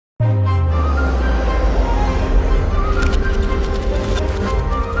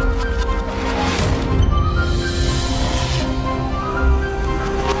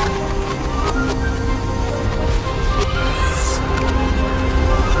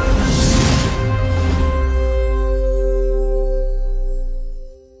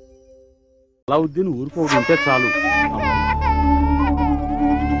అలావుద్దీన్ ఊరుకోకుంటే చాలు.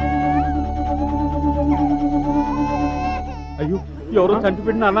 అయ్యో, ఎవరో చంటి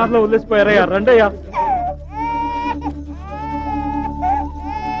పెట్టిన అనాథలో వదిలేసిపోయారయ్యా. రండయ్యా.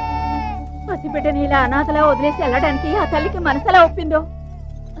 పసిబిడ్డని ఇలా అనాథలా వదిలేసి వెళ్ళడానికి ఆ తల్లికి మనసులా ఒప్పిందో.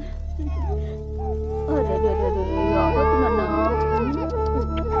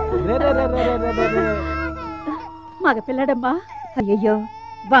 మగపిల్లడమ్మా. అయ్యయ్యో,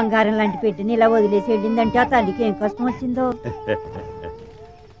 బంగారం లాంటి పెట్టిని ఇలా వదిలేసి వెళ్ళిందంటే ఆ తల్లికి ఏం కష్టం వచ్చిందో.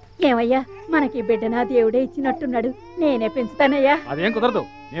 ఏమయ్యా, మనకి బిడ్డనా దేవుడే ఇచ్చినట్టున్నాడు. నేనే పెంచుతానయ్యా. అదేం కుదరదు.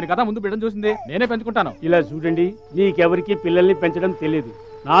 నేను కదా ముందు బిడ్డను చూసింది, నేనే పెంచుకుంటాను. ఇలా చూడండి, మీకెవరికి పిల్లల్ని పెంచడం తెలియదు.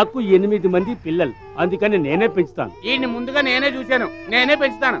 నాకు 8 మంది పిల్లలు, అందుకని నేనే పెంచుతాను. ఈయన్ని ముందుగా నేనే చూశాను, నేనే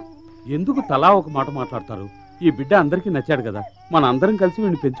పెంచుతాను. ఎందుకు తలా ఒక మాట మాట్లాడతారు? ఈ బిడ్డ అందరికీ నచ్చాడు కదా, మన అందరం కలిసి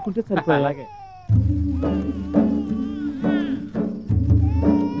వీడిని పెంచుకుంటే సరిపోయే. అలాగే.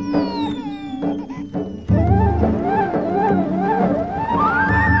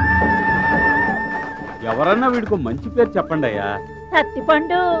 ఎవరన్నా వీడికి మంచి పేరు చెప్పండి అయ్యా.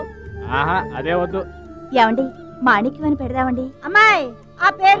 సత్తిపండు. ఆహా, అదే వద్దు. ఏమండి, మాణిక్యం అని పెడదామండి. అమ్మాయి, ఆ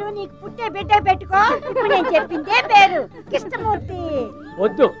పేరు నీకు పుట్టే బిడ్డ పెట్టుకో. ఇప్పుడు నేను చెప్పిందే పేరు, కృష్ణమూర్తి.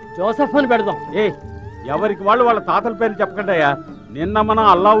 వద్దు, జోసఫ్ అని పెడదాం. ఎవరికి వాళ్ళు వాళ్ళ తాతల పేరు చెప్పకండి అయ్యా. నిన్న మనం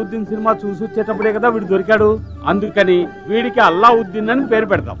అల్లావుద్దీన్ సినిమా చూసి వచ్చేటప్పుడే కదా వీడు దొరికాడు, అందుకని వీడికి అల్లావుద్దీన్ అని పేరు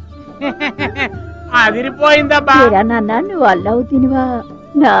పెడతాం. అదిరిపోయిందబ్బా. నాన్న, నువ్వు అల్లావుద్దీన్వా?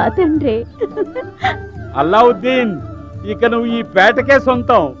 నా తండ్రి. అల్లావుద్దీన్, ఇక నువ్వు ఈ పేటకే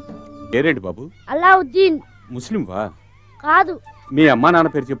సొంతం. పేరేంటి బాబు? అల్లావుద్దీన్. ముస్లిం వా? కాదు. మీ అమ్మా నాన్న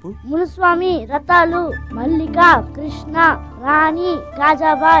పేరు చెప్పు. మునుస్వామి, రతాలు, మల్లిక, కృష్ణ, రాణి,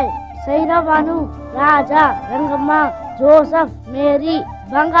 కాజాబాయ్, సైరబాను, రాజా, రంగమ్మ, జోసఫ్, మేరీ,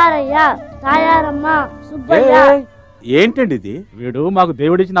 బంగారయ్య, తాయారమ్మ, సుబ్బయ్య. ఏంటండి ఇది? వీడు మాకు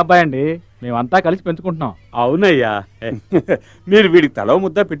దేవుడిచ్చిన అబ్బాయి అండి, మేమంతా కలిసి పెంచుకుంటున్నాం. అవునయ్యా. మీరు వీడికి తల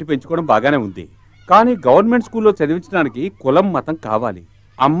ముద్ద పెట్టి పెంచుకోవడం బాగానే ఉంది, కానీ గవర్నమెంట్ స్కూల్లో చదివించడానికి కులం మతం కావాలి.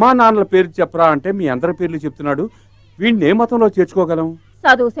 అమ్మా నాన్నల పేరు చెప్పరా అంటే మీ అందరి పేర్లు చెప్తున్నాడు. వీడిని ఏ మతంలో చేర్చుకోగలం?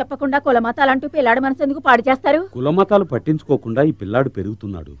 చదువు చెప్పకుండా కులమతాలంటూ పిల్లాడి మనసు ఎందుకు పాడు చేస్తారు? కులమతాలు పట్టించుకోకుండా ఈ పిల్లాడు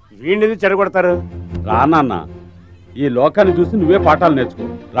పెరుగుతున్నాడు. వీడిని చెడగొడతారు. రా నాన్న, ఈ లోకాన్ని చూసి నువ్వే పాఠాలు నేర్చుకో.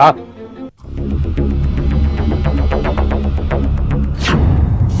 రా.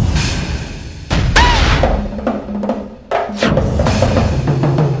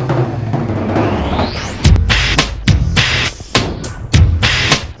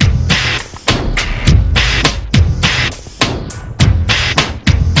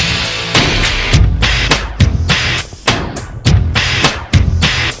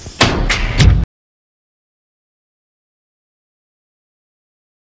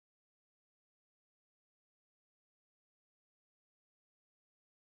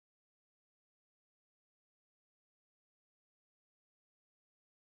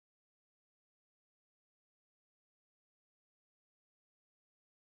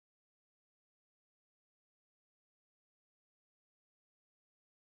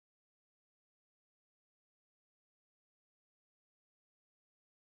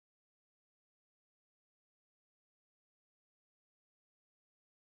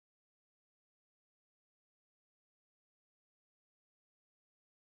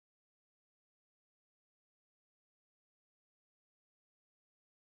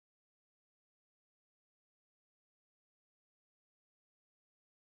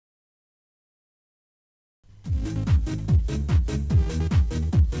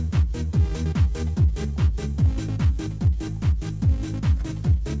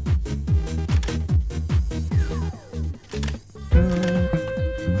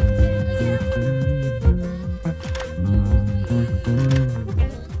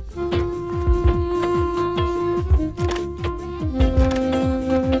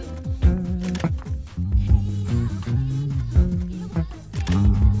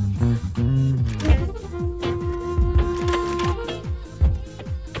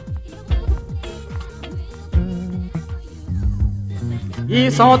 ఈ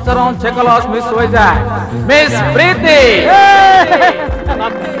సంవత్సరం చెకలాస్ మిస్ వైజాగ్ మిస్ ప్రీతి.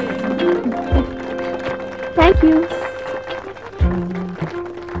 థాంక్యూ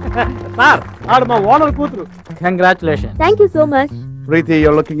సార్, ఆడు మా ఓనర్ కూతురు. Congratulation. Thank you so much. Preeti,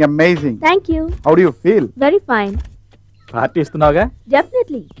 you're looking amazing. Thank you. How do you feel? Very fine. Party ఇస్తున్నావుగా?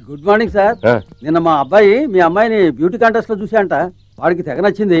 Definitely. Good morning sir. నిన్న మా అబ్బాయి మీ అమ్మాయిని బ్యూటీ కాంటెస్ట్ లో చూసాంట. వాడికి తెగ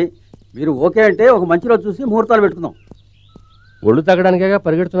నచ్చింది. మీరు ఓకే అంటే ఒక మంచి రోజు చూసి ముహూర్తాలు పెట్టుకుందాం. ఒళ్ళు తగ్గడానికేగా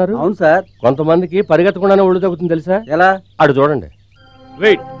పరిగెడుతున్నారు? అవును సార్. కొంతమందికి పరిగెత్తకుండానే ఒళ్ళు తగ్గుతుంది తెలుసా? ఎలా? అటు చూడండి.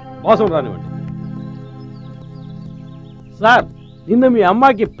 వెయిట్, మోసం రానివ్వండి. సార్, నిన్న మీ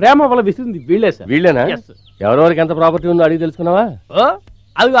అమ్మాయికి ప్రేమ వల్ల విసిరింది వీళ్ళే సార్. వీళ్ళేనా? ఎవరెవరికి ఎంత ప్రాపర్టీ ఉందో అడిగి తెలుసుకున్నావా?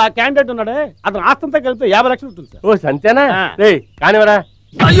 అది ఆ క్యాండిడేట్ ఉన్నాడే, అతను ఆస్తంతా కలిపితే 50 లక్షలు ఉంటుంది సార్. ఓ సంతేనా? కానివరా.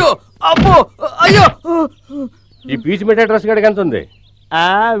 అయ్యో అబ్బో అయ్యో. ఈ పీచ్ మిఠాయి డ్రెస్ గడికి ఎంత ఉంది?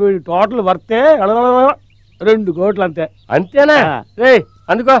 వీడి టోటల్ వర్తే 2 కోట్లు అంతే. అంతేనా?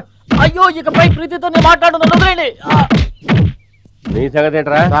 అందుకో. అయ్యో ఇకపై ప్రీతితో మాట్లాడుతున్నాను. నీ సంగతి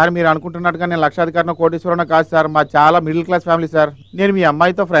ఏంట్రా? సార్ మీరు అనుకుంటున్నట్టుగా నేను లక్షాధికారిని కోటీశ్వరుని కాదు సార్. మా చాలా మిడిల్ క్లాస్ ఫ్యామిలీ సార్. నేను మీ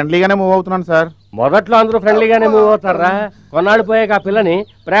అమ్మాయితో ఫ్రెండ్లీగానే మూవ్ అవుతున్నాను సార్. మొదట్లో అందరూ ఫ్రెండ్లీగానే మూవ్ అవుతారా? కొన్నాళ్ళు పోయాక ఆ పిల్లని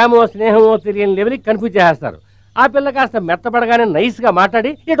ప్రేమో స్నేహమో తెలియని లెవెల్కి కన్ఫ్యూజ్ చేస్తారు. ఆ పిల్ల కాస్త మెత్తపడగానే నైస్గా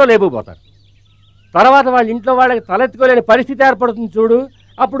మాట్లాడి ఇటో లేపుకుపోతారు. తర్వాత వాళ్ళ ఇంట్లో వాళ్ళకి తలెత్తుకోలేని పరిస్థితి ఏర్పడుతుంది చూడు.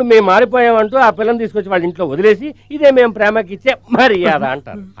 అప్పుడు మేము మారిపోయామంటూ ఆ పిల్లని తీసుకొచ్చి వాళ్ళ ఇంట్లో వదిలేసి ఇదే మేము ప్రేమకి ఇచ్చే మర్యాద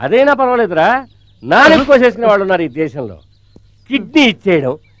అంటారు. అదైనా పర్వాలేదురా, నాలుగు కోసేసుకునే వాళ్ళు ఉన్నారు ఈ దేశంలో. కిడ్నీ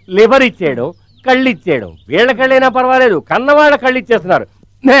ఇచ్చేయడం, లివర్ ఇచ్చేయడం, కళ్ళు ఇచ్చేయడం. వీళ్ళ కళ్ళైనా పర్వాలేదు, కన్నవాళ్ళ కళ్ళు ఇచ్చేస్తున్నారు.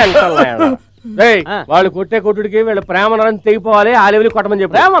 వాళ్ళు కొట్టే కొట్టుడికి వీళ్ళ ప్రేమ నరం తెగిపోవాలి. ఆ లెవెల్ కొట్టమని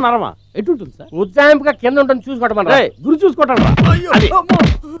చెప్పి. ప్రేమ నరమా ఎటుంటుంది సార్? ఉజ్జాయింపుగా కింద ఉంటుంది, చూసుకోవటమని. గురి చూసుకోవటం.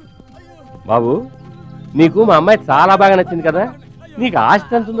 బాబు నీకు మా అమ్మాయి చాలా బాగా నచ్చింది కదా, నీకు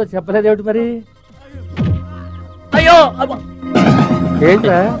ఆస్తి ఎంత ఉందో చెప్పలేదేమిటి మరి? అయ్యో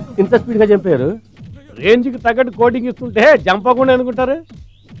ఏంట్రా ఇంత స్పీడ్ గా చంపారు? రేంజ్కి తగ్గట్టు కోటింగ్ ఇస్తుంటే జంపకుండా అనుకుంటారు.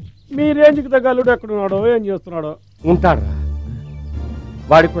 మీ రేంజ్కి తగ్గ అల్లుడు ఎక్కడున్నాడో ఏం చేస్తున్నాడో. ఉంటాడు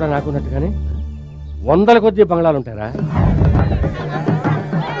వాడికి కూడా నాకున్నట్టుగానే 100 కొద్ది బంగ్లాలు ఉంటారా?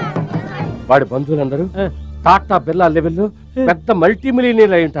 వాడి బంధువులందరూ టాటా బిర్లా లెవెల్లో పెద్ద మల్టీ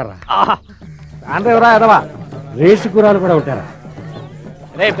మిలియనీర్లు అయి ఉంటారా? ఎవరా రేసు గురాలు కూడా ఉంటారా?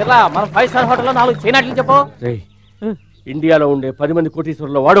 మనం 5 స్టార్ హోటల్లో 4 చేయనట్లు చెప్పు. ఇండియాలో ఉండే 10 మంది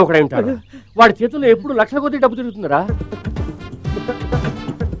కోటీశ్వరుల్లో వాడు ఒకడే ఉంటాడు. వాడి చేతుల్లో ఎప్పుడు లక్షల కొద్ది డబ్బు తిరుగుతుందరా.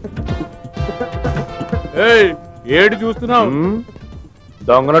 ఏడు చూస్తున్నావు?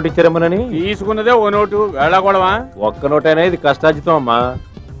 దొంగ నోటు ఇచ్చారేమోనని. తీసుకున్నదే ఓ నోటు, వేళాకోవడమా? ఒక్క నోటైనా ఇది కష్టార్జితం అమ్మా.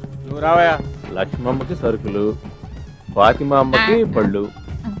 నువ్వు రావయా. లక్ష్మమ్మకి సరుకులు, ఫాతిమా అమ్మకి పళ్ళు,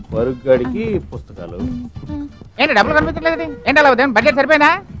 వరుగ్గాడికి పుస్తకాలు. ఏంటి డబ్బులు కనిపించలేదు? ఏంటి అలా బడ్జెట్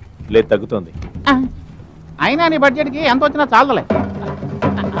సరిపోయినా? లేదు, తగ్గుతోంది. అయినా నీ బడ్జెట్ కి ఎంత వచ్చినా చాలదులే.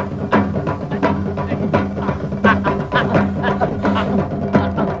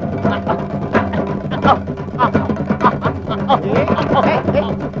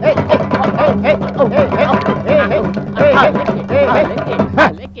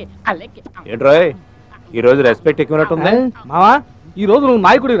 ఏంట్రోయ్ ఈ రోజు రెస్పెక్ట్ ఎక్కువనట్టుంది. మావా ఈ రోజు నువ్వు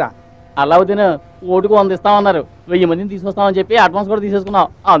నాయకుడిరా. అలావుద్దీన్ ఓటుకు 100 ఇస్తామన్నారు. 1000 మందిని తీసుకొస్తామని చెప్పి అడ్వాన్స్ కూడా తీసేసుకున్నాం.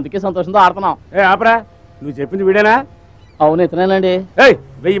 అందుకే సంతోషంతో ఆడుతున్నాం. ఆపరా, నువ్వు చెప్పింది వీడేనా? అవును ఇతనేనండి.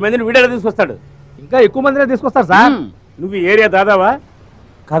 1000 మందిని వీడేలా తీసుకొస్తాడు? ఇంకా ఎక్కువ మందినే తీసుకొస్తారు సార్. నువ్వు ఈ ఏరియా దాదావా?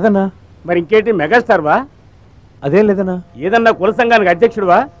 కాదన్నా. మరి ఇంకేంటి మెగాస్టార్ వా? అదేం లేదన్నా. ఏదన్నా కుల సంఘానికి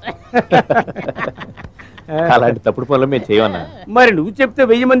అధ్యక్షుడువా? అలాంటి తప్పుడు పనులు మేము చేయమన్నా. మరి నువ్వు చెప్తే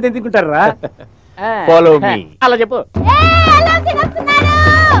 1000 మంది ఎందుకుంటారా? Follow me. అలా చెప్పు.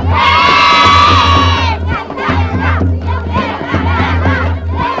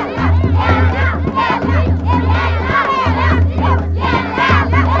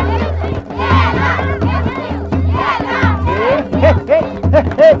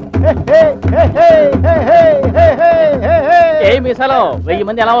 ఏ మీసాలో 1000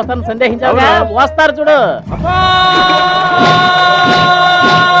 మంది ఎలా వస్తారని సందేహించావుగా? వస్తారు చూడు.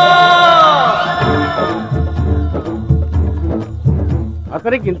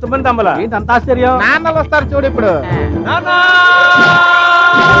 అతనికి ఇంతమంది అమ్మలా? ఏంటి అంత ఆశ్చర్యం? నాన్నలు వస్తారు చూడు ఇప్పుడు.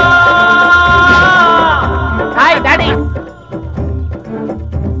 Hi daddy.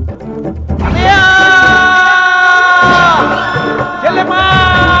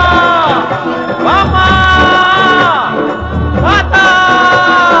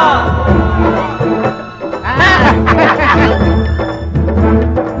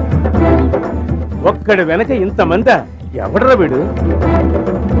 ఒక్కడి వెనక ఇంతమంది ఎవడరా వీడు?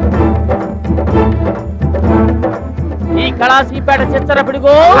 ఈ కళాసీపేట చిచ్చర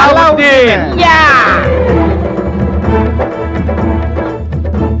పిడుగు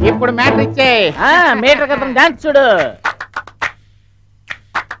ఇప్పుడు మ్యాటర్ ఇచ్చే. మీటర్ క్రితం డాన్స్ చూడు.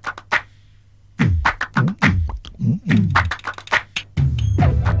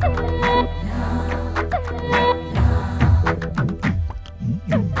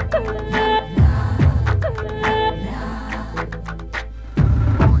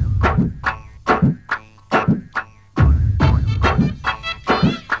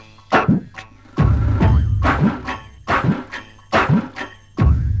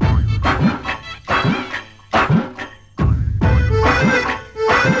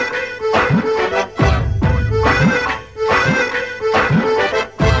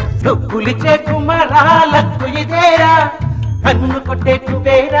 లుక్కులిచే కుమారాలకు ఇదేరా కన్ను కొట్టే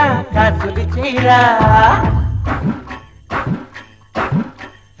కుబేరా కాసులు చేయరా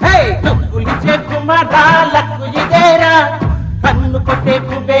లుక్కులిచే కుమారాలకు ఇదేరా కన్ను కొట్టే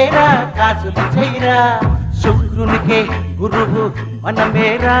కుబేరా కాసులు చేయరా శుక్రునికే గురువు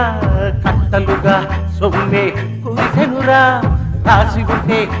మనమేరా కట్టలుగా సొమ్మే కురిసెనురా రాసి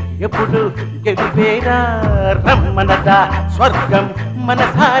ఉంటే ఎప్పుడు గెలుపేరా రమ్మనదా స్వర్గం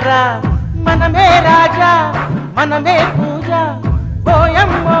మనసారా మనమే రాజా మనమే పూజ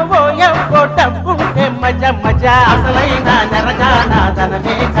ఓయమ్మో డబ్బుంటే మజ మజా అసలైన నరజానా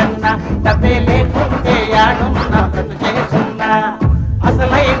ధనమే కన్నా డబ్బే లేకుంటే ఆడున్నా బ్రతుకే సున్నా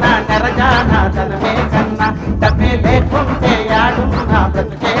అసలైన నరజానా ధనమే కన్నా డబ్బే లేకుంటే ఆడున్నా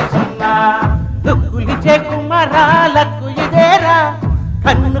బ్రతుకే సున్నా లుక్కులిచే కుమారాలకు ఇదేరా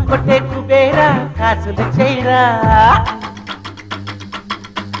కన్ను కొట్టే కుబేరా కాసులు చేయరా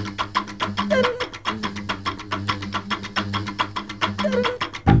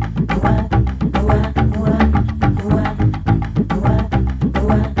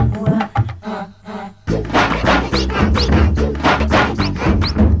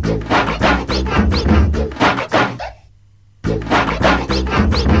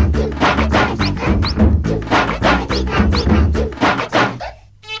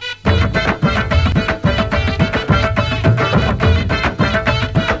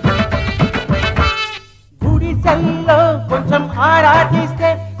కొంచెం ఆరాధిస్తే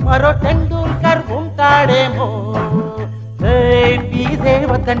మరో టెండూల్కర్ ఉంటాడేమో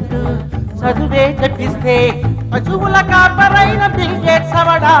ఫీజేవతంటూ చదువే చప్పిస్తే పశువుల కాపరైన బిల్ గేట్స్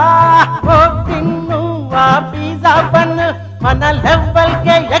అవడా ఓ తిన్ను ఆ పిజ్జా బన్ మన లెవెల్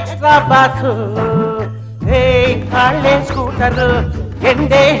కే ఎక్స్ట్రా బాసు కాళ్ళే స్కూటర్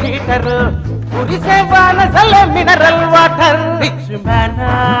ఎండే హీటర్ కురిసే వాన జల మినరల్ వాటర్ రిచ్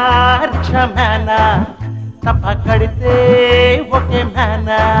మ్యానా రిక్షా మ్యానా తప్ప కడితే ఒకే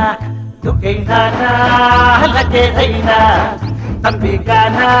మేనా దుకైనా లగే అయినా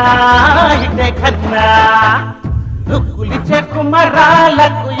తంబిగానా ఇదే కన్నా లుక్కులిచే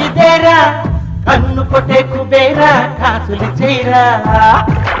కుమారాలకు ఇదేరా కన్ను కొట్టే కుబేరా కాసులు చేయరా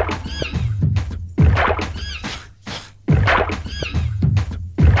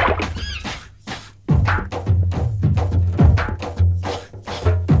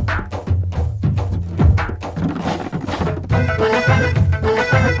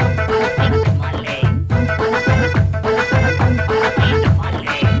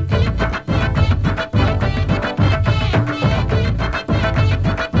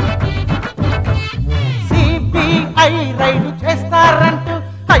రైలు చేస్తారంటూ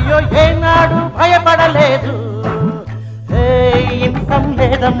అయ్యో ఏనాడు భయపడలేదు ఇన్కమ్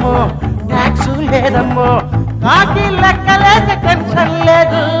లేదమ్మో ట్యాక్స్ లేదమ్మో కాకి లెక్కలేక టెన్షన్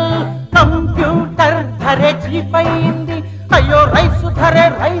లేదు కంప్యూటర్ ధరే చీప్ అయ్యింది అయ్యో రైసు ధరే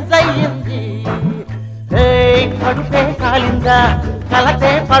రైజ్ అయ్యింది కడుపే కాలిందా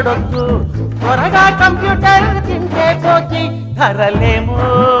కలతే పడొద్దు త్వరగా కంప్యూటర్ తింటే పోతి ధరలేమో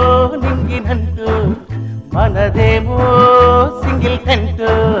నింగినంటూ మనదేమో సింగిల్ టెంట్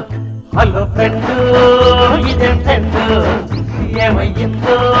హలో ఫ్రెండ్ ఇదేం టెంట్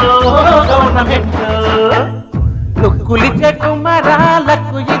ఏమయ్యిందో గవర్నమెంట్ లుక్కులిచే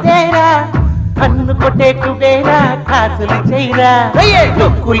కుమారాలకు ఇదేరా కన్ను కొట్టే కుబేరా కాసులు చేయరా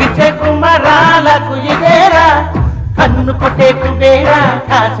లుక్కులిచే కుమారాలకు ఇదేరా కన్ను కొట్టే కుబేరా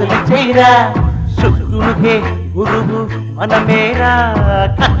కాసులు చేయరా శుక్రునికే గురువు మనమేరా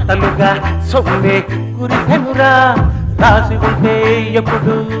కట్టలుగా సొమ్మే కురిసెనురా రాసి ఉంటే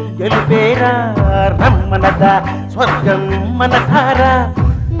ఎప్పుడు గెలుపేరా రమ్మనదా స్వర్గం మనసారా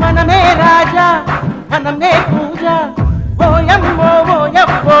మనమే రాజా మనమే పూజ ఓయమ్మో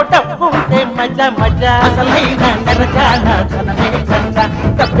డబ్బుంటే మజా మజా అసలైన నరజానా ధనమే కన్నా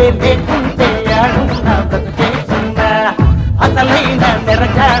డబ్బే లేకుంటే ఆడున్నా బ్రతుకే సున్నా అసలైన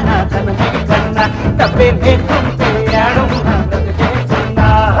నరజానా ధనమే కన్నా డబ్బే లేకుంటే ఆడున్నా బ్రతుకే సున్నా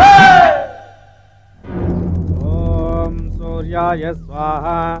ఓం సూర్యాయ స్వాహ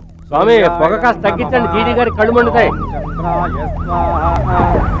స్వామి పొగ కాస్త తగ్గించండి జీడి గారి కళ్ళు మండుతాయి చంద్రాయ స్వాహ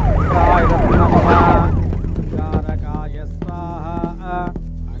ఇంద్రాయ నమః అంగారకాయ స్వాహ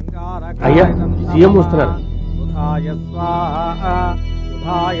అయ్యా సీఎం వస్తున్నారు బుధాయ స్వాహ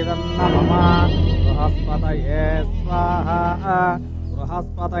బుధాయ నమః బృహస్పతయే స్వాహ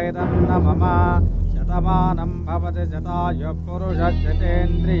బృహస్పతయ నమః శతమానం భవతి శతాయు పురుష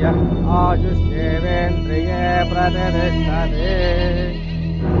శతేంద్రియ ఆయుష్యేవేంద్రియే ప్రతిష్టతే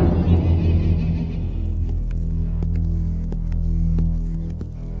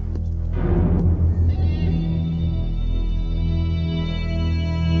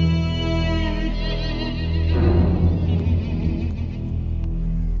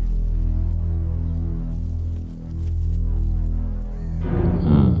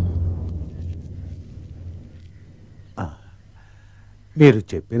మీరు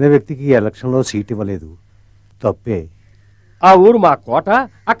చెప్పిన వ్యక్తికి ఎలక్షన్లో సీట్ ఇవ్వలేదు, తప్పే. ఆ ఊరు మా కోట,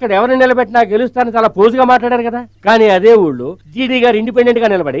 అక్కడ ఎవరిని నిలబెట్టినా గెలుస్తానని చాలా పోజుగా మాట్లాడారు కదా. కానీ అదే ఊళ్ళో జీడీ గారు ఇండిపెండెంట్ గా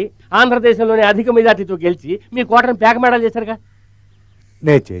నిలబడి ఆంధ్రదేశంలోనే అధిక మెజార్టీతో గెలిచి మీ కోటను పేకమేడాలు చేశారుగా.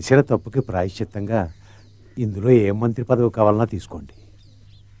 నేను చేసిన తప్పుకి ప్రాయశ్చిత్తంగా ఇందులో ఏ మంత్రి పదవి కావాలన్నా తీసుకోండి,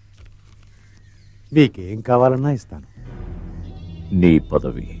 మీకేం కావాలన్నా ఇస్తాను. నీ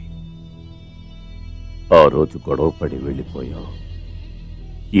పదవి ఆ రోజు గొడవపడి వెళ్ళిపోయావు,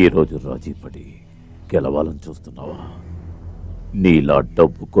 ఈ రోజు రాజీపడి గెలవాలని చూస్తున్నావా? నీలా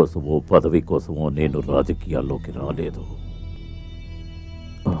డబ్బు కోసమో పదవి కోసమో నేను రాజకీయాల్లోకి రాలేదు.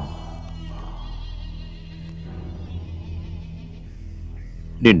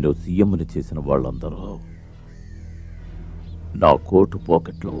 నిన్ను సీఎంని చేసిన వాళ్ళందరూ నా కోటు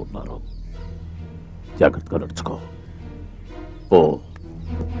పాకెట్లో ఉన్నారు. జాగ్రత్తగా నడుచుకో. ఓ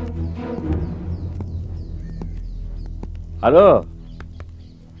హలో,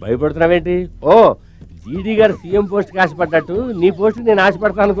 భయపడుతున్నావేంటి? ఓ, జీడీ గారు సీఎం పోస్ట్కి ఆశపడ్డట్టు నీ పోస్టుకి నేను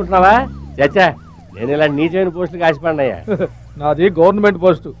ఆశపడతాను అనుకుంటున్నావా? చచ్చా, నేను ఇలా నీచమైన పోస్టుకి ఆశపడినాయా? నాది గవర్నమెంట్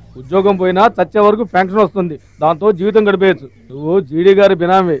పోస్టు, ఉద్యోగం పోయినా చచ్చే వరకు పెన్షన్ వస్తుంది, దాంతో జీవితం గడిపేయచ్చు. నువ్వు జీడీ గారి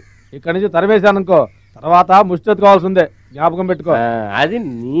బినామీ, ఇక్కడి నుంచి తరిమేశాననుకో తర్వాత ముష్టెత్తుకోవాల్సిందే, జ్ఞాపకం పెట్టుకో. అది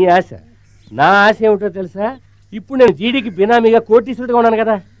నీ ఆశ. నా ఆశ ఏమిటో తెలుసా? ఇప్పుడు నేను జీడీకి బినామీగా కోటీశ్వరుడిగా ఉన్నాను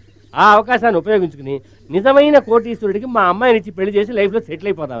కదా, ఆ అవకాశాన్ని ఉపయోగించుకుని నిజమైన కోటీశ్వరుడికి మా అమ్మాయిని ఇచ్చి పెళ్లి చేసి లైఫ్లో సెటిల్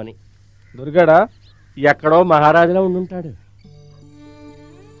అయిపోదామని. దొరికాడా? ఎక్కడో మహారాజులా ఉండుంటాడు.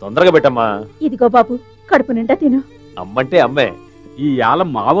 తొందరగా పెట్టమ్మా. ఇదిగో బాబు, కడుపు నిండా తిను. అమ్మంటే అమ్మే. ఈ యాల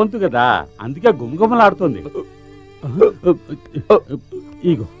మా వంతు కదా, అందుకే గుమగుమలాడుతుంది.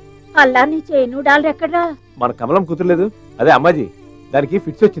 ఇగో అల్లా నీ చేను డాలర్ ఎక్కడ్రా? మన కమలం కుదరలేదు, అదే అమ్మాజీ, దానికి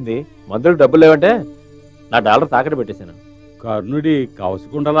ఫిట్స్ వచ్చింది, మందులకు డబ్బులు లేవంటే నా డాలర్ తాకట్టు పెట్టేశాను. కర్ణుడి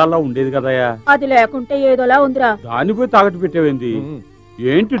కవసకుండలాల్లో ఉండేది కదయా, అది లేకుంటే ఏదోలా ఉందిరా. దాని పోయి తాకట్టు పెట్టేవేంది?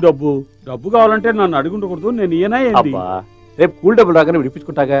 ఏంటి డబ్బు? డబ్బు కావాలంటే నన్ను అడుగుండకూడదు, నేను ఈయన ఏంటి? రేపు కూల్ డబ్బులు రాగానే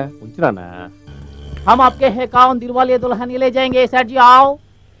విడిపించుకుంటాగా, ఉంచురానా? हम आपके है कौन दिलवाले दुल्हन ले जाएंगे सेठ जी आओ.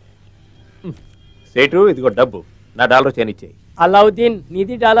 సేటు ఇదిగో డబ్బు, నా డాలర్ చేనిచ్చేయి. అల్లావుద్దీన్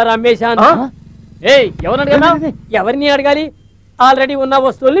నీది డాలర్ అమ్మేశాను. ఎవరిని అడగాలి? ఎవరిని అడగాలి? ఆల్రెడీ ఉన్న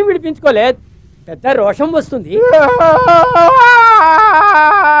వస్తువుల్ని విడిపించుకోలేదు, పెద్ద రోషం వస్తుంది.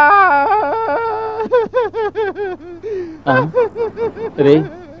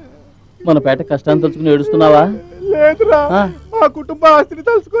 మన పేట కష్టాన్ని తలుచుకుని ఏడుస్తున్నావా? లేదురా, మా కుటుంబ ఆస్తిని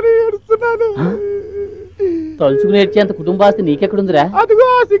తలుచుకుని ఏడుస్తున్నాను. తలుచుకుని ఏడ్చేంత కుటుంబాస్తి నీకెక్కడుందిరా? అదిగో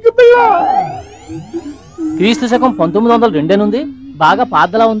సిగ్గుపిల్ల. క్రీస్తు శకం 1902 ఉంది, బాగా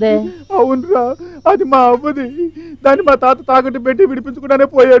పాతలా ఉందే. అవునరా, అది మా అవ్వది. దాన్ని మా తాత తాకట్టు పెట్టి విడిపించుకుంటానే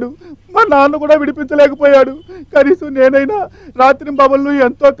పోయాడు, మా నాన్న కూడా విడిపించలేకపోయాడు. కనీసం నేనైనా రాత్రి బాబులు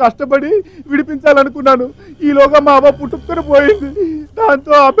ఎంతో కష్టపడి విడిపించాలనుకున్నాను. ఈలోగా మా అవ్వ పుట్టుకుని పోయింది,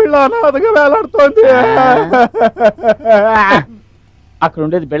 దాంతో ఆ పిల్ల అనాథగా వేలాడుతోంది. అక్కడ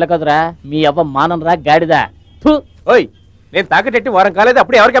ఉండేది బిళ్ళ కదరా, మీ అవ్వ మానరా గాడిదా. ఓయ్, నేను తాకటెట్టి వారం కాలేదు,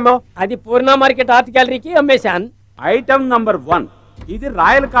 అప్పుడు ఎవరికి అమ్మావు? అది పూర్ణ మార్కెట్ ఆర్ట్ గ్యాలరీకి అమ్మేశాను. ఐటమ్ నంబర్ 1, ఇది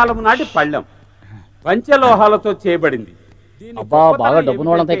రాయల కాలం నాటి పళ్ళెం, పంచలోహాలతో చేయబడింది. అబ్బా, బాగా డబ్బున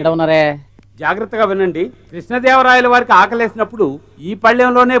వాళ్ళంతా ఇక్కడ ఉన్నారే. జాగ్రత్తగా వినండి, కృష్ణదేవరాయల వారికి ఆకలేసినప్పుడు ఈ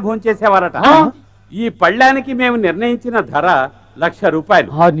పళ్ళెంలోనే భోంచేసేవారట. ఈ పళ్ళానికి మేము నిర్ణయించిన ధర 1,00,000 రూపాయలు.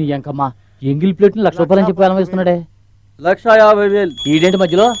 నీ అంకమ్మా, ఎంగిల్ ప్లేట్ ని 1,00,000 రూపాయలు చెప్పి వేస్తున్నాడే. 1,50,000. ఈడేంటి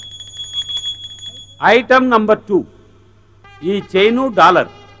మధ్యలో? ఐటమ్ నంబర్ 2, ఈ చైను డాలర్.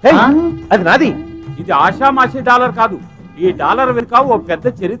 అది నాది. ఇది ఆషామాషి డాలర్ కాదు, ఈ డాలర్ వెనుక ఓ పెద్ద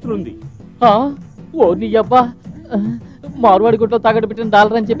చరిత్ర ఉంది. ఓ నీ అబ్బా, మార్వాడి గుట్లో తాగట్టు పెట్టిన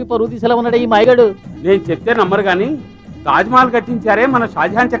డాలర్ అని చెప్పి పరువు తీసేలా ఉన్నాడే ఈ మాయగాడు. నేను చెప్తే నమ్మరు గాని, తాజ్మహల్ కట్టించారే మన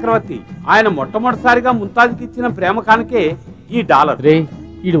షాజహాన్ చక్రవర్తి, ఆయన మొట్టమొదటిసారిగా ముంతాజ్కి ఇచ్చిన ప్రేమ కానుకే ఈ డాలర్. రే,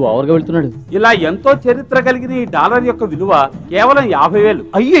 ఈడు ఓవర్గా వెళ్తున్నాడు. ఇలా ఎంతో చరిత్ర కలిగిన ఈ డాలర్ యొక్క విలువ కేవలం 50,000.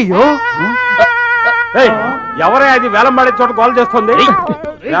 అయ్యయ్యో, ఎవరే అది వేలం పాడే చోట గోల్ చేస్తుంది?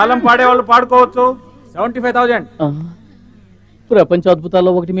 వేలం పాడే వాళ్ళు పాడుకోవచ్చు. 75,000. ప్రపంచ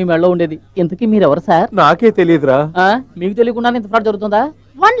అద్భుతాల్లో ఒకటి మీ మెడలో ఉండేది. ఇంతకీ మీరెవరు సార్? నాకే తెలియదురా. మీకు తెలియకుండా ఇంత ఫ్రాడ్ జరుగుతుందా?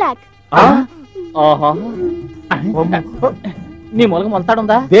 1 lakh. నీ మూలకం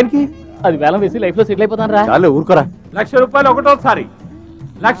మొలతాడుందా? దేనికి? అది వేలం వేసి లైఫ్ లో సెటిల్ అయిపోతాను రా. చాలు ఊరుకోరా. 1,00,000 రూపాయలు ఒకటోసారి,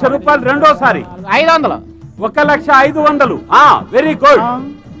 1,00,000 రూపాయలు రెండోసారి, 500. 1,05,000. Very good.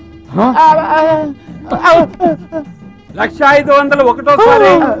 1,05,000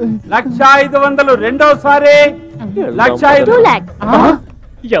 ఒకటోసారి, 1,05,000 రెండోసారి, 2 lakhs.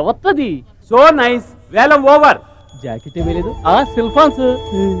 ఎవత్తది? So nice. వేలం ఓవర్. జాకెట్ వేయలేదు. సిల్ఫాన్స్.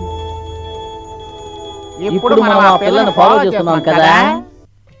 ఇప్పుడు మనం ఆ పిల్లని ఫాలో చేస్తున్నాం కదా.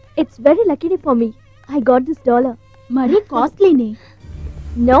 It's very lucky for me. I got this dollar. Very costly ne.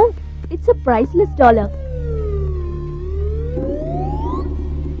 No, it's a priceless dollar.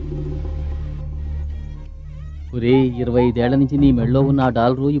 ఒరే 25 ఏళ్ల నుంచి నీ మెడలో ఉన్న ఆ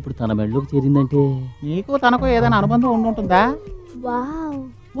డాలరు ఇప్పుడు తన మెడలోకి చేరిందంటే నీకు తనకు ఏదైనా అనుబంధం ఉండుంటుందా? Wow,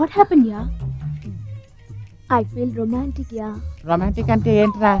 what happened, yeah? I feel romantic, yeah. Romantic అంటే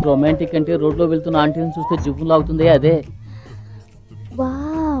ఏంట్రా? రొమాంటిక్ అంటే రోడ్లో వెళ్తున్న ఆంటీని చూస్తే జివ్వు లాగుతుంది అదే.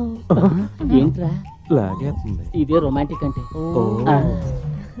 Wow. ఏంట్రా లాగేస్తుంది. ఇదే రొమాంటిక్ అంటే.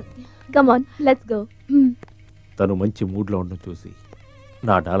 Come on, let's go. తను మంచి మూడ్లో ఉండడం చూసి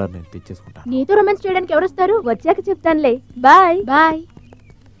నా డాలర్ నేను తెచ్చేసుకుంటాను. నీతో రొమాన్స్ చేయడానికి ఎవరు వస్తారు? వచ్చాక చెప్తానులే. Bye bye.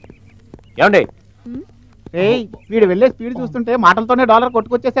 ఏమండి ఏయ్, వీడు వెళ్ళే స్పీడ్ చూస్తుంటే మాటలతోనే డాలర్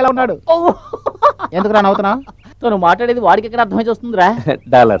కొట్టుకొచ్చేసేలా ఉన్నాడు. ఎందుకు రా నవ్వుతున్నావు? తను మాట్లాడేది వాడికి ఎక్కడ అర్థమై వస్తుందిరా?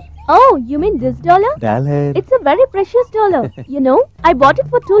 Dollar. Oh, you mean this dollar? Dollar. It's a very precious dollar. You know, I bought it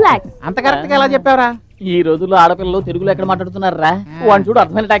for 2 lakhs. అంత కరెక్ట్ గా ఎలా చెప్పావురా? ఈ రోజుల్లో ఆడపిల్లలు తెలుగులో ఎక్కడ మాట్లాడుతున్నారా? వాడిని చూడు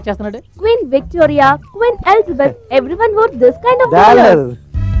అర్థమైన అటాక్ చేస్తున్నాడు. Queen Victoria, Queen Elizabeth, everyone wore this kind of Dollar. dollars.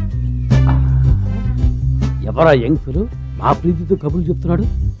 ఎవరా యంగ్ ఫెలో మా ప్రీతితో కబుర్లు చెప్తున్నాడు?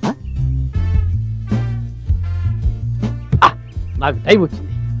 నాకు టైం వచ్చింది.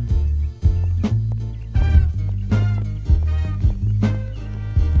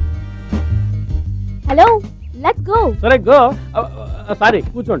 Hello, let's go. సరే గో. సారీ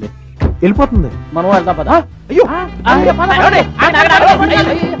కూర్చోండి. వెళ్ళిపోతుంది. మనం వెళ్దాం పద. అయ్యో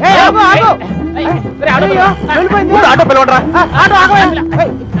ఆటో పిలవడరా.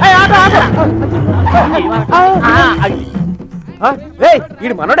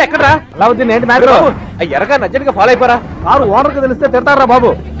 వీడు మనోడు ఎక్కడరా? అలావుద్దీన్ ఏంటి మ్యాటర్? ఎరగా నజ్జనిగా ఫాలో అయిపోరా. కారు ఓనర్ కి తెలిస్తే తింటారా బాబు?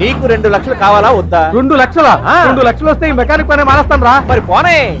 నీకు 2 లక్షలు కావాలా వద్దా? 2 లక్షలా? 2 లక్షలు వస్తే ఈ మెకానిక్ పైన మానేస్తాను రా. మరి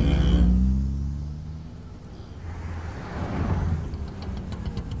పోనే.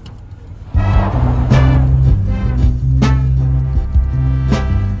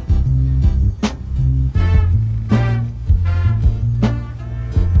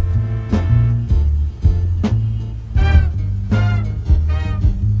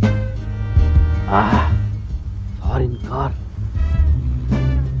 Foreign car.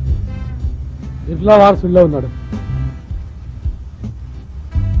 బిర్లా వారసుల్లో ఉన్నాడు.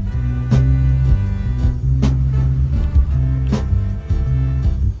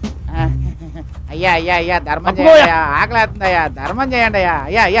 అయ్యా అయ్యా అయ్యా ధర్మం చేయండి అయ్యా, ఆకలేస్తుందయ్యా, ధర్మం చేయండి అయ్యా.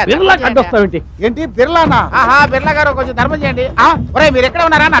 అయ్యా అయ్యా బిర్లా కట్టొస్తావేంటి? ఏంటి బిర్లానా? ఆహా, బిర్లా గారు కొంచెం ధర్మం చేయండి. ఒరేయ్, మీరు ఎక్కడ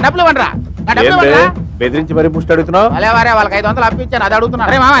ఉన్నారా? నా డబ్బులు ఇవ్వండిరా. నా డబ్బులు ఇవ్వండిరా. బెదిరించి మరి ముష్టి అడుగుతున్నావు? వారే వాళ్ళకి 500 అప్పించాను, అది అడుగుతున్నాడు.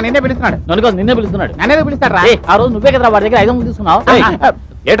 అరే మామ, నిన్నే పిలుస్తున్నాడు. నన్ను కాదు నిన్నే పిలుస్తున్నాడు. నన్నే పిలుస్తాడు రా. ఆ రోజు నువ్వే కదరా వాడి దగ్గర 500 తీసుకున్నావు.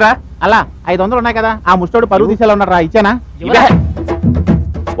 ఏట్రా అలా 500 ఉన్నాయి కదా, ఆ ముష్టోడు పరుగు తీసేలా ఉన్నాడు రా. ఇచ్చానా?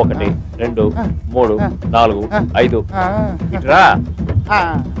 1 2 3 4 5 ఇట్రా.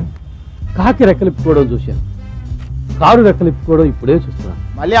 కాకి రెక్కలిప్పుకోవడం చూశాను, కారు రెక్కలిప్పుకోవడం ఇప్పుడే చూస్తున్నా.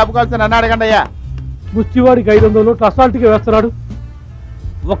 మళ్ళీ అప్పుకోవాల్సి నన్ను అడగండి అయ్యా. ముష్టివాడికి 500 నోట్లు అసాల్ట్గా వేస్తున్నాడు.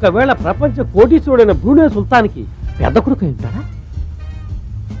 ఒకవేళ ప్రపంచ కోటీశ్వరుడైన బ్రూనే సుల్తాన్కి పెద్ద కొడుకు ఉంటాడా?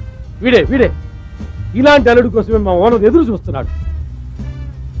 వీడే ఇలాంటి అల్లుడి కోసమే మా ఓనర్ ఎదురు చూస్తున్నాడు.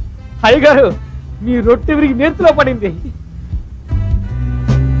 అయ్యగారు, మీ రొట్టె విరిగి నేర్చులో పడింది.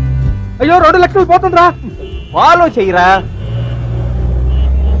 అయ్యో 2 లక్షలు పోతుందిరా. ఫాలో చెయ్యరా.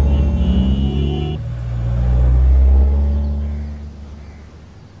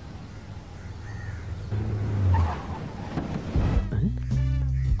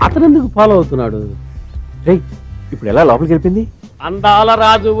 అతనెందుకు ఫాలో అవుతున్నాడు? ఇప్పుడు ఎలా లోపలికి వెళ్ళింది? అందాల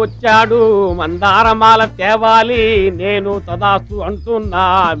రాజు వచ్చాడు, మందారమాల తేవాలి, నేను తదాస్తు అంటున్నా.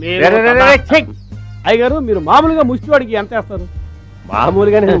 అయ్యగారు, మీరు మామూలుగా ముష్టివాడికి ఎంత వేస్తారు?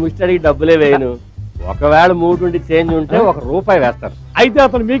 మామూలుగా నేను ముష్టివాడికి డబ్బులే వేయను. ఒకవేళ 3 ఉండి చేంజ్ ఉంటే ₹1 వేస్తారు. అయితే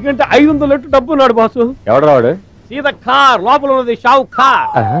అతను మీకంటే 500 డబ్బు ఉన్నాడు బాసు. ఎవడు రావాడు? సీదా కార్ లోపల ఉన్నది షావు కార్.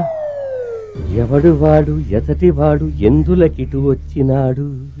 ఎవడు వాడు, ఎతటి వాడు, ఎందులకిటు వచ్చినాడు?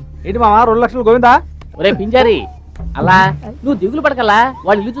 ఏంటి మామ 2 లక్షలు గోవిందా? ఒరే పింజారి, అలా నువ్వు దిగులు పడకల్లా,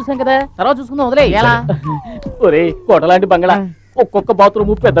 వాళ్ళు ఇల్లు చూసాం కదా, తర్వాత చూసుకుందాం, వదిలే. ఎలా? ఒరే, కోటలాంటి బంగళా, ఒక్కొక్క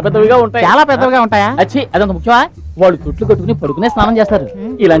బాత్రూమ్ పెద్ద పెద్దవిగా ఉంటాయి. చాలా పెద్దవిగా ఉంటాయా? అచ్చి, అదంత ముఖ్యమా? వాళ్ళు తుట్లు కట్టుకుని పడుకునే స్నానం చేస్తారు.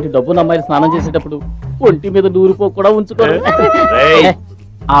 ఇలాంటి డబ్బున్న అమ్మాయిలు స్నానం చేసేటప్పుడు ఒంటి మీద నూరుపో కూడా ఉంచుకోరు.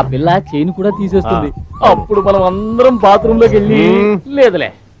 ఆ పిల్ల చైన్ కూడా తీసేస్తుంది. అప్పుడు మనం అందరం బాత్రూమ్ లోకి వెళ్ళి,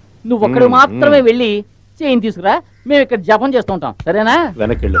 లేదులే నువ్వు ఒక్కడు మాత్రమే వెళ్ళి చైన్ తీసుకురా, మేము ఇక్కడ జపం చేస్తూ ఉంటాం, సరేనా?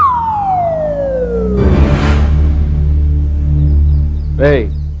 వెనక్కి వెళ్ళు.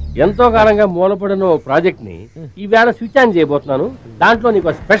 ఎంతో కాలంగా మూలపడిన ఓ ప్రాజెక్ట్ ని ఈవేళ స్విచ్ ఆన్ చేయబోతున్నాను. దాంట్లో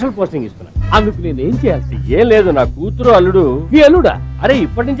నీకు స్పెషల్ పోస్టింగ్ ఇస్తున్నా. అందుకు నేను ఏం చేయాలి? ఏం లేదు, నా కూతురు అల్లుడు. ఈ అల్లుడా? అరే,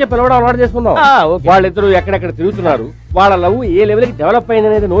 ఇప్పటి నుంచే పిలవడం అలవాటు చేసుకుందాం. వాళ్ళిద్దరు ఎక్కడెక్కడ తిరుగుతున్నారు, వాళ్ళ లవ్ ఏ లెవెల్ కి డెవలప్ అయింది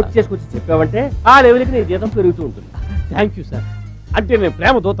అనేది నోట్ చేసుకొచ్చి చెప్పావంటే ఆ లెవెల్ కి నీ జీతం పెరుగుతూ ఉంటుంది. Thank you sir. అంటే నేను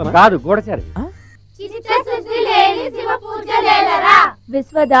ప్రేమ దూతనా? కాదు, గూఢచారి.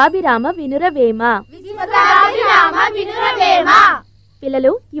 విశ్వదాభిరామ వినురవేమ.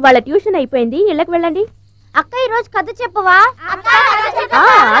 పిల్లలు, ఇవాళ ట్యూషన్ అయిపోయింది, ఇళ్ళకి వెళ్ళండి. అక్క ఈ రోజు కథ చెప్పవా?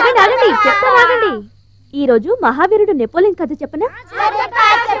 ఆగండి, చెప్తాను. ఈ రోజు మహావీరుడు నెపోలియన్ కథ చెప్పనా?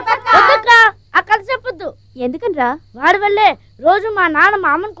 ఆ కథ చెప్పొద్దు. ఎందుకనరా? వాడి వల్లే రోజు మా నాన్న మా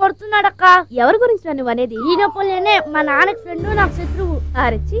అమ్మని కొడుతున్నాడక్క. ఎవరి గురించి నువ్వు అనేది? ఈ నెపోలియనే మా నాన్నకి ఫ్రెండ్, నాకు శత్రువు.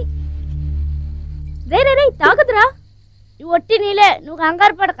 ఆరచ్చి రే తాగదురా. నువ్వు ఒట్టి నీలే, నువ్వు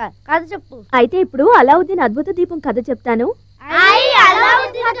కంగారు పడక, కథ చెప్పు. అయితే ఇప్పుడు అలావుద్దీన్ అద్భుత దీపం కథ చెప్తాను.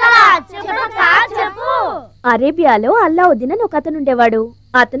 అరేబియాలో అల్లావుద్దీన్ అని ఒక అతను ఉండేవాడు.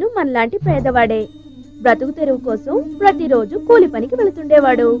 అతను మనలాంటి పేదవాడే. బ్రతుకు తెరువు కోసం ప్రతిరోజు కూలి పనికి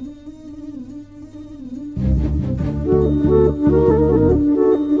వెళుతుండేవాడు.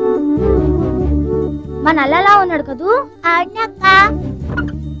 మన అల్లలా ఉన్నాడు కదూ?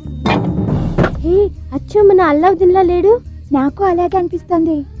 అచ్చో, మన అల్లావుద్దీన్ లా లేడు. నాకు అలాగే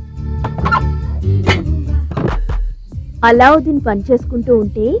అనిపిస్తుంది. అలావుద్దీన్ పనిచేసుకుంటూ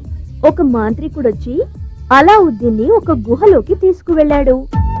ఉంటే ఒక మాంత్రికుడు వచ్చి అలావుద్దీన్ ని ఒక గుహలోకి తీసుకువెళ్ళాడు.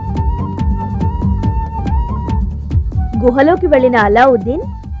 గుహలోకి వెళ్లిన అలావుద్దీన్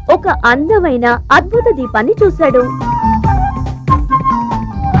ఒక అందమైన అద్భుత దీపాన్ని చూశాడు.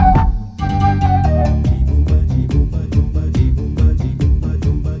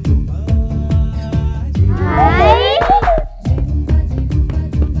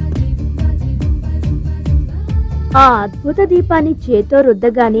 ఆ అద్భుత దీపాన్ని చేతో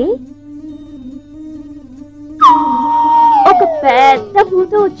రుద్దగానే ఒక పెద్ద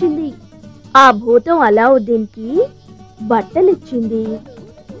భూతం వచ్చింది. ఆ భూతం అలావుద్దీన్ కి బట్టలిచ్చింది,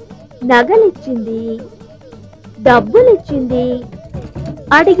 నగలిచ్చింది, డబ్బులిచ్చింది,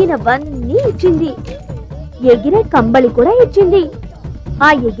 అడిగినవన్నీ ఇచ్చింది. ఎగిరే కంబళి కూడా ఇచ్చింది. ఆ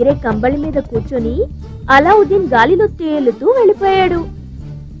ఎగిరే కంబళి మీద కూర్చొని అలావుద్దీన్ గాలిలో తేలుతూ వెళ్ళిపోయాడు.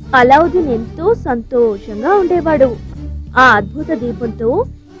 అలావుద్దీన్ ఎంతో సంతోషంగా ఉండేవాడు. ఆ అద్భుత దీపంతో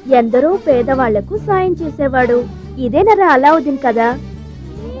ఎందరో పేదవాళ్లకు సాయం చేసేవాడు. ఇదేనరా అలావుద్దీన్ కదా?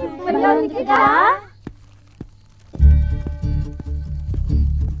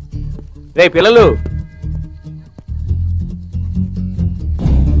 రే పిల్లలు,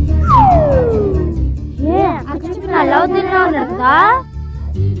 అలావుద్దీన్ లా ఉన్నాడు కదా?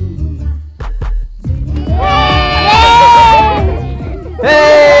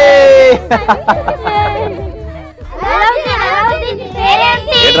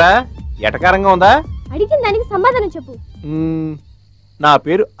 ఏంట్రా ఎటకారంగా ఉందా? అడిగిన దానికి సమాధానం చెప్పు. నా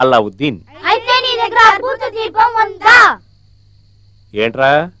పేరు అల్లావుద్దీన్. అయితే నీ దగ్గర అద్భుత దీపం ఉందా?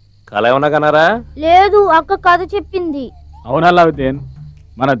 ఏంట్రా కళ ఏమన్నా కన్నారా? లేదు, అక్క కథ చెప్పింది. అవును అల్లావుద్దీన్,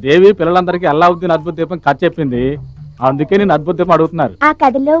 మన దేవి పిల్లలందరికీ అల్లావుద్దీన్ అద్భుత దీపం కథ చెప్పింది. అందుకే నేను అద్భుత దీపం అడుగుతున్నారు. ఆ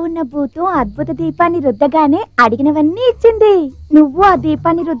కథలో ఉన్న భూతం అద్భుత దీపాన్ని రుద్దగానే అడిగినవన్నీ ఇచ్చింది. నువ్వు ఆ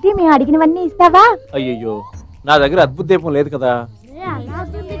దీపాన్ని రుద్ది మేము అడిగినవన్నీ ఇస్తావా? అయ్యయ్యో, నా దగ్గర అద్భుత దీపం లేదు కదా.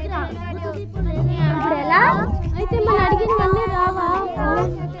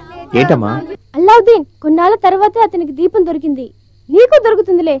 ఏంటమ్మా? అల్లావుద్దీన్, కొన్నాళ్ళ తర్వాత అతనికి దీపం దొరికింది. నీకు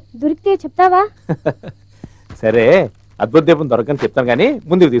దొరుకుతుందిలే, దొరికితే చెప్తావా? సరే, అద్భుత దీపం దొరకని చెప్తాను కానీ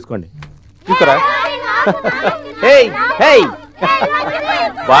ముందుకు తీసుకోండి. చూస్తారా?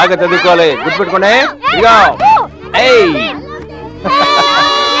 బాగా చదువుకోవాలి, గుర్తుపెట్టుకోండి.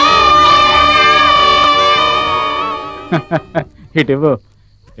 ఇటు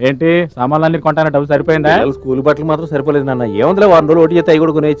ఏంటి సామాన్లన్నీ కొంటానే డబ్బు సరిపోయిందా? స్కూల్ బట్టలు మాత్రం సరిపోలేదు నాన్న. ఏముందిలే, వారం రోజులు ఓటు చేస్తే అవి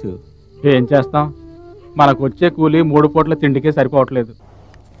కూడా కొనేయచ్చు. ఏం చేస్తాం, మనకు వచ్చే కూలి 3 పూట్ల తిండికే సరిపోవట్లేదు.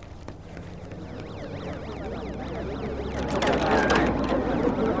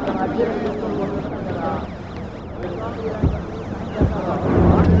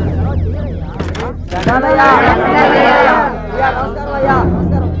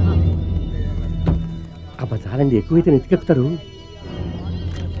 అబ్బా చాలండి, ఎక్కువైతే నెత్తికెక్కుతారు.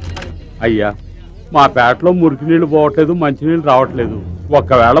 అయ్యా, మా పేటలో మురికి నీళ్లు పోవట్లేదు, మంచినీళ్ళు రావట్లేదు.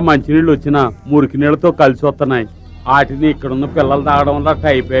 ఒకవేళ మంచినీళ్ళు వచ్చినా మురికి నీళ్ళతో కలిసి వస్తున్నాయి. వాటిని ఇక్కడున్న పిల్లలు తాగడం వల్ల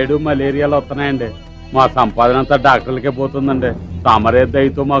టైఫాయిడ్, మలేరియాలు వస్తున్నాయండి. మా సంపాదన అంతా డాక్టర్లకే పోతుందండి. తమరే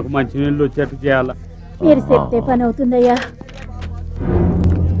దయతో మాకు మంచినీళ్ళు వచ్చేట్టు చేయాలా? మీరు చెప్తే పని అవుతుందయ్యా.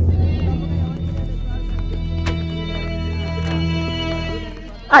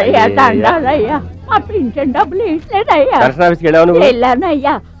 అయ్యా దండాలయ్యా, మా పింఛన్ డబ్బులు ఇట్లేదయ్యా.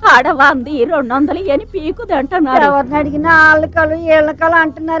 వెళ్ళానయ్యా, ఆడవాంది 200 అని పీకుదంటున్నారు. ఎవరిని అడిగినా ఆళ్ళకలు ఏళ్ళకలు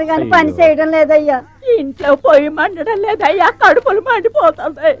అంటున్నారు కానీ పని చేయడం లేదయ్యా. ఇంట్లో పొయ్యి మండడం లేదయ్యా, కడుపులు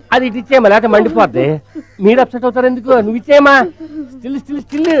మండిపోతుంది. అది ఇటు ఇచ్చేయమా, లేకపోతే మండిపోద్ది. మీరు అప్సెట్ అవుతారు ఎందుకు? నువ్వు ఇచ్చేయమా. స్టిల్ స్టిల్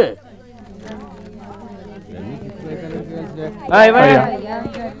స్టిల్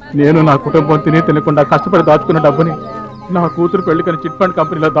నేను నా కుటుంబం తినకుండా కష్టపడి దాచుకున్న డబ్బుని నా కూతురు పెళ్లికని చిట్ ఫండ్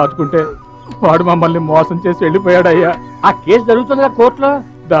కంపెనీలో దాచుకుంటే వాడు మమ్మల్ని మోసం చేసి వెళ్ళిపోయాడయ్యా. ఆ కేసు జరుగుతుందా కోర్టులో?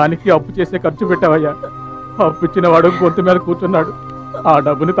 దానికి అప్పు చేసే ఖర్చు పెట్టావయ్యా. అప్పు ఇచ్చిన వాడు గొంతు మీద కూర్చున్నాడు. ఆ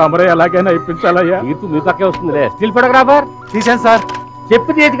డబ్బుని తమరే ఎలాగైనా ఇప్పించాలయ్యా. తీర్పు మీ పక్కే వస్తుందిలే. స్టిల్ ఫోటోగ్రాఫర్ తీసాను సార్.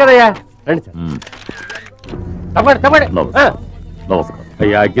 చెప్పి తీయచ్చు కదయ్యా. రండి సార్. తప్పండి. నమస్కారం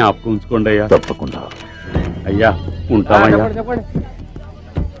అయ్యా, జ్ఞాపకం ఉంచుకోండి అయ్యా. తప్పకుండా అయ్యా, ఉంటామయ్యా. చెప్పండి.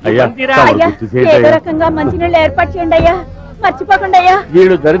 అయ్యా, అయ్యా ఏదో రకంగా మంచినీళ్ళు ఏర్పాటు చేయండి అయ్యా, మర్చిపోకండి అయ్యా.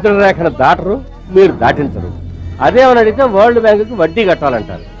 వీళ్ళు దరిద్ర రేఖను దాటరు, మీరు దాటించరు. అదేమని అడిగితే వరల్డ్ బ్యాంకుకి వడ్డీ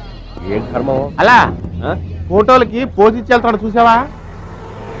కట్టాలంటారు. ఏం కర్మం. అలా ఫోటోలకి పోజ్ ఇచ్చి వెళ్తాడు చూసావా?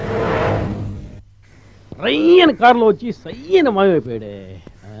 రయ్యని కారులో వచ్చి సయ్యన మాయమైపోయాడే.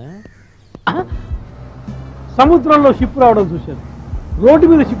 సముద్రంలో షిప్ రావడం చూశాను, రోడ్డు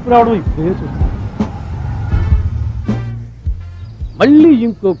మీద షిప్ రావడం ఇప్పుడే చూశాను. మళ్ళీ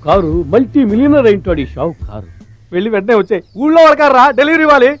ఇంకో కారు, మల్టీ మిలియనర్ అయింటాడు ఈ షావు కారు. వెళ్ళి వెంటనే వచ్చాయి. ఊళ్ళో వాళ్ళకారా డెలివరీ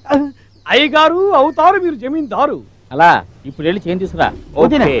ఇవ్వాలి. అయ్యగారు అవుతారు, మీరు జమీందారు. అలా ఇప్పుడు వెళ్ళి చేంజ్ తీసుకురా.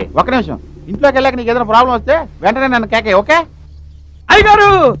 ఒక నిమిషం, ఇంట్లోకి వెళ్ళాక నీకు ఏదైనా ప్రాబ్లం వస్తే వెంటనే నన్ను కేకే. ఓకే అయ్యగారు.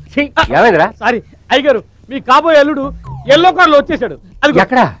 ఏమైందిరా? సారీ అయ్యగారు, మీ కాబోయే అల్లుడు ఎల్లో కార్లో వచ్చేసాడు. అది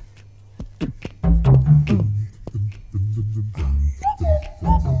ఎక్కడ?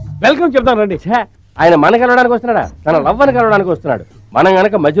 వెల్కమ్ చెప్తాను రండి. ఆయన మన కలవడానికి వస్తున్నాడా? తన లవ్వని కలవడానికి వస్తున్నాడు. మనం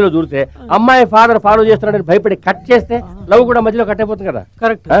గనక మధ్యలో దూరితే అమ్మాయి ఫాదర్ ఫాలో చేస్తున్నాడని భయపడి కట్ చేస్తే లవ్ కూడా మధ్యలో కట్ అయిపోతుంది కదా.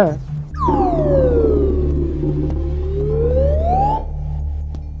 కరెక్ట్.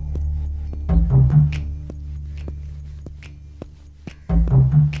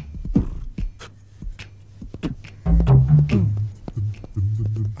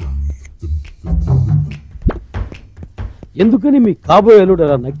 ఎందుకని మీ కాబోయే అల్లుడు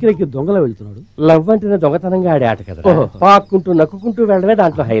అలా నక్కి దొంగలా వెళ్తున్నాడు? లవ్ అంటేనే దొంగతనంగా ఆడే ఆట కదా. పాక్కుంటూ నక్కుంటూ వెళ్ళడమే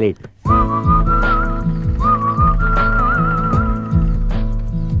దాంట్లో హైలైట్.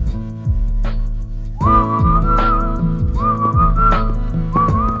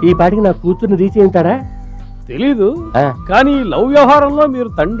 ఈ పాటికి నా కూతుర్ని రీచ్ అయి ఉంటాడా తెలీదు. కానీ లవ్ వ్యవహారంలో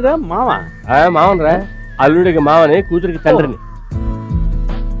మీరు తండ్రా మామ? మామనరా. అల్లుడికి మామని, కూతురికి తండ్రిని.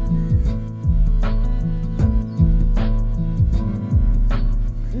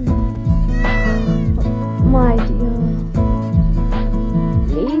 My dear,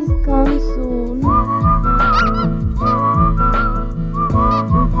 please come soon.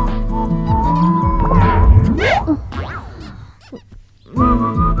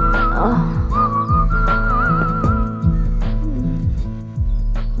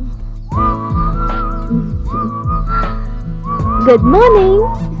 Good morning.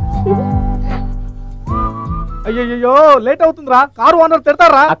 అయ్యయ్యో లేట్ అవుతుందిరా. Car owner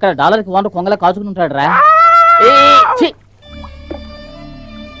తిడతారా? అక్కడ డాలర్కి ఓనర్ కొంగలా కాచుకుని ఉంటాడు రా.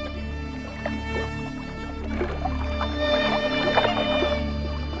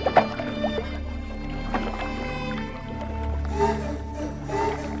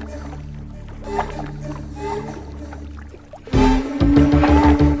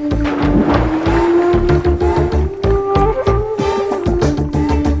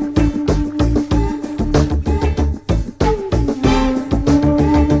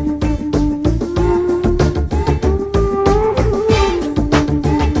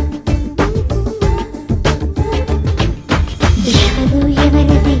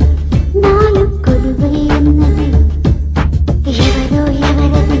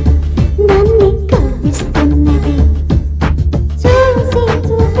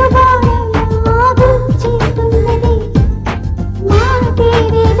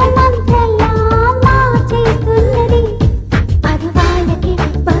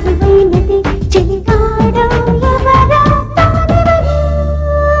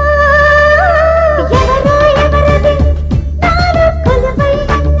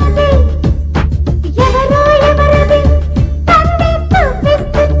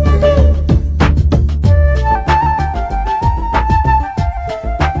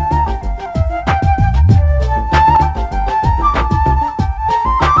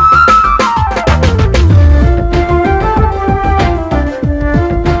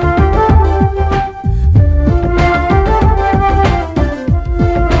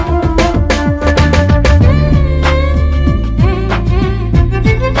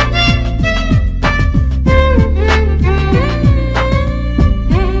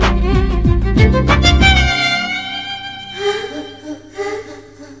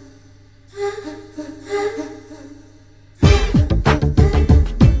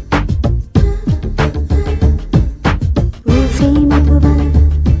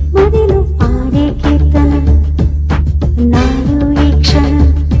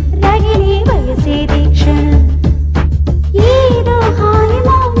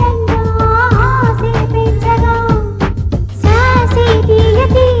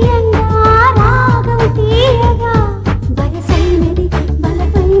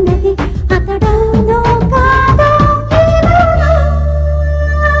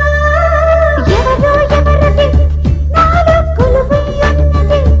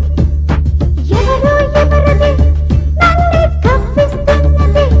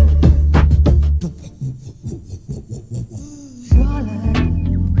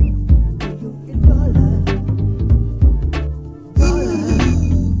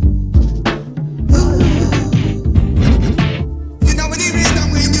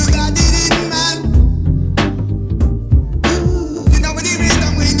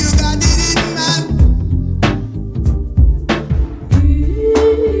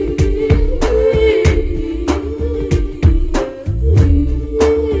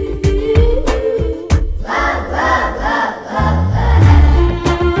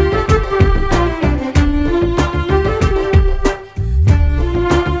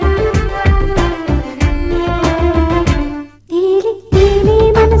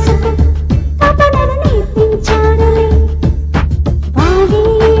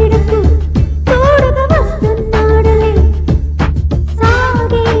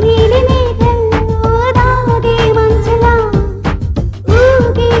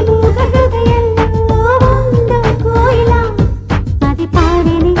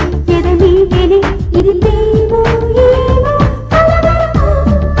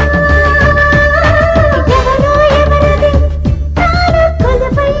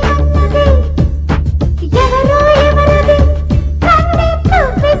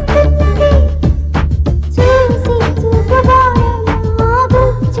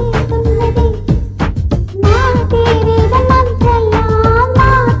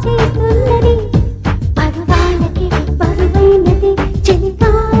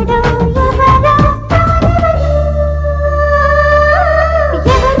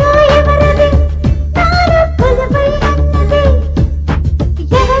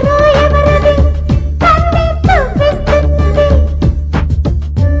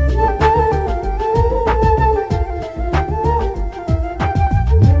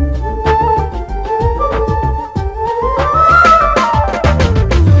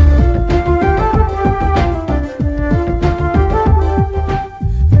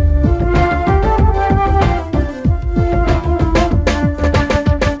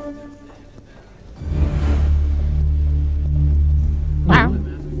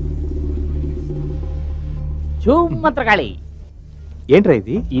 మంత్రగాళి. ఏంట్రా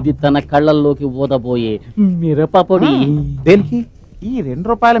ఇది? ఇది తన కళ్ళల్లోకి ఊదబోయే మిరపపొడి. దేనికి? ఈ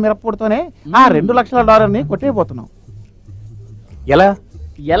 ₹2 మిరప్పొడితోనే ఆ $2,00,000 కొట్టేయబోతున్నాం. ఎలా?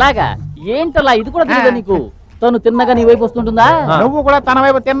 ఎలాగా? ఏంటలా? ఇది కూడా తెలియదా నీకు? తను తిన్నగా నీ వైపు వస్తుంటుందా? నువ్వు కూడా తన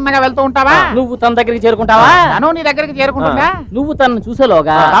వైపు తిన్నగా వెళ్తూ ఉంటావా? నువ్వు తన దగ్గరికి చేరుకుంటావా? తను నీ దగ్గరికి చేరుకుంటుందా? నువ్వు తనను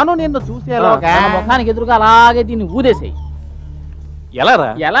చూసేలోగా తను నిన్ను చూసేలోగా తన ముఖానికి ఎదురుగా అలాగే దీన్ని ఊదేసేయి. ఎలా రా?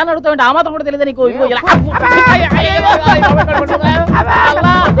 ఎలా నడుతావు? ఆ మాత్రం కూడా తెలియదా నీకు? ఇదిగో ఇలా.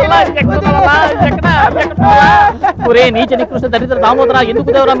 ఒరే నీచ నికృష్ట దరిద్ర దామోదరా, ఎందుకు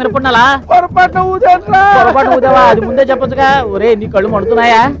దేవరా మిరపడినాలా? పొరపాటు ఊదేవా? అది ముందే చెప్పొచ్చుగా. ఒరే నీ కళ్ళు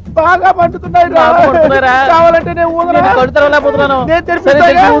మండుతున్నాయా? బాగా మండుతున్నాయి. కావాలంటే నేను కళ్ళు తెరవలేకపోతున్నాను.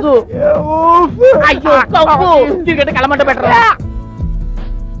 ఊదు. అయ్యో కప్పు తిరిగంటే కళ్ళమంట పెట్టరా?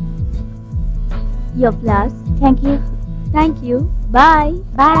 Your flowers. Thank you. Thank you. Bye.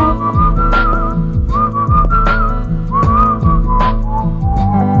 Bye.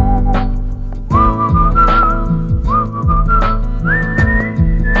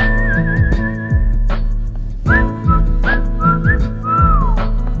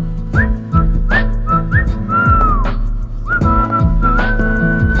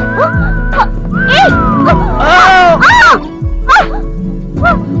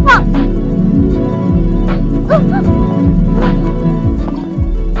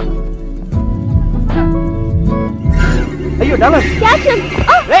 అయ్యో డాలర్. Catch him.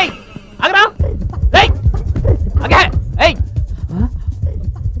 ఏయ్ ఆగరా. ఏయ్ ఆగే. ఏయ్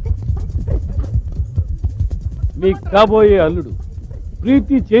మీ కాబోయే అల్లుడు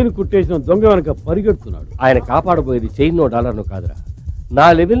ప్రీతి చైన్ కుట్టేసిన దొంగ వెనక పరిగెడుతున్నాడు. ఆయన కాపాడబోయేది చైన్ $1 కాదురా, నా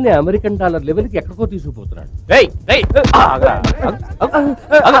లెవెల్ ని అమెరికన్ డాలర్ లెవెల్ కి ఎక్కడికో తీసుకుపోతున్నాడు.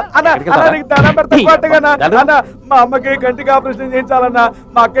 మా అమ్మకి కంటికి ఆపరేషన్ చేయించాలన్నా,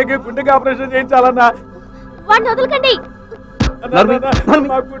 మా అక్కకి గుండెకి ఆపరేషన్ చేయించాలన్నా, వాడిని వదలకండి.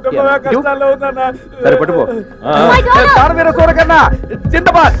 మా కుటుంబమే కష్టాల్లో ఉందన్నా. చూడకన్నా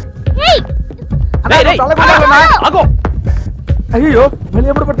చింతబాద్. అయ్యో మళ్ళీ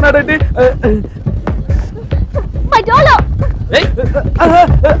ఎప్పుడు పడుతున్నాడండి?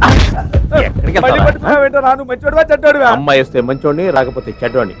 రాను మంచోడువా చెడ్డోడువా? అమ్మాయి వస్తే మంచోడిని, రాకపోతే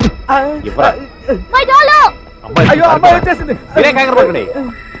చెడ్డోడిని. అయ్యో అమ్మాయి వచ్చేసింది.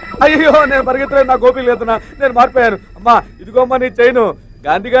 అయ్యో నేను పరిగెత్తలేదు, నా గోపి లేదన్నా, నేను మారిపోయాను. అమ్మా ఇదిగోమ్మా నీ చైను.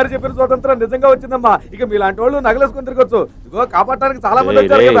 గాంధీ గారు చెప్పిన స్వతంత్రం నిజంగా వచ్చిందమ్మా. ఇక మీలాంటి వాళ్ళు నగలేసుకుని తిరగొచ్చు. ఇదిగో కాపాడటానికి చాలా మంది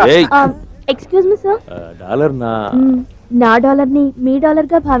వచ్చారు కదా. Excuse me sir. డాలర్ నా డాలర్ ని మీ డాలర్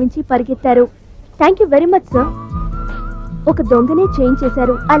గా భావించి పరిగెత్తారు. Thank you very much sir. ఒక దొంగనే చేంజ్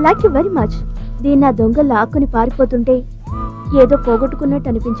చేశారు. I like you very much. దీన్ని ఆ దొంగ లాక్కుని పారిపోతుంటే ఏదో పోగొట్టుకున్నట్టు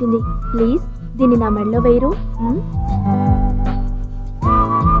అనిపించింది. ప్లీజ్ దీన్ని నా మెడలో వేయరు.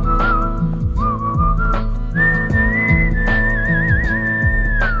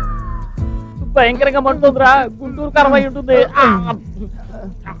 భయంకరంగా మంటుందిరా. గుంటూరు కరవై ఉంటుంది.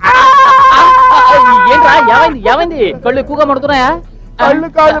 ఏంట్రా ఏమైంది? ఏమైంది? కళ్ళు ఎక్కువగా మండుతున్నాయా? కళ్ళు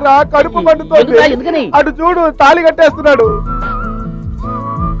కాదురా, కడుపు మండుతోంది. ఎందుకని? అటు చూడు, తాళి కట్టేస్తున్నాడు.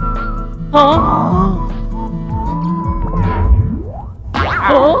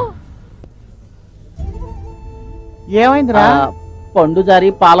 ఏమైందిరా? పండు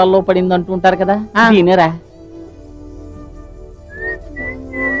జారి పాలల్లో పడింది అంటుంటారు కదా, దీనేరా.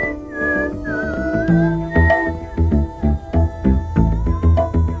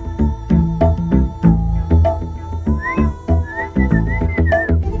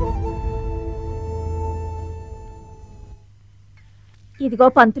 ఇదిగో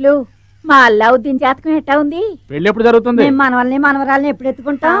పంతులు, మా అల్లావుద్దీన్ జాతకం ఎట్టా ఉంది? పెళ్లి ఎప్పుడు జరుగుతుంది? మేము మనవల్ని మనవరాల్ని ఎప్పుడు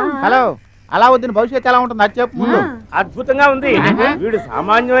ఎత్తుకుంటాం? హలో, అలావుద్దీన్ భవిష్యత్తు ఎలా ఉంటుంది అది చెప్పు ముందు. అద్భుతంగా ఉంది. వీడు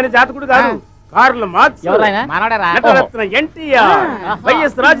సామాన్యమైన జాతకుడు కాదు. కార్ల మార్క్స్, నటరత్న ఎన్టీఆర్,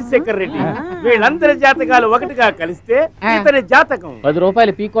 వైఎస్ రాజశేఖర్ రెడ్డి, వీళ్ళందరి జాతకాలు ఒకటిగా కలిస్తే ఇతని జాతకం.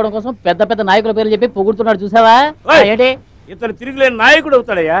 ₹10 పీక్కోవడం కోసం పెద్ద పెద్ద నాయకుల పేర్లు చెప్పి పొగుడుతున్నాడు చూసావా? ఇతను తిరిగిలేని నాయకుడు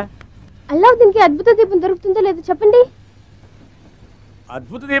అవుతాడయ్యా. అల్లావుద్దీన్ కి అద్భుత దీపం దొరుకుతుందో లేదో చెప్పండి.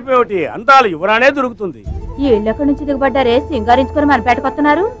 అద్భుత దీపం ఏమిటి? అందాల యువరానే దొరుకుతుంది. ఈ ఇళ్ళక్కడి నుంచి దిగబడ్డారే, సింగారించుకొని మన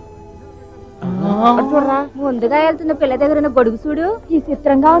పేటకొస్తున్నారు. ముందుగా వెళ్తున్న పిల్ల దగ్గర ఉన్న గొడుగు చూడు, ఈ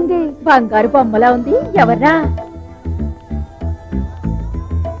చిత్రంగా ఉంది. బంగారు బొమ్మలా ఉంది. ఎవర్రా?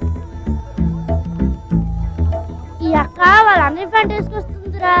 ఈ అక్క వాళ్ళందరి ఫ్రెండ్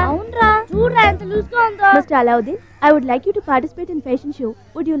వేసుకొస్తుందిరా. అవునరా, చూడరా ఎంత లూజ్ గా ఉందో. Mr. Alauddin, I would like you to participate in fashion show.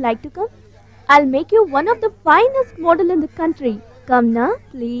 Would you like to come? I'll make you one of the finest model in the country. Come na,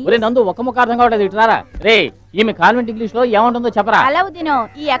 please. ఒరే నందు, ఒక్క ముఖ అర్థం కావట్లేదు. ఇటురారా రే. ఈమె convent English లో ఏమంటుందో చెప్పరా? అలావుద్దీను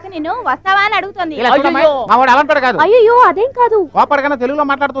ఈ అక్క నిన్ను వస్తావా అని అడుగుతుంది. మా వాడు అలాంటాడు కాదు. అయ్యో అదేం కాదు, కోపడగానే తెలుగులో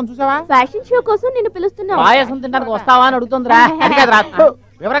మాట్లాడుతాం చూసావా? ఫ్యాషన్ షో కోసం నిన్ను పిలుస్తున్నా. పాయసం తినడానికి వస్తావా అని అడుగుతుందిరా. అది కాదురా.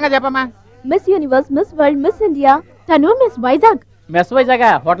 వివరంగా చెప్పమ్మా. Miss universe, miss world, miss India, తను miss Vizag. Mess Vizag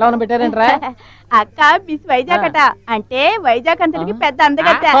hotel ఏమైనా పెట్టారేంట్రా? అక్క మిస్ వైజాగ్ అట, అంటే వైజాగ్ అంతటికి పెద్ద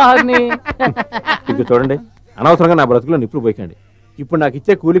అందగత్త. ఇంక చూడండి, అనవసరంగా నా బ్రతుకులో నిప్పులు పోయకండి. ఇప్పుడు నాకు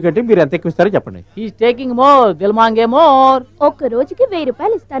ఇచ్చే కూలి కంటే మీరు ఎంత ఎక్కువ ఇస్తారో చెప్పండి. He's taking more, Dil మాంగే more. ఒక్క రోజుకి 1000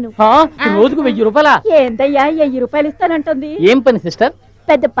 రూపాయలు ఇస్తాను. రోజుకు 1000 రూపాయలా? ఏందయ్యా 1000 రూపాయలు ఇస్తానంటుంది? ఏం పని సిస్టర్?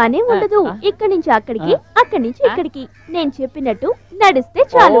 పెద్ద పని ఉండదు. ఇక్కడి నుంచి అక్కడికి, అక్కడి నుంచి ఇక్కడికి నేను చెప్పినట్టు నడిస్తే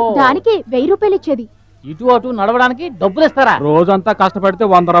చాలు. దానికి 1000 రూపాయలు ఇచ్చేది. ఇటు అటు నడవడానికి డబ్బులు ఇస్తారా? రోజంతా కష్టపడితే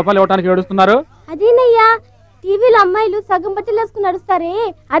 100 రూపాయలు ఇవ్వడానికి ఏడుస్తున్నారు. అదేనయ్యా, టీవీలో అమ్మాయిలు సగం బట్టలు వేసుకుని నడుస్తారే,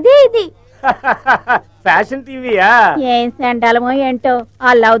 అదే ఇది. ఫ్యాషన్ టీవీయా? ఏం సండాలమో ఏంటో,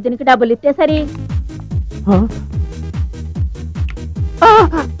 అలావుద్దీనికి డబ్బులు ఇస్తే సరి.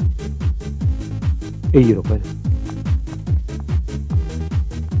 1000 రూపాయలు.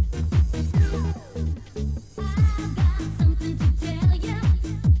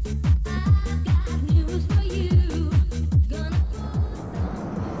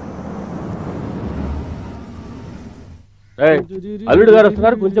 అల్లుడు గారు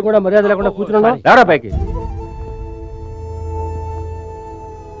వస్తున్నారు, కొంచెం కూడా మర్యాద లేకుండా కూర్చున్నాం. ఎవరా పైకి?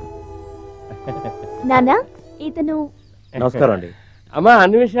 నానా ఇతను నమస్కారం అండి. అమ్మా,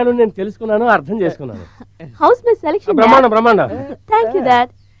 అన్ని విషయాలు నేను తెలుసుకున్నాను, అర్థం చేసుకున్నాను. House mate selection. బ్రహ్మాండం బ్రహ్మాండం. Thank you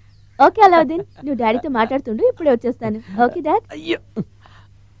dad. Okay Alauddin, నువ్వు డాడీతో మాట్లాడుతుండు, ఇప్పుడే వచ్చేస్తాను. Okay dad. అయ్యో,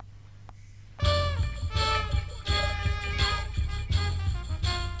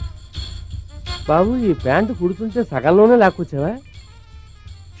 బాబు ఈ ప్యాంటు కుడుతుంటే సగంలోనే లాక్కొచ్చావా?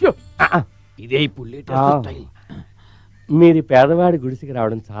 ఇదే ఇప్పుడు లేటెస్ట్ స్టైల్. మీరు పేదవాడి గుడిసికి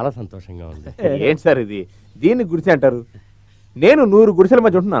రావడం చాలా సంతోషంగా ఉంది. ఏంటి సార్ ఇది? దీన్ని గుడిసె అంటారు? నేను 100 గుడిసెల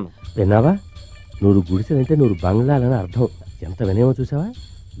మధ్య ఉంటున్నాను. విన్నావా? 100 గుడిసెలంటే 100 బంగ్లాలని అర్థం. ఎంత వినేమో చూసావా?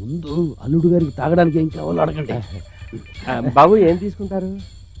 ముందు అల్లుడు గారికి తాగడానికి ఏం కావాలో అడగండి. బాబు ఏం తీసుకుంటారు?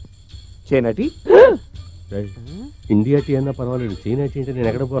 China tea? ఇండియా టీ అన్నా పర్వాలేదు, చైనా టీ అంటే నేను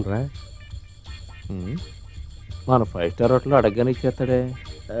ఎక్కడ పోనరా? మన 5 స్టార్ హోటల్లో అడగగానే ఇచ్చేస్తాడే.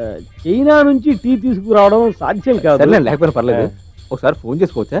 చైనా నుంచి టీ తీసుకురావడం సాధ్యం కాదు. సరే, లేకపోయినా పర్లేదు, ఒకసారి ఫోన్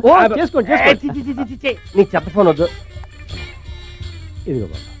చేసుకోవచ్చా? చేసుకోండి. నీకు చెత్త ఫోన్ వద్దు. ఇదిగో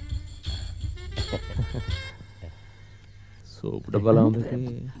బాబా. సోపు డబ్బాలా ఉంది.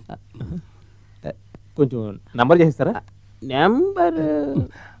 కొంచెం నంబర్ చేసిస్తారా? నెంబర్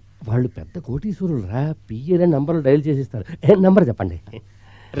వాళ్ళు పెద్ద కోటీశ్వరులు రా, పిఏ నంబర్లు డైల్ చేసిస్తారు. నంబర్ చెప్పండి.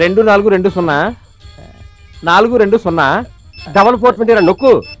 2420 420 420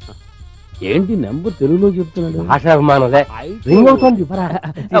 నొక్కు. ఏంటి నెంబర్ తెలుగులో చెప్తున్నాడు? భాషాభిమానులే. రింగ్ అవుతోంది.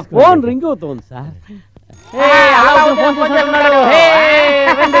 ఫోన్ రింగ్ అవుతోంది సార్.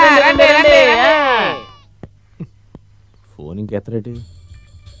 ఫోన్ ఇంకెత్తరేటి?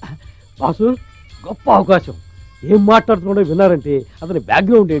 బాసు, గొప్ప అవకాశం. ఏం మాట్లాడుతున్నాడో విన్నారంటే అతని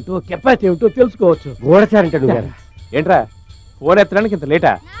బ్యాక్గ్రౌండ్ ఏంటో, కెపాసిటీ ఏమిటో తెలుసుకోవచ్చు. గోడచారంటే నువ్వు ఏంట్రా ఫోన్ ఎత్తడానికి ఇంత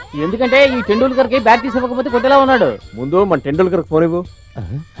లేటా? ఎందుకంటే ఈ టెండూల్కర్ కి బ్యాట్ తీసి ఇవ్వకపోతే కొట్టేలా ఉన్నాడు. ముందు మన టెండూల్కర్ ఫోన్ ఇవ్వు.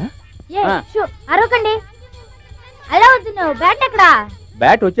 అరవకండి. అలావుద్దీన్ బ్యాట్ ఎక్కడా?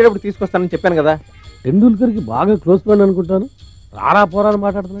 బ్యాట్ వచ్చేటప్పుడు తీసుకొస్తానని చెప్పాను కదా. టెండూల్కర్ కి బాగా క్లోజ్ ఫ్రెండ్ అనుకుంటాను. రారా పోరా అని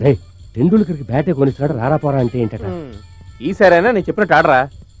మాట్లాడుతున్నాడు. టెండూల్కర్ కి బ్యాటే కొనిస్తాడు, రారా పోరా అంటే ఏంటట? ఈసారైనా నేను చెప్పినట్టు ఆడరా.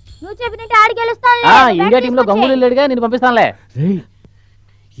 నువ్వు చెప్పినట్టు ఆడి గెలుస్తాను. ఇండియా టీమ్ లో గంగూలీ లేడుగా, నేను పంపిస్తానులే.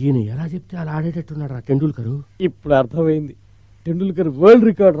 ఈయన ఎలా చెప్తే అలా ఆడేటట్టున్నాడు రా టెండూల్కర్. ఇప్పుడు అర్థమైంది. టెండూల్కర్ వరల్డ్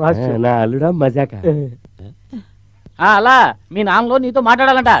రికార్డ్ రాసి నా అల్లుడా మజాక. అలా మీ నాన్నలో నీతో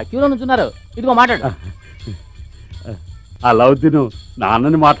మాట్లాడాలంట, క్యూలో నుంచున్నారు. ఇదిగో మాట్లాడు. అలావుద్దీను,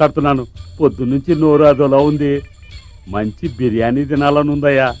 నాన్నని మాట్లాడుతున్నాను. పొద్దున్నుంచి నోరు అదోలా ఉంది. మంచి బిర్యానీ తినాలని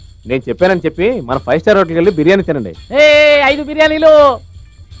ఉందయ్యా. నేను చెప్పానని చెప్పి మన 5 స్టార్ హోటల్కి వెళ్ళి బిర్యానీ తినండి. 5 బిర్యానీలు.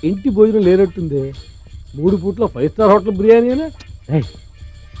 ఇంటి భోజనం లేనట్టుంది. 3 పూట్ల 5 స్టార్ హోటల్ బిర్యానీనా?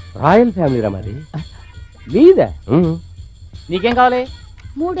 రాయల్ ఫ్యామిలీ రా మాది. మీదా? నీకేం కావాలి?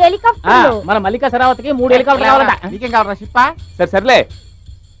 3 హెలికాప్టర్లు. మన మల్లికా శరావతికి 3 హెలికాప్టర్లు కావాలంట. నీకేం కావాలరా షిప్పా? సర్లే,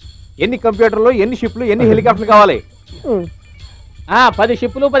 ఎన్ని కంప్యూటర్లు, ఎన్ని షిప్లు, ఎన్ని హెలికాప్టర్లు కావాలి? 10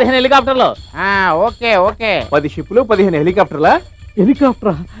 షిప్పులు 15 హెలికాప్టర్లు. Okay okay. 10 షిప్లు 15 హెలికాప్టర్లా?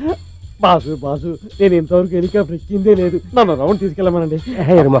 హెలికాప్టరా? బాసు నేను ఇంతవరకు హెలికాప్టర్ ఎక్కిందే లేదు. నన్ను రౌండ్ తీసుకెళ్ళమనండి.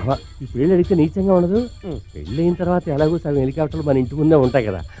 ఈ పెళ్లి అడిగితే నీచంగా ఉండదు. పెళ్లి అయిన తర్వాత ఎలాగో సగం హెలికాప్టర్లు మన ఇంటి ముందే ఉంటాయి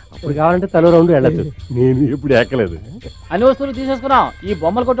కదా, అప్పుడు కావాలంటే తల రౌండ్ వెళ్ళచ్చు. నేను ఇప్పుడు ఎక్కలేదు. అన్ని వస్తువులు తీసేసుకున్నాం. ఈ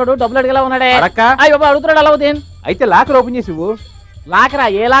బొమ్మలు కొట్టాడు డబ్బులు అడిగేలా ఉన్నాడే. అడుగుతున్నాడు అలావుద్దీన్. అయితే లాకర్ ఓపెన్ చేసి ఇవ్వు. లాకరా?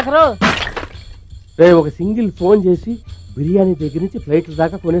 ఏ లాకరు? ఒక సింగిల్ ఫోన్ చేసి బిర్యానీ దగ్గర నుంచి ఫ్లైట్ల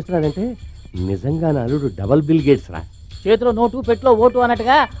దాకా కొనేస్తున్నాడంటే నిజంగా నా అల్లుడు డబల్ బిల్ గేట్స్ రా. చేతిలో నోటు పెట్టులో ఓటు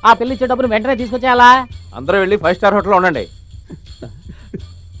అన్నట్టుగా ఆ పెళ్లి ఇచ్చే డబ్బును వెంటనే తీసుకొచ్చేయాలా? అందరూ వెళ్ళి 5 స్టార్ హోటల్లో ఉండండి.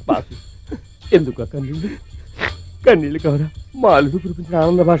 ఎందుకు కన్నీళ్ళు కవరా? మా అల్లుడు కురిపించిన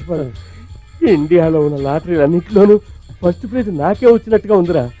ఆనంద బాష్పాలు. ఇండియాలో ఉన్న లాటరీలు అన్నింటిలోనూ ఫస్ట్ ప్రైజ్ నాకే వచ్చినట్టుగా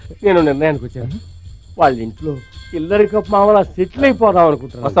ఉందిరా. నేను నిర్ణయానికి వచ్చాను, వాళ్ళ ఇంట్లో ఇల్లరికప్పు మామూలు సెటిల్ అయిపోదాం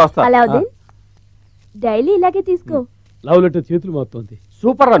అనుకుంటున్నాను. అలావుద్దీన్ డైలీ ఇలాగే తీసుకో. లవ్ లెటర్ చేతులు మారుతోంది.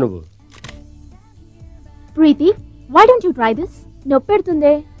 సూపర్ రా నువ్వు. ప్రీతి, why don't you try this?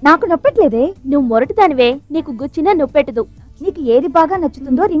 నొప్పెడుతుందే. నాకు నొప్పెట్లేదే. నువ్వు మొరటి దానివే, నీకు గుచ్చినా నొప్పెట్టదు. నీకు ఏది బాగా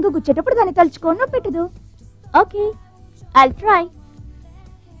నచ్చుతుందో రింగు గుచ్చేటప్పుడు దాన్ని తలుచుకో, నొప్పెట్టదు. Okay, I'll try.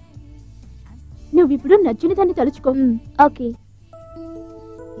 నువ్విప్పుడు నచ్చిన దాన్ని తలుచుకో. ఓకే.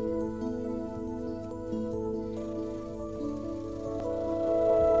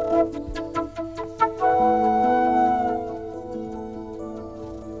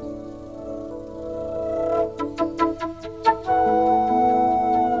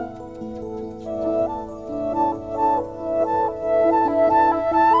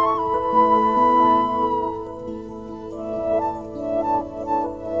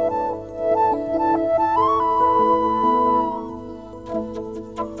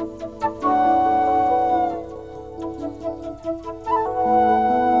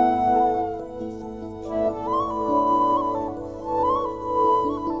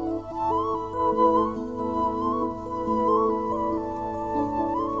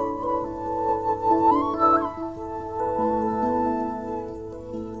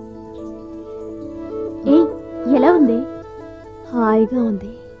 ఎలా ఉంది? హాయిగా ఉంది.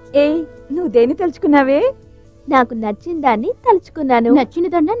 నువ్వు దేన్ని తలుచుకున్నావే? నాకు నచ్చిన దాన్ని తలుచుకున్నాను. నచ్చిన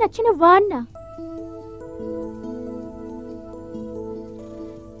దన్నా నచ్చిన వాడినా?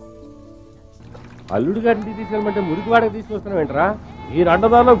 అల్లుడు గారిని తీసుకెళ్ళమంటే మురికివాడకి తీసుకొస్తున్నావేంట్రా? మీరు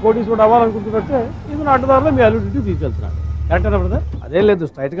అడ్డదారిలో కోటీశ్వరుడు అవ్వాలనుకుంటున్నట్టే ఇది నా అడ్డదారిలో మీ అల్లుడింటికి తీసుకెళ్తున్నాడు. కరెక్టేనా బ్రదర్? అదేం లేదు,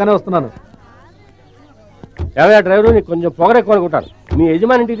 స్ట్రైట్ గానే వస్తున్నాను. ఏవయ్యా డ్రైవరు, నీకు కొంచెం పొగరెక్కువ అనుకుంటాను. మీ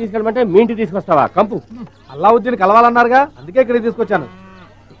యజమాని ఇంటికి తీసుకెళ్ళమంటే మీ ఇంటికి తీసుకొస్తావా? కంపు. అల్లావుద్దీన్ కలవాలన్నారుగా, అందుకే ఇక్కడికి తీసుకొచ్చాను.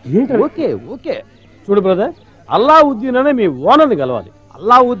 ఓకే ఓకే చూడు బ్రదర్, అల్లావుద్దీన్ అనే మీ ఓనర్ని కలవాలి.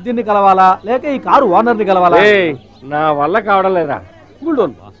 అల్లావుద్దీన్ కలవాలా లేక ఈ కారు ఓనర్ని కలవాలా? నా వల్ల కావడం లేదా. Cool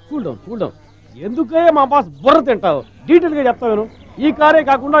down boss, cool down cool down. ఎందుకే మా బాస్ బుర్ర తింటావు? డీటెయిల్ గా చెప్తాను. ఈ కారే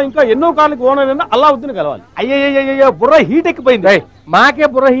కాకుండా ఇంకా ఎన్నో కార్లకు ఓనర్ అయినా అల్లావుద్దీన్ కలవాలి. అయ్యయ్యో, బుర్ర హీట్ ఎక్కిపోయింది. మాకే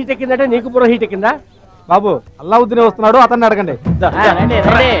బుర్ర హీట్ ఎక్కిందంటే నీకు బుర్ర హీట్ ఎక్కిందా? బాబు, అల్లావుద్దీన్ వస్తున్నాడు, అతన్ని అడగండి.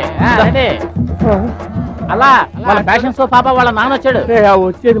 అలా వాళ్ళ ఫ్యాషన్ షో పాప వాళ్ళ నాన్న వచ్చాడు.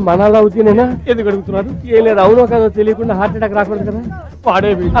 వచ్చేది మన అల్లావుద్దీనేనా? ఎందుకు అడుగుతున్నారు? ఏం లేదు, అవునో కాదో తెలియకుండా హార్ట్ అటాక్ రాకూడదు కదా.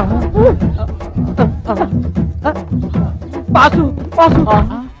 పాడే బాసు బాసు.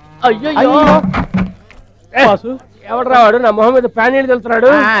 అయ్యో బాసు, ఎవడరా వాడు నా మొహం మీద ప్యాన్ నీళ్ళు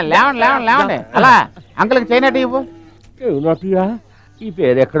తెలుతున్నాడు? లేవండి అలా అంకుల్కి చేయనట్టు ఇవ్వు. ఈ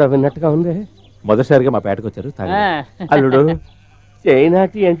పేరు ఎక్కడ విన్నట్టుగా ఉంది. మొదటిసారిగా మా పేటకు వచ్చారు. అల్లుడు, చైనా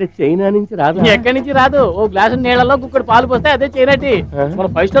టీ అంటే చైనా నుంచి రాదు. ఎక్కడి నుంచి రాదు. ఓ గ్లాసు నీళ్ళలో కుక్కడు పాలు పోస్తే అదే చైనా టీ. మన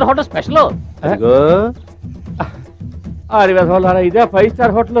 5 స్టార్ హోటల్ స్పెషల్. ఇదే 5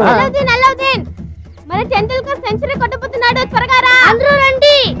 స్టార్ హోటల్. మన టెండూల్కర్ సెంచరీ కొట్టబోతున్నాడు, త్వరగా రా. అందరూ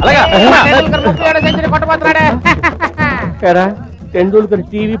రండి. సెంచరీ కొట్టబోతున్నాడే. టెండూల్కర్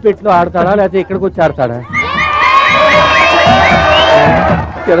టీవీ పెట్టులో ఆడతాడా లేకపోతే ఇక్కడికి వచ్చి ఆడతాడా?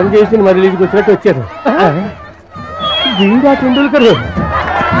 చిరంజీవి మరి లీజుకి వచ్చినట్టు వచ్చారు. వీడా టెండూల్కర్?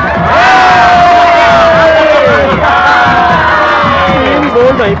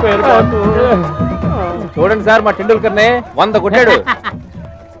 అయిపోయారు. చూడండి సార్, మా టెండూల్కర్నే 100 కొట్టాడు.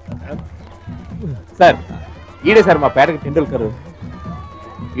 సార్, ఈడే సార్ మా పేటకి టెండూల్కర్.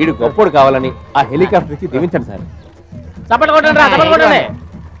 ఈడు గొప్పోడు కావాలని ఆ హెలికాప్టర్ ఇచ్చి దీవించండి సార్. చప్పట్లు కొట్టండి రా, చప్పట్లు కొట్టండి.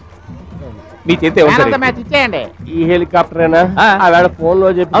 మీ చేతే ఇచ్చేయండి. ఈ హెలికాప్టరేనా? ఆవేళ ఫోన్ లో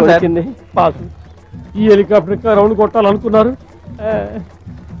చెప్పి వచ్చింది. బాసు, ఈ హెలికాప్టర్ రౌండ్ కొట్టాలనుకున్నారు.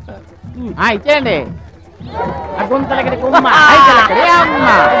 ఇచ్చేయండి.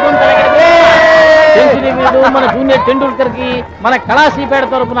 మన జూనియర్ టెండూల్కర్ కి మన కళాశీపేట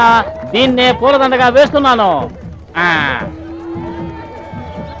తరపున దీన్నే పూలదండగా వేస్తున్నాను.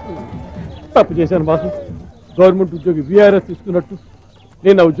 తప్పు చేశాను బాసు. గవర్నమెంట్ ఉద్యోగి విఆర్ఎస్ తీసుకున్నట్టు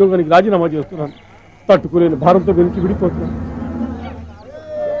నేను ఆ ఉద్యోగానికి రాజీనామా చేస్తున్నాను. తట్టుకోలేని భారంతో వెనక్కి విడిపోతున్నాను.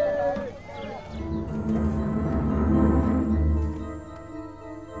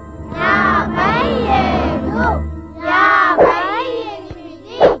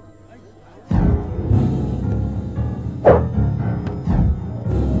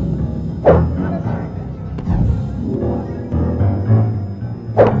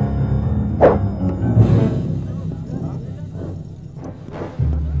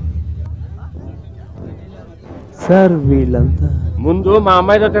 సార్ వీళ్ళంతా ముందు మా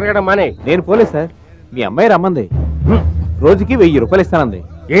అమ్మాయితో తిరగడం మానే. నేను పోలేదు సార్, మీ అమ్మాయి రమ్మంది. రోజుకి 1000 రూపాయలు ఇస్తానంది.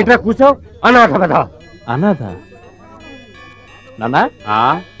 ఏంట్రా కూర్చోవు? అనాథ కదా. అనాథ? నాన్న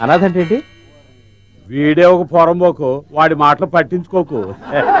అనాథ అంటే ఏంటి? వీడే ఒక పొరంబోకు, వాడి మాటలు పట్టించుకోకు.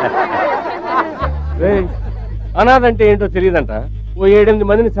 అనాథ అంటే ఏంటో తెలియదంట. ఓ 7-8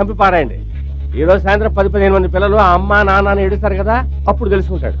 మందిని చంపి పారాయండి. ఈరోజు సాయంత్రం 10-15 మంది పిల్లలు అమ్మ నాన్న అని ఏడుస్తారు కదా, అప్పుడు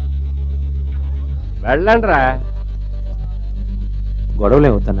తెలుసుకుంటాడు. వెళ్ళండ్రా. గొడవలే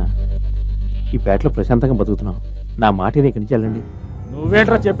అవుతానా? ఈ పేటలో ప్రశాంతంగా బతుకుతున్నాం. నా మాట ఇక్కడి నుంచి వెళ్ళండి.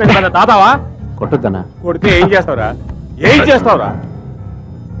 నువ్వేంట్రా చెప్పేది కదా దాదావా? కొట్టొద్దనా? కొడితే ఏం చేస్తావురా? ఏం చేస్తావురా?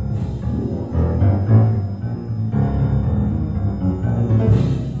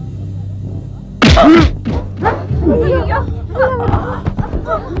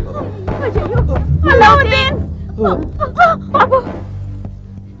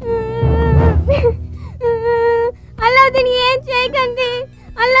 అల్లావుద్దీన్ ఏం చేయకండి,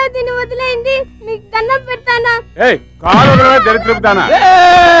 అల్లావుద్దీన్ వదిలేయండి, మీకు దండం పెడతానా. కాలు దరిద్రపుతానా?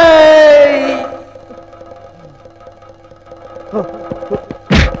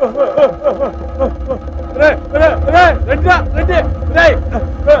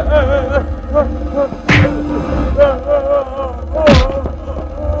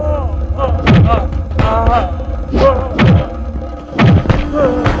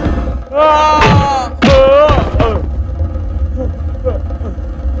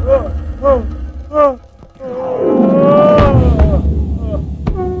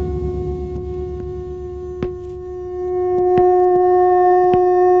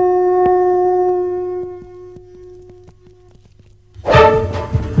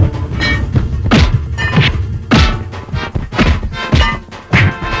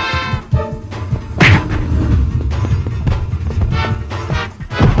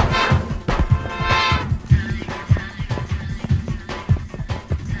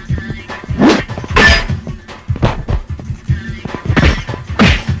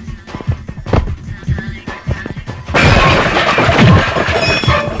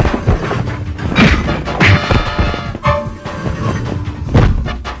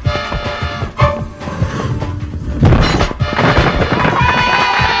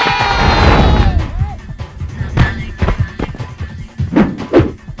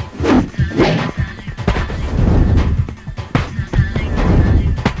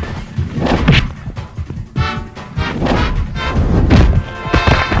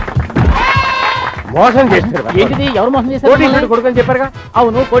 మోసం చేస్తారు. ఏంటిది? ఎవరు మోసం చేశారు? కొడుకని చెప్పారుగా.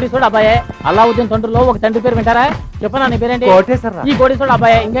 అవును, కోటీశ్వరుడు అబ్బాయే. అల్లావుద్దీన్ తండ్రిలో ఒక తండ్రి పేరు వింటారా? చెప్పనా నీ పేరేంటి? కోటేశ్వరరావు. ఈ కోటీశ్వరుడు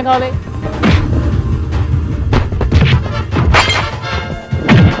అబ్బాయే. ఇంకేం కావాలి?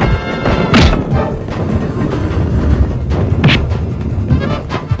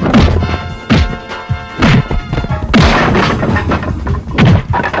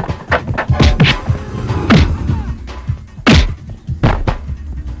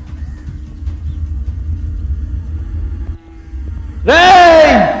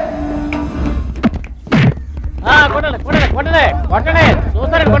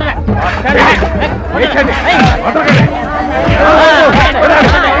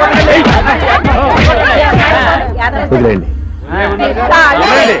 వదిలేండి.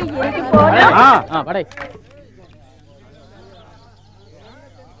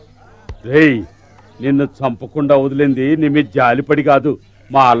 రేయ్, నిన్ను చంపకుండా వదిలింది నీ మీద జాలిపడి కాదు,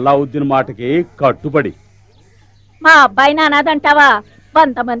 మా అల్లావుద్దీన్ మాటకి కట్టుబడి. మా అబ్బాయి నానాదంటావా?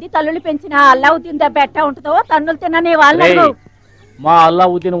 100 మంది తల్లులు పెంచిన అల్లావుద్దీన్ దెబ్బ ఎట్టా ఉంటుందో తన్నులు తినని వాళ్ళు. మా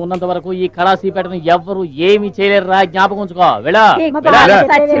అల్లావుద్దీన్ ఉన్నంత వరకు ఈ కళాసీపేటను ఎవ్వరు ఏమీ చేయలేరురా, జ్ఞాపకం ఉంచుకో. వెళ్ళా.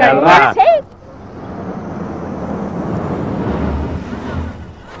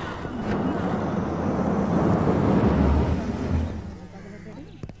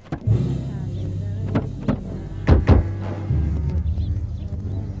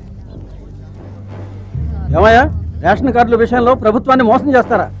 ఏమయ్యా, రేషన్ కార్డుల విషయంలో ప్రభుత్వాన్ని మోసం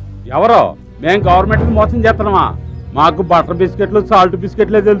చేస్తారా? ఎవరో? మేం గవర్నమెంట్ మోసం చేస్తున్నామా? మాకు బటర్ బిస్కెట్లు సాల్ట్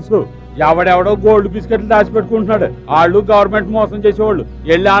బిస్కెట్లే తెలుసు. ఎవడెవడో గోల్డ్ బిస్కెట్లు దాచిపెట్టుకుంటున్నాడు. వాళ్ళు గవర్నమెంట్ మోసం చేసేవాళ్ళు.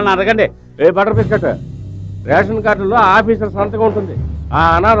 వెళ్ళి వాళ్ళని అడగండి. బటర్ బిస్కెట్ రేషన్ కార్డులో ఆఫీసర్ సంతకం ఉంటుంది. ఆ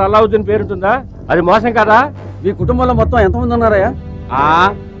అనాథ అల్లావుద్దీన్ పేరుంటుందా? అది మోసం కదా? మీ కుటుంబంలో మొత్తం ఎంతమంది ఉన్నారయ్యా?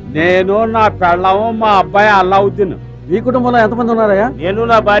 నేను, నా పెళ్ళాము, మా అబ్బాయి అల్లావుద్దీన్. మీ కుటుంబంలో ఎంతమంది ఉన్నారయ్యా? నేను,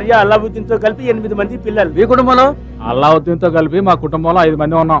 నా భార్య అల్లావుద్దీన్ తో కలిపి 8 మంది పిల్లలు. మీ కుటుంబంలో? అల్లావుద్దీన్ తో కలిపి మా కుటుంబంలో 5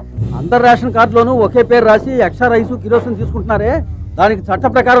 మంది ఉన్నాం. అందరు రేషన్ కార్డులోనూ ఒకే పేరు రాసి ఎక్స్ట్రా రైసు కిరోసిన్ తీసుకుంటున్నారే, దానికి చట్ట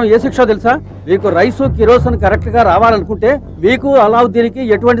ప్రకారం ఏ శిక్ష తెలుసా? మీకు రైసు కిరోసిన్ కరెక్ట్ గా రావాలనుకుంటే మీకు అల్లావుద్దీన్కి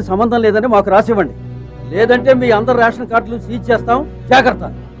ఎటువంటి సంబంధం లేదని మాకు రాసివ్వండి. లేదంటే మీ అందరు రేషన్ కార్డులు సీజ్ చేస్తాం. జాగ్రత్త.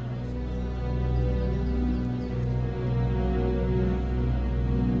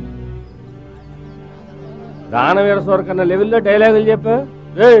 దానవీర సోర కన్నా లెవెల్లో డైలాగులు చెప్పు.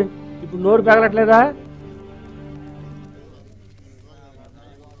 ఇప్పుడు నోరు పెగలట్లేదా?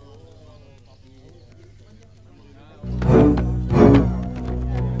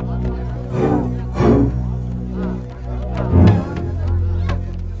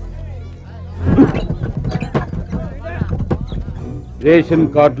 రేషన్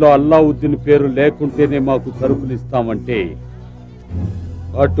కార్డులో అల్లావుద్దీన్ పేరు లేకుంటేనే మాకు సరుకులు ఇస్తామంటే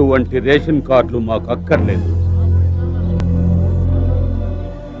అటువంటి రేషన్ కార్డులు మాకు అక్కర్లేదు.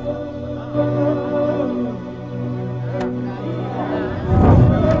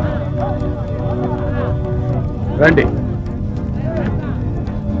 రండి.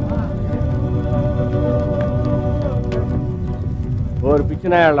 ఓరు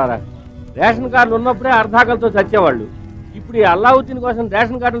పిచ్చినా వెళ్ళారా? రేషన్ కార్డులు ఉన్నప్పుడే అర్ధాకలతో చచ్చేవాళ్ళు. ఇప్పుడు ఈ అల్లావుద్దీన్ కోసం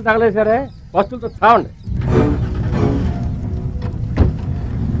రేషన్ కార్డులు తగలేశారే, వస్తువులతో చావండి.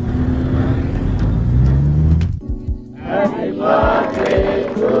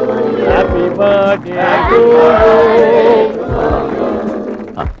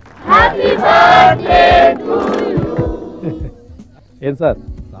 ఏం సార్,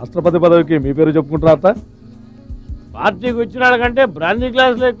 రాష్ట్రపతి పదవికి మీ పేరు చెప్పుకుంటారా? పార్టీకి వచ్చిన కంటే బ్రాందీ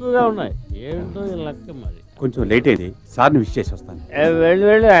గ్లాసులు ఎక్కువగా ఉన్నాయి. ఏంటో ఈ లెక్క మరి. కొంచెం లేట్ అయింది, సార్ని విష్ చేసి వస్తాను.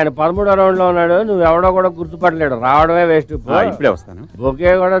 వెళ్ళి ఆయన 13వ రౌండ్ లో ఉన్నాడు. నువ్వు ఎవడో కూడా గుర్తుపట్టలేడు. రావడమే వేస్ట్. ఇప్పుడే వస్తాను.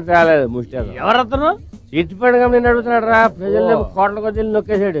 బొకే కూడా తేలేదు. ముష్టి ఎవరతను చిట్టి పండుగ నేను అడుగుతున్నాడు రా. ప్రజల్లో కోట్ల కొద్ది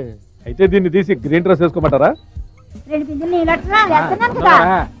నొక్కేసాడు. అయితే దీన్ని తీసి green dress వేసుకోమంటారా?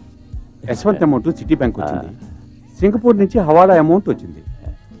 Yashwant amount city bank వచ్చింది. సింగపూర్ నుంచి హవాలా అమౌంట్ వచ్చింది.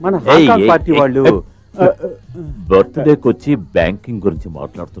 మన హాంకాంగ్ పార్టీ వాళ్ళు బర్త్డేకి వచ్చి బ్యాంకింగ్ గురించి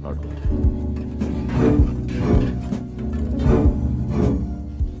మాట్లాడుతున్నాడు.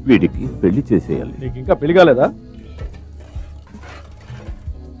 వీడికి పెళ్లి చేసేయాలి. నీకు ఇంకా పెళ్లి కాలేదా?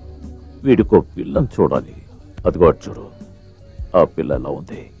 వీడికో పిల్లని చూడాలి. అదిగో చూడు, ఆ పిల్ల ఎలా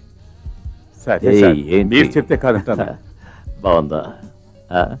ఉంది? సరే మీరు చెప్తే కాదంటారా? బాగుందా?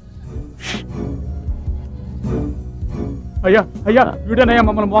 అయ్యా అయ్యా వీడేనయ్యా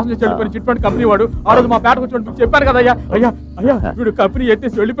మమ్మల్ని మోసం చేసి వెళ్ళిపోయిన చిట్ ఫండ్ కంపెనీ వాడు. ఆ రోజు మా పేటకు వచ్చి మీకు చెప్పాను కదా అయ్యా. అయ్యా అయ్యా వీడు కంపెనీ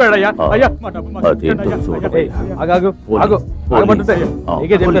ఎత్తేసి వెళ్ళిపోయాడు అయ్యా. అయ్యా మా డబ్బు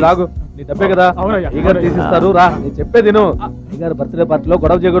రాగు, నీ డబ్బే కదా. అయ్యగారు తీసిస్తారు రా. నేను చెప్పేది అయ్యగారు బర్త్డే పార్టీలో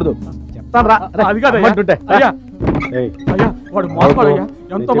గొడవ చేయకూడదు. చెప్తాను రా. అది కాదు అయ్యా. అయ్యా వాడు మోసపోయాడయ్యా.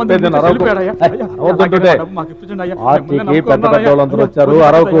 ఎంతో మంది వెళ్ళిపోయాడయ్యా. పార్టీకి పెద్ద పెద్ద వాళ్ళందరూ వచ్చారు.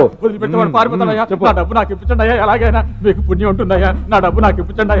 అరవకు. వదిలిపెట్టేవాడు పారిపోతాడయ్యా. నా డబ్బు నాకు ఇప్పించండి అయ్యా. ఎలాగైనా మీకు పుణ్యం ఉంటుందయ్యా. నా డబ్బు నాకు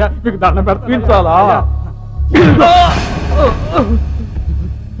ఇప్పించండి అయ్యా. మీకు దండం పెడతాలా?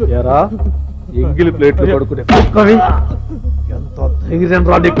 ఎంగిలి ప్లేట్లు పడుకునే కుక్కవి. ఎంత ధైర్యం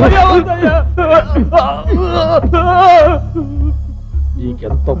రా నీకు!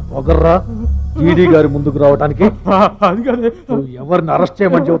 నీకెంత పొగర్రా ఈడీ గారి ముందుకు రావడానికి? నువ్వు ఎవరిని అరెస్ట్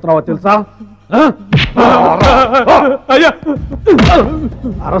చేయమని చెబుతున్నావో తెలుసా?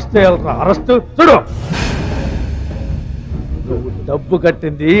 అరెస్ట్ చేయాలరా. అరెస్ట్ చూడు. నువ్వు డబ్బు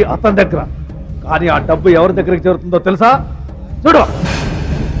కట్టింది అతని దగ్గర, కానీ ఆ డబ్బు ఎవరి దగ్గరికి చేరుతుందో తెలుసా? చూడు.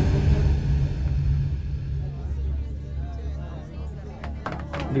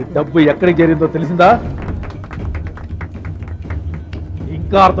 నీ డబ్బు ఎక్కడికి చేరిందో తెలిసిందా?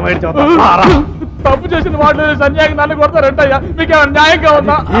 ఇంకా అర్థమైంది చెబుతా. తప్పు చేసిన వాళ్ళు సంజయ్ నన్ను కొడతారంటయ్యా. మీకేమైనా న్యాయంగా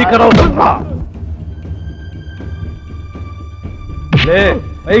ఉందా?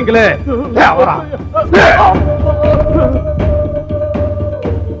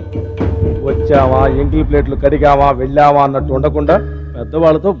 వచ్చావా, ఎంగిల్ ప్లేట్లు కడిగావా, వెళ్ళావా అన్నట్టు ఉండకుండా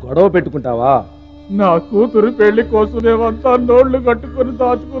పెద్దవాళ్ళతో గొడవ పెట్టుకుంటావా? నా కూతురు పెళ్లి కోసమేమంతా నోళ్లు కట్టుకుని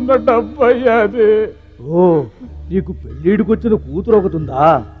దాచుకున్న డబ్బు అయ్యాది. ఓ, నీకు పెళ్ళిడికి వచ్చిన కూతురు ఒకతుందా?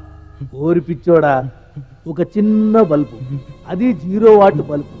 కోరి పిచ్చోడా, ఒక చిన్న బల్బు, అది 0 వాట్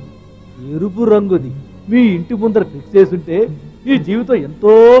బల్బు, ఎరుపు రంగుది మీ ఇంటి ముందర ఫిక్స్ చేసుంటే నీ జీవితం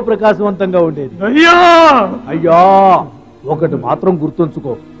ఎంతో ప్రకాశవంతంగా ఉండేది. అయ్యా అయ్యా, ఒకటి మాత్రం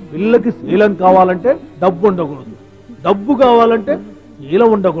గుర్తుంచుకో, పిల్లకి శీలం కావాలంటే డబ్బు ఉండకూడదు, డబ్బు కావాలంటే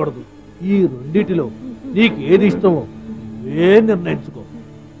శీలం ఉండకూడదు. ఈ రెండిటిలో నీకు ఏది ఇష్టమో ఏ నిర్ణయించుకో.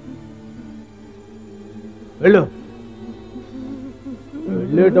 వెళ్ళు.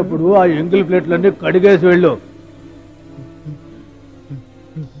 వెళ్ళేటప్పుడు ఆ ఎంగిల్ ప్లేట్లన్నీ కడిగేసి వెళ్ళు.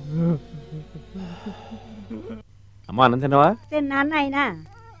 అమ్మా అన్నం తిన్నావా? తిన్నాను అయినా.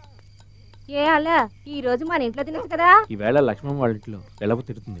 ఏ అలా ఈ రోజు మన ఇంట్లో తినచ్చు కదా? ఈవేళ లక్ష్మణ్ వాళ్ళ ఇంట్లో వెళ్ళబో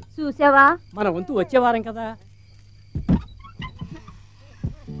తిరుగుతుంది. చూసావా, మన వంతు వచ్చేవారం కదా.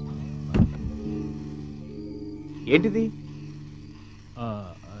 ఏంటిది?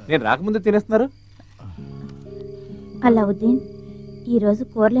 నేను రాకముందు తినేస్తున్నారు. అలావుద్దీన్, ఈరోజు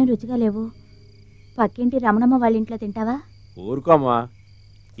కూరలేని రుచిగా లేవు. పక్కింటి రమణమ్మ వాళ్ళ ఇంట్లో తింటావా? ఊరుకోమ్మా,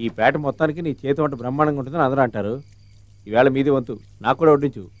 ఈ పేట మొత్తానికి నీ చేతి వంట బ్రహ్మాండంగా ఉంటుందని అందరూ అంటారు. ఈవేళ మీది వంతు, నాకు కూడా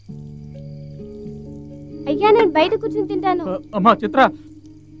వడ్డించు. అయ్యా నేను బయట కూర్చుని తింటాను. అమ్మా చిత్ర,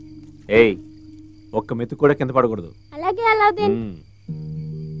 ఏయ్ ఒక్క మెతుకు కూడా కింద పడకూడదు. అలాగే అలావుద్దీన్.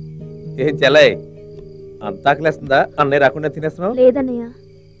 ఏం చెల్లయ్, అంతా ఆకలేస్తుందా? అన్నయ్య రాకుండా తినేస్తున్నావు? లేదన్నయ్య.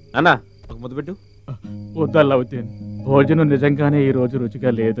 అన్నా ఒక ముద్దు పెట్టు. వద్దల్లావుద్దీన్, భోజనం నిజంగానే ఈ రోజు రుచిగా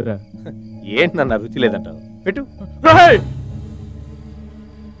లేదురా. ఏంటి నన్న రుచి లేదంటావు? పెట్టు.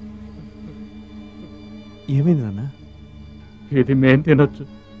 ఏమైంది నాన్న? ఇది మేం తినొచ్చు,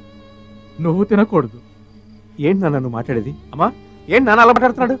 నువ్వు తినకూడదు. ఏంటి నాన్న నువ్వు మాట్లాడేది? అమ్మా ఏంటి నాన్న అలా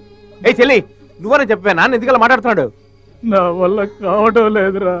మాట్లాడుతున్నాడు? ఏ చెల్లి, నువ్వనే చెప్పా నాన్న ఎందుకు అలా మాట్లాడుతున్నాడు? నా వల్ల కావడం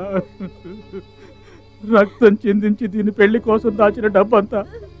లేదురా. రక్తం చిందించి దీని పెళ్లి కోసం దాచిన డబ్బంతా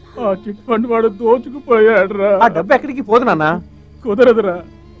ఆ చిట్ ఫండ్ వాడు దోచుకుపోయాడురా. ఆ డబ్బు ఎక్కడికి పోదు నాన్న. కుదరదురా,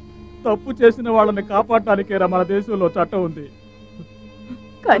 తప్పు చేసిన వాళ్ళని కాపాడటానికేరా మన దేశంలో చట్టం ఉంది.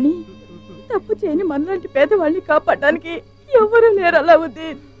 కానీ తప్పు చేయని మనలాంటి పేదవాళ్ళని కాపాడడానికి ఎవరు లేరు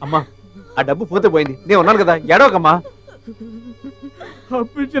అలావుద్దీన్. అమ్మా ఆ డబ్బు పోతే పోయింది, నేను ఉన్నాను కదా, ఏడవకమ్మా.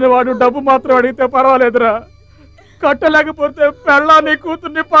 అప్పించిన వాడు డబ్బు మాత్రం అడిగితే పర్వాలేదురా, కట్టలేకపోతే పెళ్ళాన్ని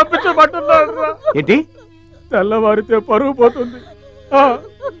కూతుర్ని పంపించబట్టున్నాడు. ఏంటి? తెల్లవారితే పరువు పోతుంది.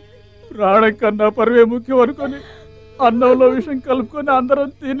 ప్రాణం కన్నా పరువే ముఖ్యం అనుకొని అన్నంలో విషం కలుపుకొని అందరం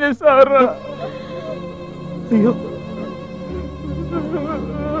తినేసారా. అయ్యో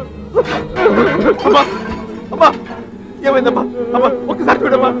అమ్మా, ఏమైందమ్మా? అమ్మా ఒక్కసారి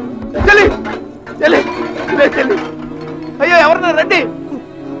చూడమ్మా. చెల్లి చెల్లి చెల్లి, అయ్యో ఎవరన్నా రండి.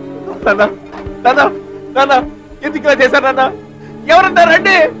 నాన్న నాన్న నాన్న ఎందుకు ఇలా చేశారు నాన్న? ఎవరన్నా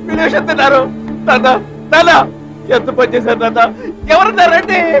రండి, వీళ్ళు విషయం తిన్నారు. నాన్న నాన్న ఎంత పని చేశారు నాన్న? ఎవరన్నా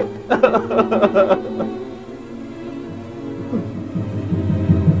రండి.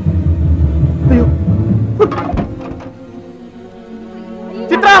 అయ్యో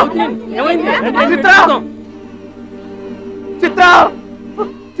చిత్ర, చిత్ర, చిత్ర.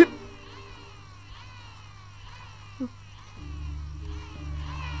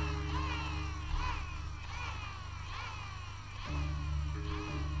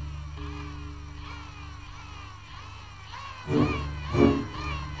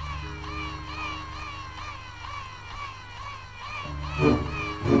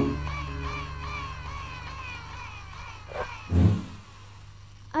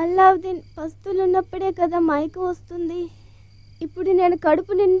 అలావుద్దీన్ పస్తులున్నప్పుడే కదా మైకం వస్తుంది. ఇప్పుడు నేను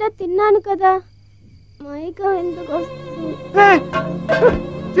కడుపు నిండా తిన్నాను కదా, మైకం ఎందుకు వస్తుంది?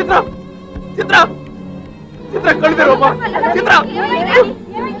 చిత్ర చిత్ర చిత్ర కళ్ళు తెరవమ్మా. చిత్ర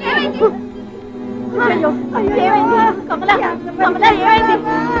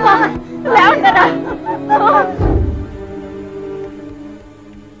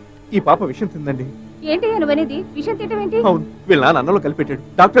ఈ పాప విషయం తిందండి. ఏంటి నువ్వనేది? విషయం తింటం ఏంటి? అవును, వీళ్ళ నాన్న అన్నంలో కలిపెట్టాడు.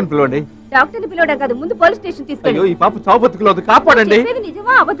 డాక్టర్ని పిలవండి. డాక్టర్ని పిలవడం కాదు, ముందు పోలీస్ స్టేషన్ తీసుకెళ్ళి. అయ్యో ఈ పాప చావు బతుకులో కాపాడండి. చెప్పేది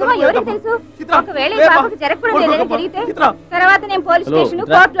నిజమా అబద్ధమా ఎవరికి తెలుసు? ఒకవేళ ఈ పాపకు జరగకూడదు ఏదైనా జరిగితే తర్వాత నేను పోలీస్ స్టేషన్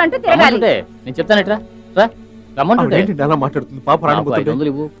కోర్టు అంటూ తిరగాలి. నేను చెప్తానట్రా, రా రమ్మంటుంటే. అలా మాట్లాడుతుంది పాప. 500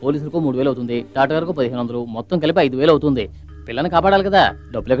 ఇవ్వు, పోలీసులకు 3000 అవుతుంది, టాటా గారికి 1500, మొత్తం కలిపి 5000 అవుతుంది. పిల్లని కాపాడాలి కదా.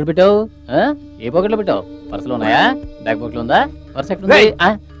 డబ్బులు ఎక్కడ పెట్టావు? ఏ పాకెట్లో పెట్టావు? పర్సులో ఉన్నాయా? బ్యాక్ పాకెట్లో ఉందా? పర్స్ ఎక్కడ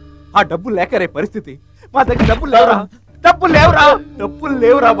ఉంది? ఆ డబ్బులు లేక రే పరిస్థితి. మా దగ్గర డబ్బులు లేవురా, డబ్బులు లేవురా, డబ్బులు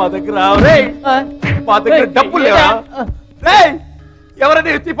లేవురా మా దగ్గర. మా దగ్గర డబ్బులు లేవురా.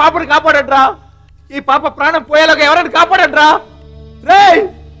 ఎవరైనా ఈ పాపని కాపాడండ్రా. ఈ పాప ప్రాణం పోయేలాగా ఎవరైనా కాపాడండ్రా. రే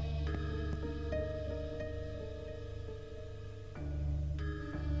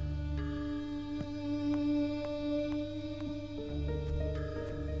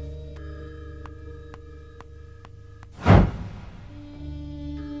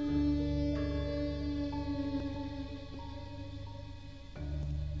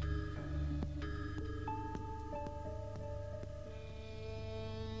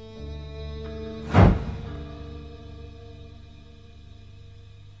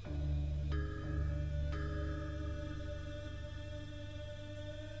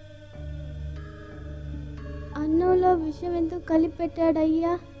అన్నంలో విషం ఎందుకు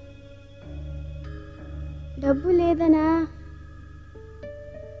కలిపెట్టాడయ్యా? డబ్బు లేదనా?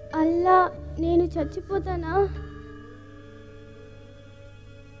 అల్లా నేను చచ్చిపోతానా?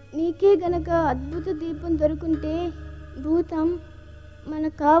 నీకే గనక అద్భుత దీపం దొరుకుంటే భూతం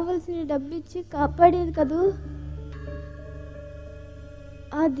మనకు కావలసిన డబ్బిచ్చి కాపాడేది కదూ.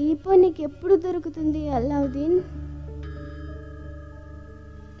 ఆ దీపం నీకెప్పుడు దొరుకుతుంది అల్లావుద్దీన్?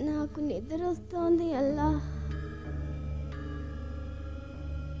 నాకు నిద్ర వస్తోంది అల్లా.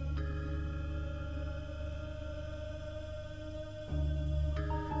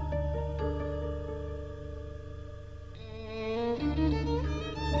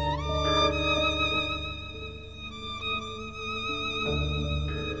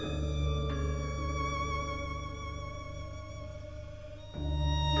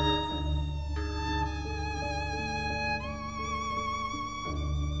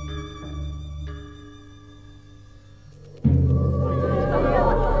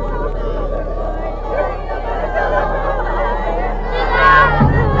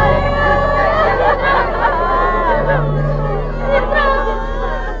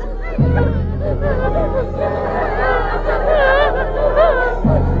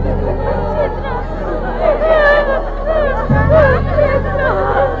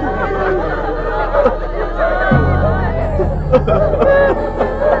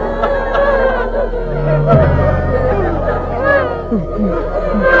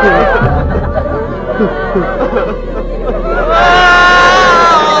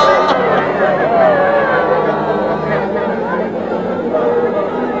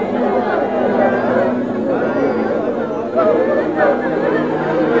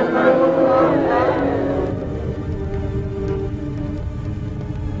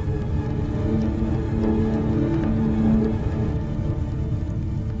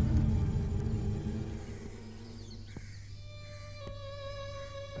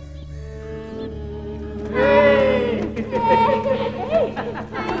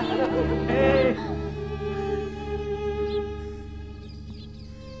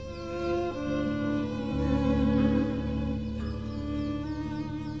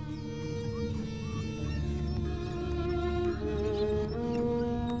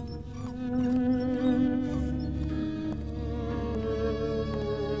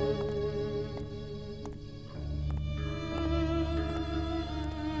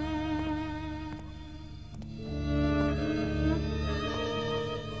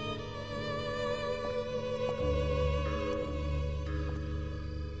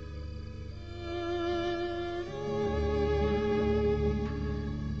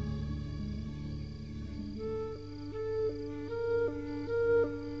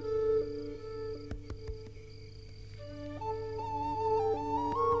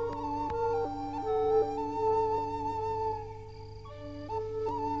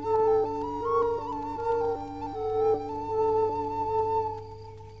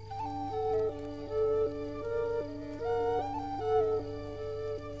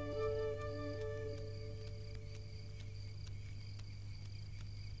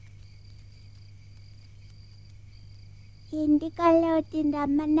 ఎందుకల్లా వచ్చింది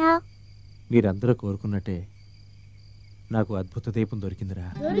అమ్మన్నా? మీరందరూ కోరుకున్నట్టే నాకు అద్భుత దీపం దొరికిందిరా.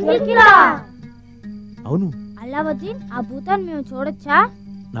 అవును, అలావుద్దీన్, ఆ భూతాన్ని మేము చూడొచ్చా?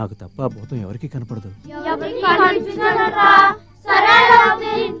 నాకు తప్ప ఆ భూతం ఎవరికి కనపడదు.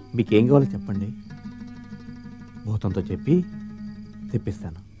 మీకేం కావాలో చెప్పండి, భూతంతో చెప్పి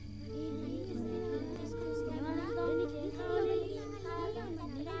తెప్పిస్తాను.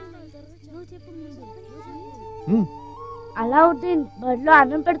 అలావుద్దీన్, బడిలో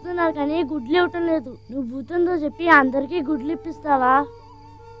అన్నం పెడుతున్నారు కానీ గుడ్లు ఇవ్వటం లేదు. నువ్వు భూతంతో చెప్పి అందరికీ గుడ్లు ఇప్పిస్తావా?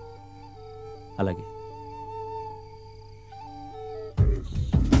 అలాగే.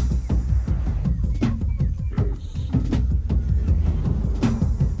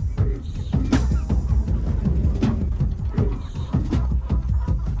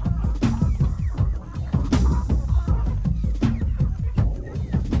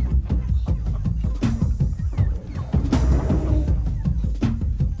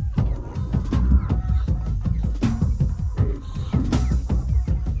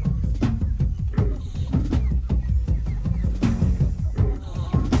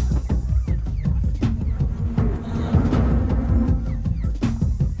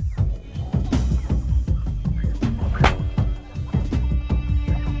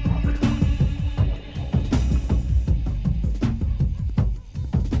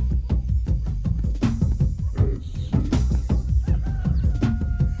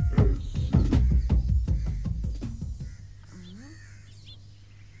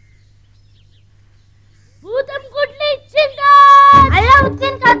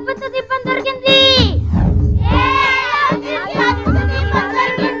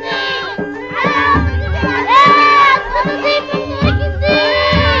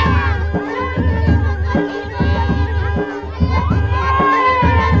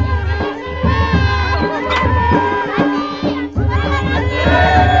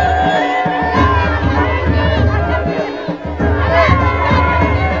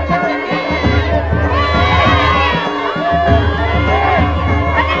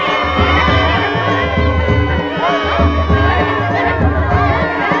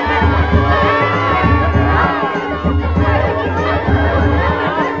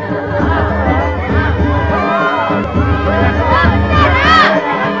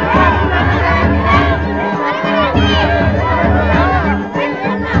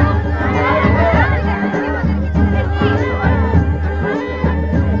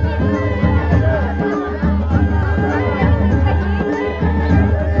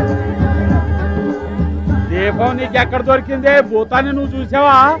 దీపం నీకెక్కడ దొరికిందే? భూతాన్ని నువ్వు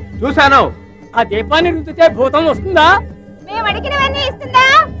చూసావా? చూశాను. ఆ దీపాన్ని రుద్దితే భూతం వస్తుందా? మేము అడిగినవన్నీ ఇస్తుందా?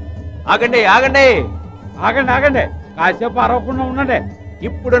 ఆగండి ఆగండి ఆగండి ఆగండి, కాసేపు అరవకుండా ఉండండి.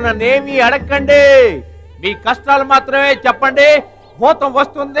 ఇప్పుడు నన్నేమీ అడగండి, మీ కష్టాలు మాత్రమే చెప్పండి. భూతం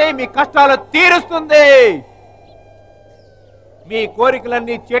వస్తుంది, మీ కష్టాలు తీరుస్తుంది. మీ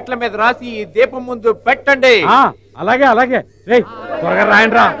కోరికలన్నీ చీట్ల మీద రాసి ఈ దీపం ముందు పెట్టండి. అలాగే అలాగే రేయ్ త్వరగా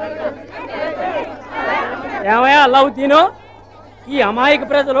రాయండిరా. ఏమయ్యా అల్లావుద్దీను, ఈ అమాయక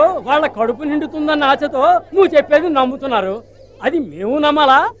ప్రజలు వాళ్ళ కడుపు నిండుతుందన్న ఆశతో నువ్వు చెప్పేది నమ్ముతున్నారు. అది మేము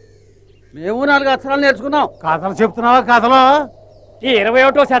నమ్మాలా? మేము 4 అక్షరాలు నేర్చుకున్నాం. కథలు చెప్తున్నావా? కథలో ఈ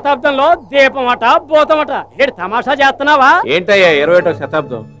 21వ శతాబ్దంలో దీపమట భూతమట ఏడు తమాషా చేస్తున్నావా? ఏంటయ్యా 21వ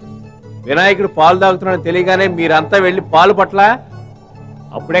శతాబ్దం? వినాయకుడు పాలు తాగుతున్నాడని తెలియగానే మీరంతా వెళ్ళి పాలు పట్ల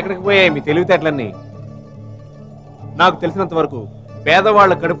అప్పుడెక్కడికి పోయాయి మీ తెలివితేటలన్నీ? నాకు తెలిసినంత వరకు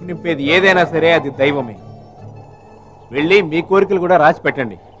పేదవాళ్ళ కడుపు నింపేది ఏదైనా సరే అది దైవమే. వెళ్ళి మీ కోరికలు కూడా రాసి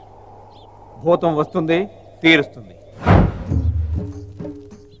పెట్టండి. భూతం వస్తుంది, తీరుస్తుంది.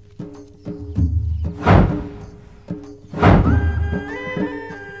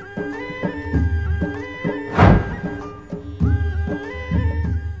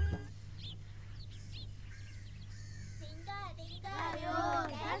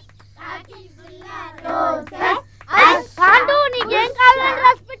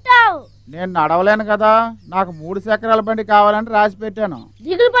 నేను నడవలేను కదా, నాకు 3 చక్రాల బండి కావాలని రాసి పెట్టాను.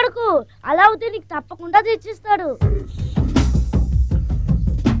 దిగులు పడుకు, అలా అవుతే నీకు తప్పకుండా తెచ్చిస్తాడు.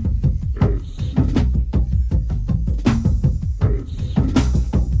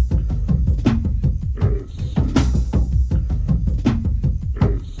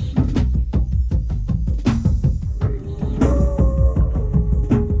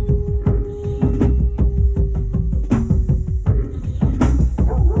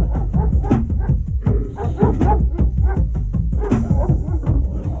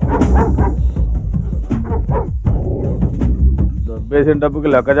 వేసిన డబ్బుకి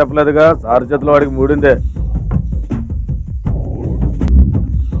లెక్క చెప్పలేదుగా, సార్ చేతిలో వాడికి మూడిందే.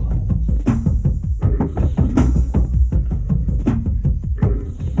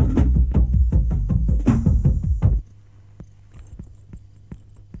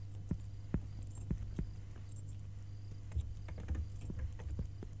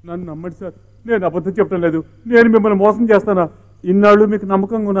 నన్ను నమ్మండి సార్, నేను అబద్ధం చెప్పడం లేదు. నేను మిమ్మల్ని మోసం చేస్తానా? ఇన్నాళ్ళు మీకు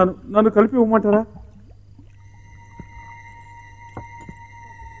నమ్మకంగా ఉన్నాను, నన్ను కలిపి ఇవ్వమంటారా?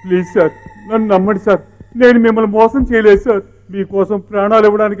 ప్లీజ్ సార్, నన్ను నమ్మండి సార్, నేను మిమ్మల్ని మోసం చేయలేదు సార్. మీకోసం ప్రాణాలు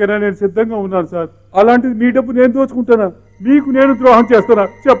ఇవ్వడానికైనా నేను సిద్ధంగా ఉన్నాను సార్. అలాంటిది మీ డబ్బు నేను దోచుకుంటానా? మీకు నేను ద్రోహం చేస్తానా?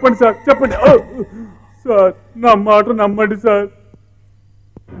 చెప్పండి సార్, చెప్పండి సార్, నా మాట నమ్మండి సార్.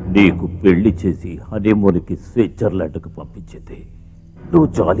 నీకు పెళ్లి చేసి హనీమూన్కి స్విట్జర్లాండ్కు పంపించింది నువ్వు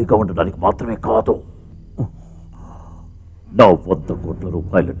జాలీగా ఉండడానికి మాత్రమే కాదు. నా 100 కోట్ల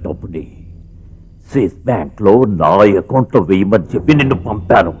రూపాయల డబ్బుని స్విస్ బ్యాంక్ లో నా అకౌంట్ లో వేయమని చెప్పి నిన్ను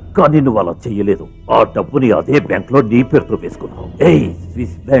పంపాను, కానీ నువ్వు అలా చెయ్యలేదు. ఆ డబ్బుని అదే బ్యాంక్ లో నీ పేరుతో వేసుకున్నావు.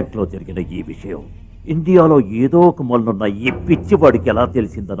 స్విస్ బ్యాంక్ లో జరిగిన ఈ విషయం ఇండియాలో ఏదో ఒక మొన్న ఈ పిచ్చివాడికి ఎలా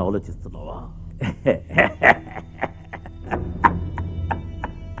తెలిసిందని ఆలోచిస్తున్నావా?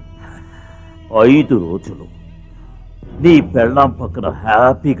 5 రోజులు నీ పెళ్ళాం పక్కన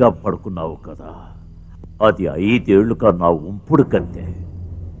హ్యాపీగా పడుకున్నావు కదా, అది 5 ఏళ్లుగా నా ఉంపుడు కంటే.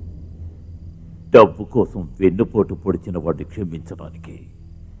 డబ్బు కోసం వెన్నుపోటు పొడిచిన వాడిని క్షమించడానికి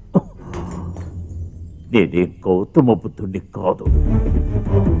నేనే గౌతమ బుద్ధుణ్ణి కాదు.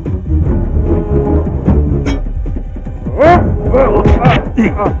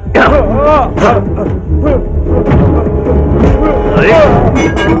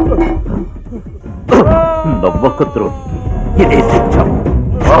 నమ్మక ద్రోహికి ఇదే శిక్ష.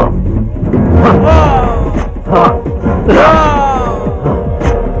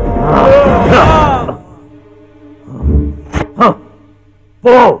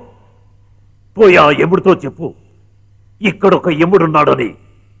 పోయా ఎముడితో చెప్పు, ఇక్కడొక ఎముడున్నాడని.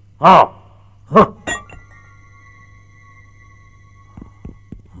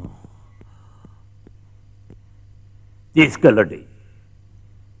 తీసుకెళ్ళండి,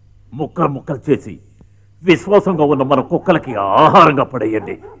 ముక్కలు ముక్కలు చేసి విశ్వాసంగా ఉన్న మన కుక్కలకి ఆహారంగా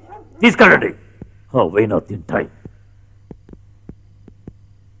పడేయండి. తీసుకెళ్ళండి, అవైనా తింటాయి.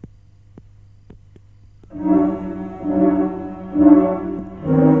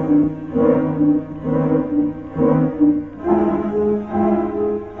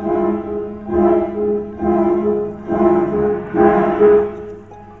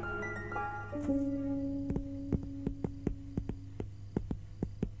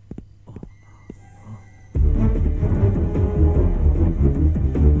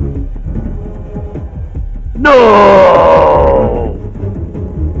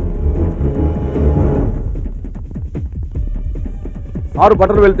 సారు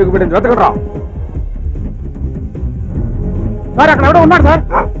బట్టలు వెళ్ళి తెగిపెట్టింది, వెతకరా సార్. అక్కడ ఎవడో ఉన్నాడు సార్,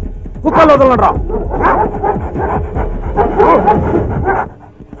 కుక్కలు వదలండి రా.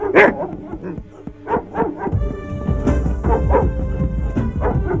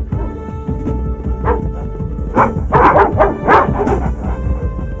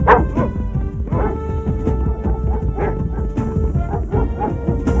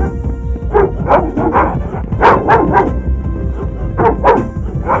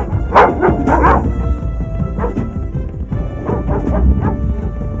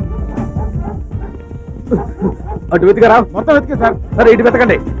 అటు వెతికరా. మొత్తం వెతికే సార్. సరే ఇటు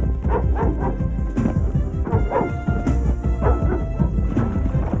వెతకండి.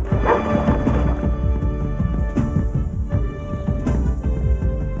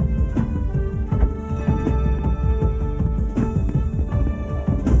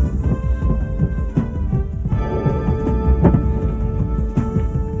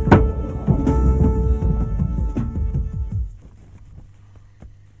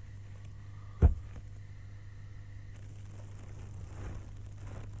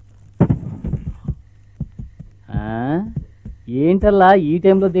 ఏంటల్లా ఈ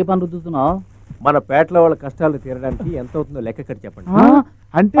టైంలో దీపాన్ని రుద్దుతున్నావు? మన పేటలో వాళ్ళ కష్టాలు తీరడానికి ఎంత అవుతుందో లెక్క కట్టి చెప్పండి.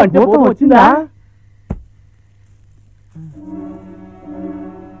 అంటే భూతం వచ్చిందా?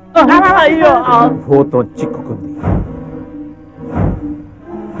 భూతం చిక్కుకుంది.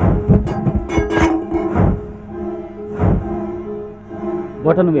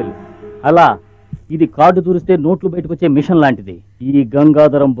 బొటను వేలు అలా ఇది కార్డు తూరిస్తే నోట్లు బయటకు వచ్చే మిషన్ లాంటిది. ఈ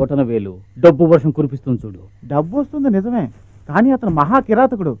గంగాధరం బొటన వేలు డబ్బు వర్షం కురిపిస్తుంది చూడు. డబ్బు వస్తుంది నిజమే, కానీ అతను మహా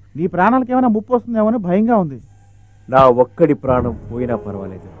కిరాతకుడు. నీ ప్రాణాలకు ఏమైనా ముప్పు వస్తుందేమో అని భయంగా ఉంది. నా ఒక్కడి ప్రాణం పోయినా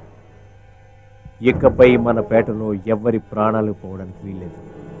పర్వాలేదు, ఇకపై మన పేటలో ఎవ్వరి ప్రాణాలు పోవడానికి వీల్లేదు.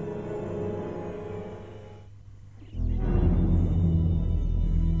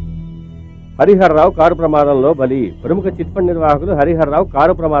 హరిహర్రావు కారు ప్రమాదంలో బలి. ప్రముఖ చిట్ ఫండ్ నిర్వాహకులు హరిహర్రావు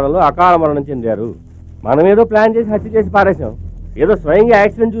కారు ప్రమాదంలో అకాల మరణం చెందారు. మనమేదో ప్లాన్ చేసి హత్య చేసి పారేశాం. ఏదో స్వయంగా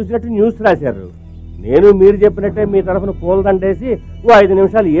యాక్సిడెంట్ చూసినట్టు న్యూస్ రాశారు. నేను మీరు చెప్పినట్టే మీ తరఫున పూలదండేసి 5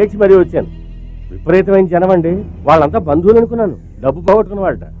 నిమిషాలు ఏడ్చి మరీ వచ్చాను. విపరీతమైన జనం అండి. వాళ్ళంతా బంధువులు అనుకున్నాను, డబ్బు పోగొట్టుకున్న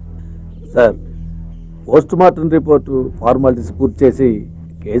వాళ్ళట. Sir, post mortem report formalities పూర్తి చేసి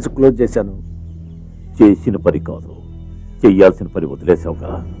కేసు క్లోజ్ చేశాను. చేసిన పని కాదు, చెయ్యాల్సిన పని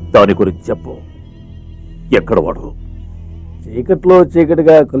వదిలేసావుగా, దాని గురించి చెప్పు. ఎక్కడ వాడు? చీకట్లో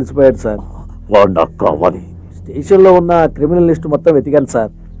చీకటిగా కలిసిపోయాడు సార్. వాడు నాకు కావాలి. స్టేషన్లో ఉన్న క్రిమినల్ లిస్టు మొత్తం వెతికాను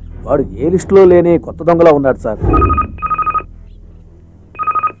సార్. వాడు ఏ లిస్టులో లేని కొత్త దొంగలా ఉన్నాడు సార్.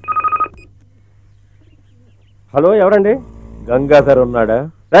 హలో, ఎవరండి? గంగాధర్ ఉన్నాడా?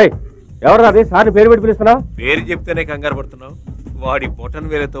 రై, ఎవరు అది? సార్ని పేరు పెట్టి పిలుస్తున్నావు? పేరు చెప్తేనే కంగారు పడుతున్నావు. వాడి బొటన్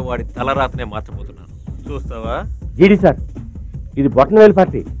వేలతో వాడి తలరాతనే మార్చబోతున్నాను, చూస్తావా? జీడి సార్, ఇది బొటనవేలు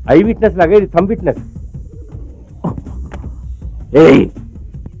పార్టీ. ఐ విట్నెస్ లాగా ఇది థంబ్ విట్నెస్. ఏయ్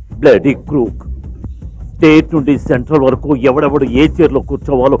బ్లడీ క్రూక్, స్టేట్ నుండి సెంట్రల్ వరకు ఎవడెవడు ఏ చైర్లో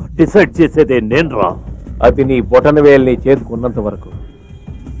కూర్చోవాలో డిసైడ్ చేసేదే నేను రా. అది నీ బొటన వేల్ని చేతుకున్నంత వరకు.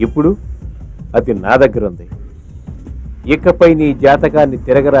 ఇప్పుడు అది నా దగ్గర ఉంది. ఇకపై నీ జాతకాన్ని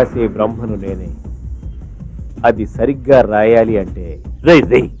తిరగరాసే బ్రహ్మను నేనే. అది సరిగ్గా రాయాలి అంటే రే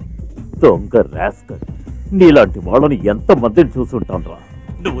రే దొంగ రాస్కల్, నీలాంటి వాళ్ళని ఎంతమందిని చూసుంటాను రా.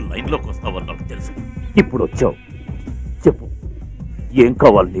 నువ్వు లైన్లోకి వస్తావని నాకు తెలుసు. ఇప్పుడు వచ్చావు, చెప్పు ఏం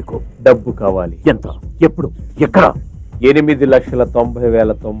కావాలి నీకు? డబ్బు కావాలి. ఎంత? ఎప్పుడు? ఎక్కడ?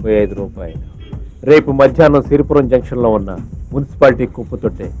 8,90,095 రూపాయలు. రేపు మధ్యాహ్నం సిరిపురం జంక్షన్లో ఉన్న మున్సిపాలిటీ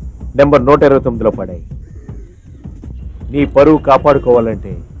కుప్పతొట్టే నెంబర్ 129లో పడాయి. నీ పరువు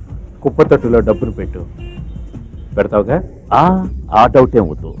కాపాడుకోవాలంటే కుప్పతొట్టులో డబ్బును పెట్టు. పెడతావుగా? ఆ డౌట్ ఏం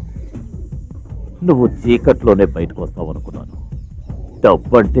వద్దు. నువ్వు చీకట్లోనే బయటకు వస్తావనుకున్నాను.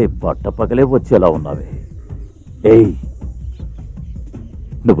 డబ్బు అంటే పట్ట పగలే వచ్చేలా ఉన్నావే. ఏయ్,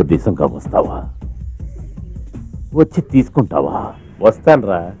 నువ్వు నిజంగా వస్తావా? వచ్చి తీసుకుంటావా?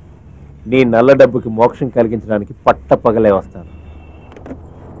 వస్తాన్రా. నీ నల్ల డబ్బుకి మోక్షం కలిగించడానికి పట్ట పగలే వస్తాను.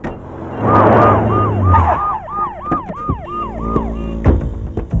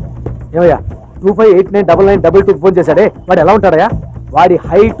 ఏమయ్యా, 25899922 ఫోన్ చేశాడే, వాడు ఎలా ఉంటాడయా? వాడి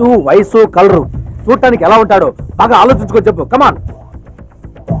హైటు, వయసు, కలరు చూడటానికి ఎలా ఉంటాడో బాగా ఆలోచించుకొని చెప్పు. కమాన్,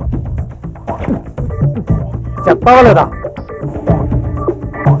 చెప్తావా లేదా?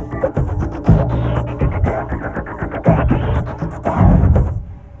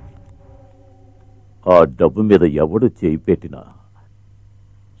 ఆ డబ్బు మీద ఎవడు చేయి పెట్టినా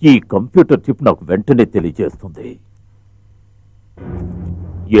ఈ కంప్యూటర్ చిప్ నాకు వెంటనే తెలియజేస్తుంది.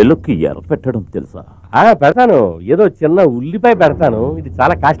 ఎలుక్కి ఎర పెట్టడం తెలుసా? పెడతాను. ఏదో చిన్న ఉల్లిపాయ పెడతాను. ఇది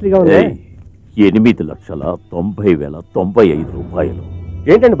చాలా కాస్ట్లీగా ఉంది. 8,90,095 రూపాయలు.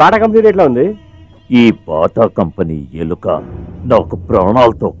 ఏంటండి బాటా కంపెనీ రేట్లో ఉంది? ఈ బాటా కంపెనీ ఎలుక నాకు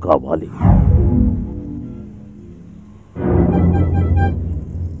ప్రాణాలతో కావాలి.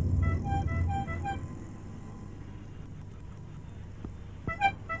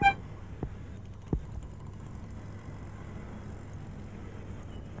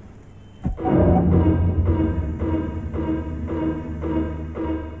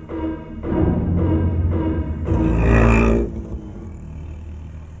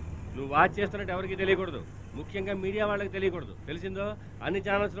 వాచ్ చేస్తున్నట్టు ఎవరికి తెలియకూడదు, ముఖ్యంగా మీడియా వాళ్ళకి తెలియకూడదు. తెలిసిందో? అన్ని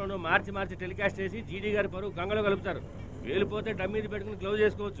ఛానల్స్లోనూ మార్చి టెలికాస్ట్ చేసి జీడీ గారి పరువు గంగలో కలుపుతారు. వేలిపోతే డమ్ మీద పెట్టుకుని క్లోజ్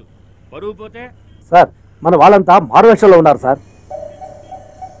చేసుకోవచ్చు, పరువు పోతే. సార్ మన వాళ్ళంతా మారువేషంలో ఉన్నారు సార్.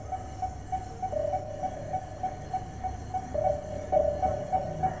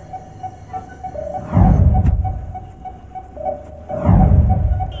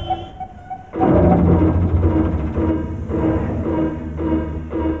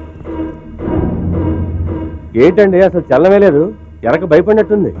 ఏంటండి అసలు చల్లమే లేదు, వెనక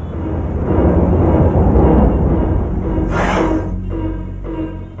భయపడినట్టుంది.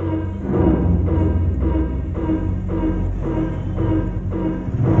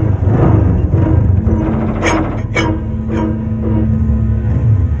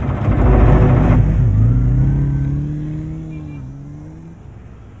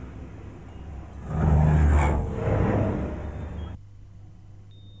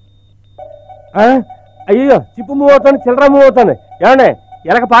 అయ్యో చిప్పు మూవ్ అవుతాను, చిల్లర మూవ్ అవుతాను. ఏమండే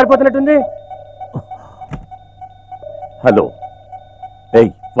ఎలక పారిపోతున్నట్టుంది. హలో, ఏయ్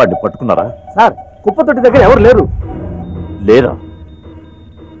వాడిని పట్టుకున్నారా? సార్ కుప్పతొట్టి దగ్గర ఎవరు లేరు. లేరా?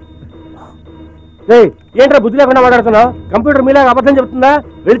 ఏంట్రా బుద్ధి లేకుండా మాట్లాడుతున్నావు? కంప్యూటర్ మీలాగా అబద్ధం చెప్తుందా?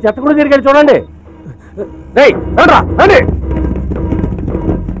 వెళ్ళి చెత్త కూడా తిరిగి చూడండి.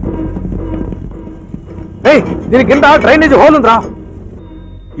 దీని కింద డ్రైనేజ్ హోల్ ఉందిరా.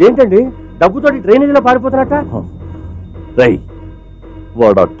 ఏంటండి డబ్బుతోటి డ్రైనేజీలో పారిపోతున్నట్ట? రై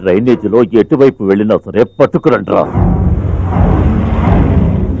వాడు ఆ డ్రైనేజీలో ఎటువైపు వెళ్ళినా సరే పట్టుకురండ్రా.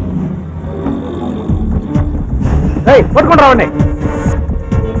 పట్టుకుని రావండి.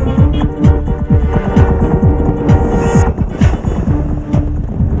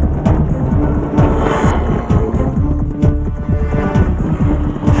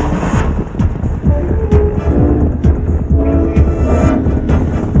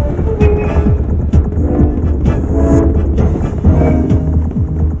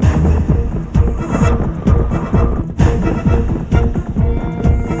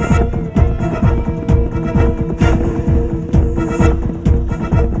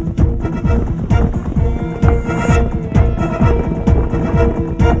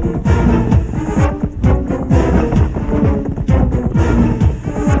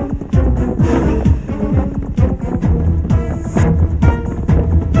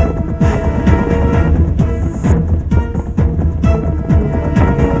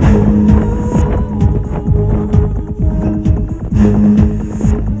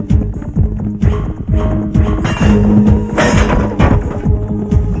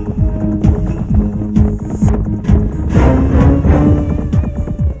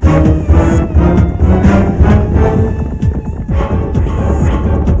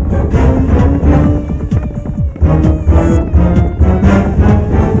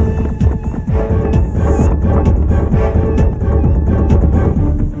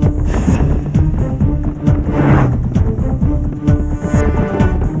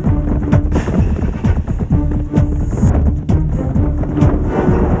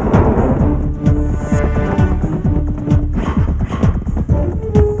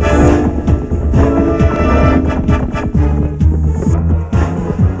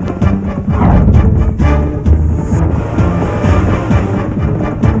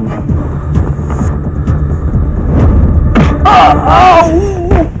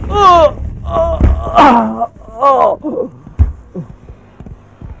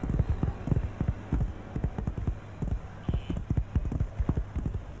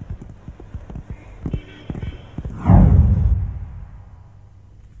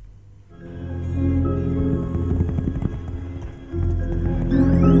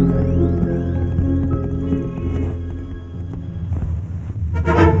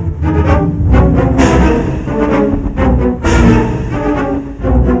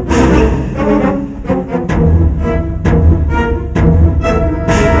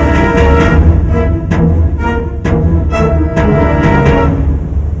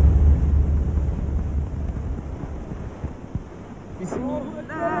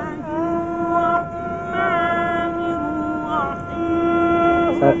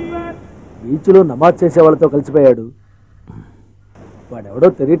 బీచ్లో నమాజ్ చేసే వాళ్ళతో కలిసిపోయాడు. వాడెవడో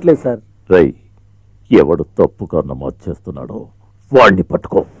తెలియట్లేదు సార్. రై ఎవడు తప్పుగా నమాజ్ చేస్తున్నాడో వాడిని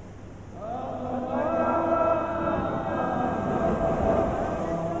పట్టుకో.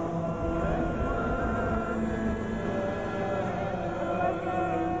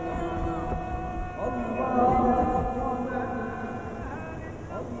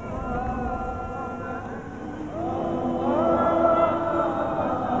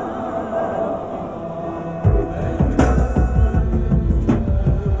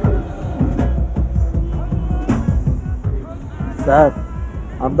 సార్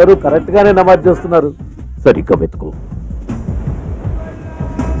అందరూ కరెక్ట్ గానే నమాజ్ చేస్తున్నారు. సరిగ్గా వెతుకు.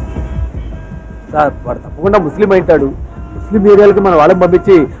 సార్ వాడు తప్పకుండా ముస్లిం అయింటాడు. ముస్లిం ఏరియాలకి మన వాళ్ళని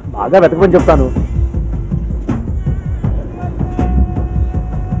పంపించి బాగా వెతకమని చెప్తాను.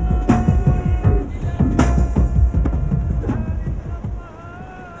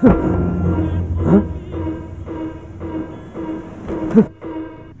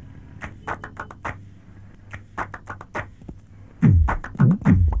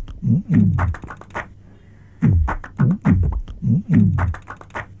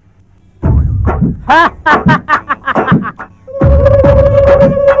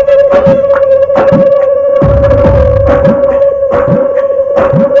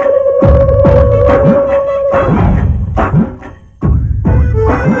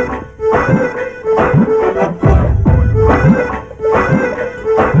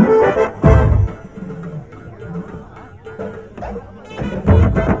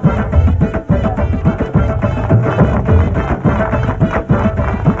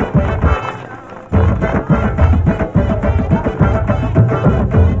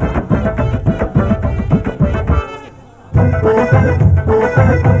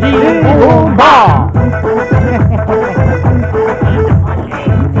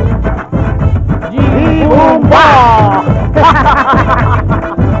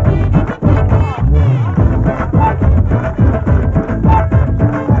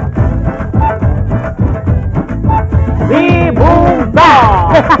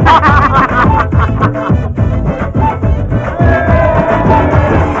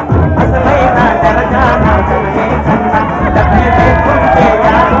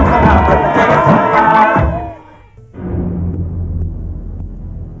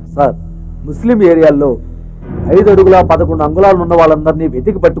 సార్ ముస్లిం ఏరియాల్లో 5 అడుగుల 11 అంగుళాలు ఉన్న వాళ్ళందరినీ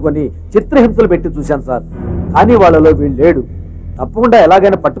వెతికి పట్టుకొని చిత్రహింసలు పెట్టి చూశాను సార్. కానీ వాళ్ళలో వీళ్ళు లేడు. తప్పకుండా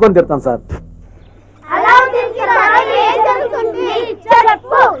ఎలాగైనా పట్టుకొని తిడతాను సార్.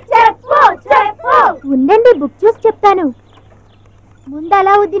 ఉండండి బుక్ చూసి చెప్తాను. ముందు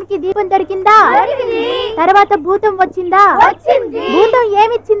అలావుద్దీన్ కి దీపం దొరికిందా? తర్వాత భూతం వచ్చిందా? భూతం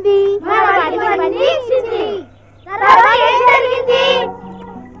ఏమిచ్చింది?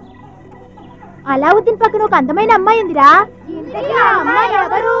 అలావుద్దీన్ పక్కన ఒక అందమైన అమ్మాయి ఉందిరా.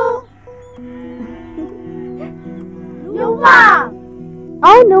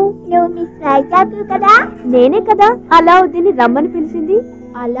 అవును, నువ్వు మిస్ రాజాకు కదా? నేనే కదా అలావుద్దీన్ రమ్మని పిలిచింది.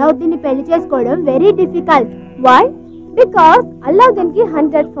 అలావుద్దీన్ పెళ్లి చేసుకోవడం very difficult. Why? Because Alauddin కి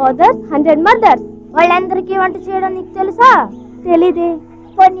 100 fathers 100 mothers. వాళ్ళందరికీ వంట చేయడం నీకు తెలుసా? తెలీదే.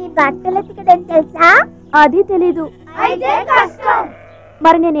 కొన్ని బట్టలు ఉతకడం తెలుసా? అది తెలీదు. అయితే కష్టం.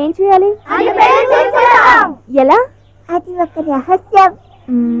 మరి నేనేం చేయాలి? ఎలా? అది ఒక రహస్యం.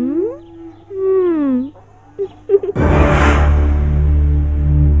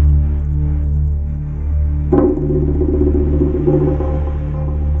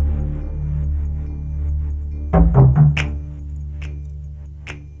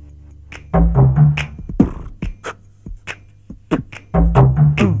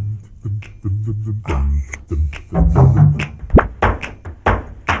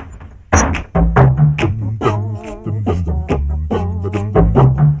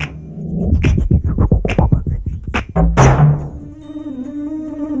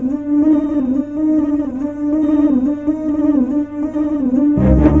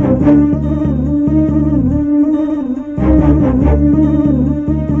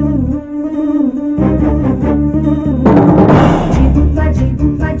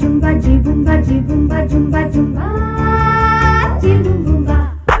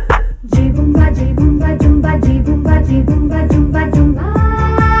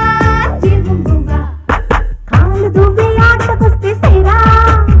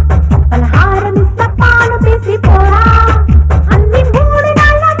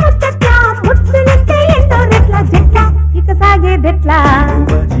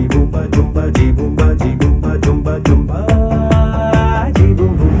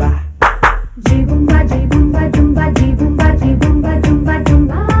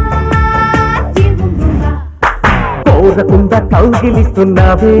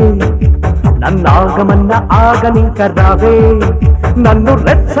 కౌగిలిస్తున్నావే నన్నాగమన్న ఆగనింక రావే నన్ను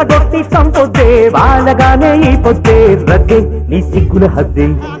రెచ్చగొట్టి చంపొద్దే వాళ్ళగానే ఈ పొద్దే రద్దే నీ సిగ్గుల హద్దే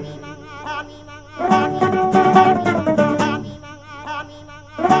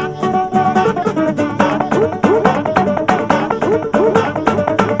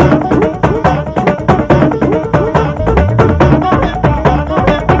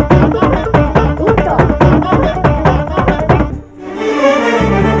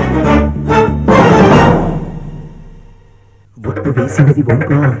చూసినది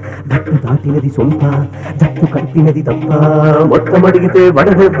వంక గట్టు దాటినది సొంత జట్టు కట్టినది తప్ప మొత్తం అడిగితే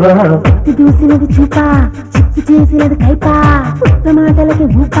వడదెబ్బ దూసినది చూప చిక్కి చేసినది కైప పుట్ట మాటలకి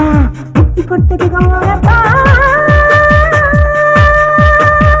ఊప పుట్టి కొట్టది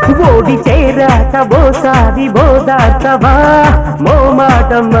ఓడి చేరాక బోసాది బోదాతవా మో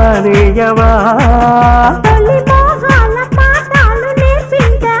మాట మానేయవా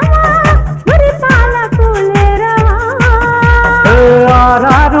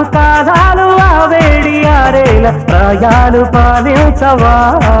ఆరారు పాదాలు ఆ వేడి ఆరేల ప్రాయాలు పాలించవా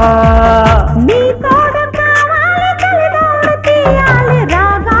నీ తోడ కావాలి తల్లిదోడు తీయాలి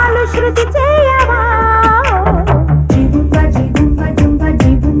రాగాలు శృతి చేయవా జిబుంబ జిబుంబ జుంబ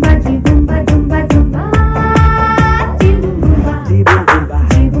జిబుంబ జిబుంబ జుంబ జుంబ జిబుంబ జిబుంబ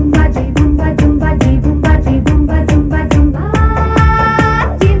జిబుంబ జిబుంబ జుంబ జిబుంబ జిబుంబ జుంబ జుంబ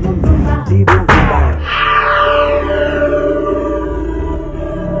జిబుంబ జిబుంబ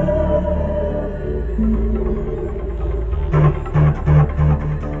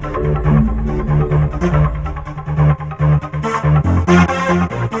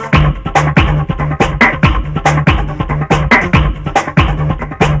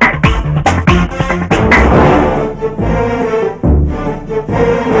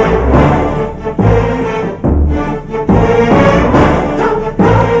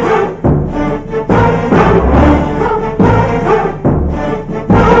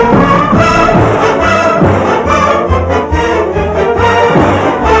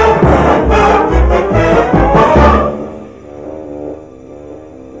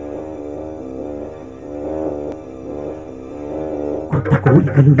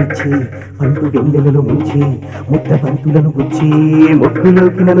కోరికలు ఇచ్చి పండు వెన్నెలను ముంచి ముద్ద బంతులను గుచ్చి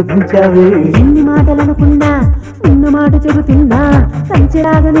మొక్కులోకి నన్ను దించావే ఎన్ని మాటలనుకున్నా ఉన్న మాట చెబుతున్నా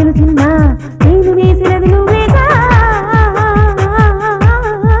కంచెలాగా నిలుచున్నా నేను వేసినది నువ్వేగా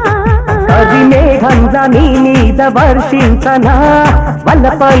అది మేఘంగా నీ మీద వర్షించనా వల్ల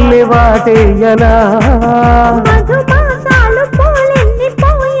పల్లె వాటేయనా మధుమాసాలు పూలెన్ని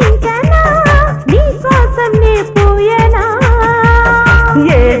పోయించనా నీ కోసం నే పోయనా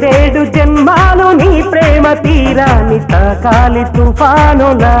ఏడేడు జన్మాలు నీ ప్రేమ తీరాన్ని తాకాలి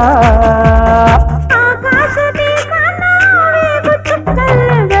తుఫానులా ఆకాశ దీపాన వేగు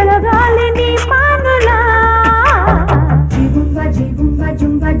చుక్కల్ని వెలగాలి నీ పానులా జిబుంబ జిబుంబ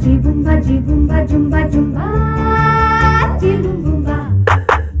జుంబ జిబుంబ జిబుంబ జుంబ జుంబ జిబుంబ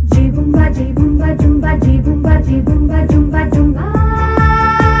జిబుంబ జిబుంబ జుంబ జిబుంబ జిబుంబ జుంబ జుంబ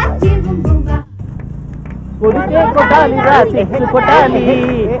జిబుంబ కొడితే కొట్టాలిరా సిక్స్ కొట్టాలి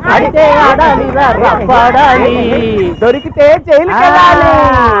అడితే ఆడాలిరా రప్పాడాలి దొరికితే జైలుకి వెళ్ళాలి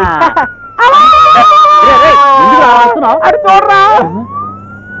అటు చూడరా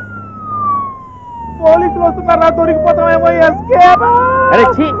పోలీసులు వస్తున్నారా దొరికిపోతామేమో ఎస్కేప్ అరే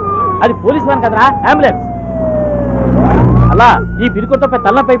ఛీ అది పోలీస్ వాన్ కదరా అంబులెన్స్ అలా ఈ పిరికొట్ట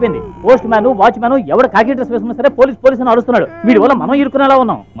తలనొప్పి అయిపోయింది. పోస్ట్ మ్యాన్ వాచ్మ్యాన్ ఎవరు కాకి డ్రెస్ వేసుకున్నా సరే పోలీస్ అని అరుస్తున్నాడు. వీడి వల్ల మనం ఇరుకునేలా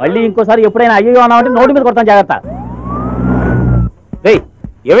ఉన్నాం. మళ్ళీ ఇంకోసారి ఎప్పుడైనా అయ్యో అన్నామంటే నోటి మీద కొడతాం జాగ్రత్త.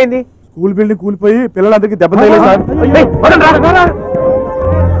 ఏమైంది? స్కూల్ బిల్డింగ్ కూలిపోయి పిల్లలందరికీ దెబ్బ తగిలేదు సార్.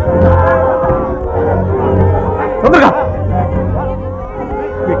 తొందరగా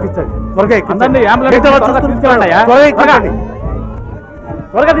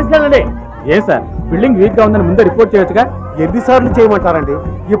త్వరగా తీసుకెళ్ళండి. ఏ సార్ బిల్డింగ్ వీక్ గా ఉందని ముందే రిపోర్ట్ చేయొచ్చుగా. ఎన్నిసార్లు చేయమంటారండి?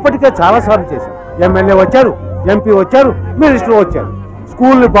 ఇప్పటికే చాలా సార్లు చేశాం. ఎమ్మెల్యే వచ్చారు, ఎంపీ వచ్చారు, మినిస్టర్ వచ్చారు,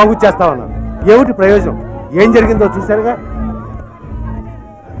 స్కూల్ని బాగు చేస్తామన్నారు. ఏమిటి ప్రయోజనం? ఏం జరిగిందో చూశారుగా.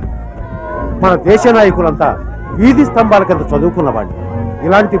 మన దేశ నాయకులంతా వీధి స్తంభాల కింద చదువుకున్నవాడిని.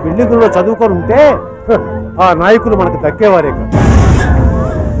 ఇలాంటి బిల్డింగుల్లో చదువుకొని ఉంటే ఆ నాయకులు మనకు దక్కేవారే కాదు.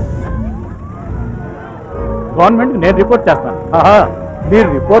 గవర్నమెంట్ నేను రిపోర్ట్ చేస్తాను. మీరు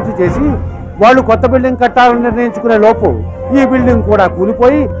రిపోర్ట్ చేసి వాళ్ళు కొత్త బిల్డింగ్ కట్టాలని నిర్ణయించుకునే లోపు ఈ బిల్డింగ్ కూడా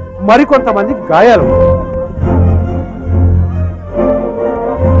కూలిపోయి మరికొంతమందికి గాయాలు.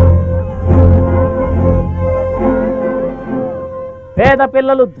 పేద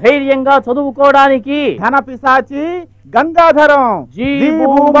పిల్లలు ధైర్యంగా చదువుకోవడానికి ధన పిశాచి గంగాధరం జీ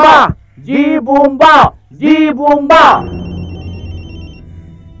బూంబా జీ బూంబా జీ బూంబా.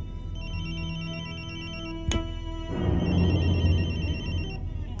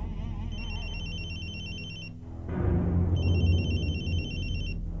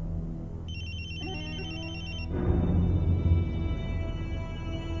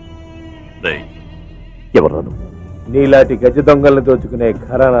 ఎవరు? నీలాంటి గజ దొంగల్ని దోచుకునే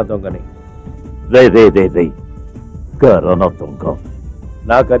ఘరానా దొంగని. ఘరానా దొంగ.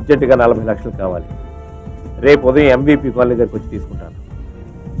 నాకు అర్జెంటుగా 40 లక్షలు కావాలి. రేపు ఉదయం MVP కాలనీ దగ్గరికి వచ్చి తీసుకుంటాను.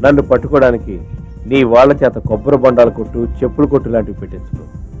 నన్ను పట్టుకోవడానికి నీ వాళ్ళ చేత కొబ్బరి బొండాల కొట్టు, చెప్పులు కొట్టు లాంటివి పెట్టించుకో.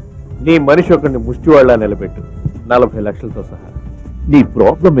 నీ మనిషి ఒకరిని ముష్టివాళ్ళ నిలబెట్టు, 40 లక్షలతో సహా. నీ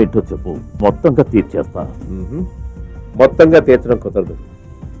ప్రాబ్లం ఏంటో చెప్పు, మొత్తంగా తీర్చేస్తా. మొత్తంగా తీర్చడం కుదరదు.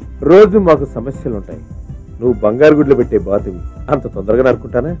 రోజు మాకు సమస్యలుంటాయి. నువ్వు బంగారు గుడ్లు పెట్టే బాతువి, అంత తొందరగా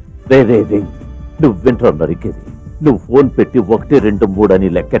అనుకుంటానా? రే నువ్వు వింటరా నరికేది. నువ్వు ఫోన్ పెట్టి 1, 2, 3 అని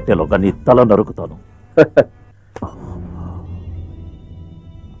లెక్కెట్టేలోగా నీ తల నరుకుతాను.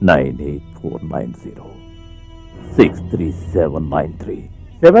 9849063793.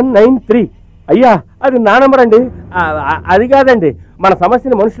 793. అయ్యా, అది నా నంబర్ అండి. అది కాదండి, మన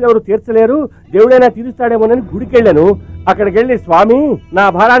సమస్యని మనుషులు ఎవరు తీర్చలేరు, దేవుడైనా తీరుస్తాడేమోనని గుడికి వెళ్ళాను. అక్కడికి వెళ్ళి స్వామి నా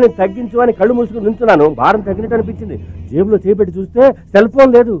భారాన్ని తగ్గించు అని కళ్ళు మూసుకుని నిల్చున్నాను. భారం తగ్గినట్టు అనిపించింది. జేబులో చేపెట్టి చూస్తే సెల్ ఫోన్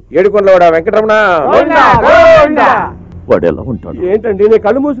లేదు. ఏడుకొండలవాడా వెంకటరమణ, వాడు ఎలా ఉంటాడు? ఏంటండి, నేను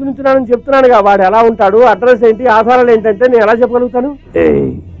కళ్ళు మూసుకుని నిల్చున్నానని చెప్తున్నానుగా. వాడు ఎలా ఉంటాడు, అడ్రస్ ఏంటి, ఆధారాలు ఏంటంటే నేను ఎలా చెప్పగలుగుతాను?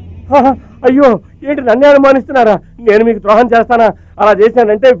 అయ్యో, ఏంటి నన్నే అనుమానిస్తున్నారా? నేను మీకు ద్రోహం చేస్తానా? అలా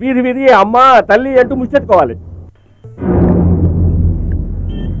చేశానంటే వీధి వీధి అమ్మ తల్లి అంటూ ముచ్చెత్తుకోవాలి.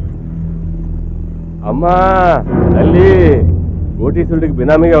 అమ్మా తల్లి, కోటీశ్వరుడికి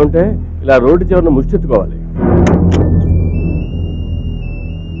బినామీగా ఉంటే ఇలా రోడ్డు చివరిన ముచ్చెత్తుకోవాలి.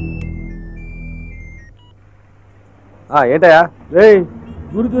 ఏంటయ్యా?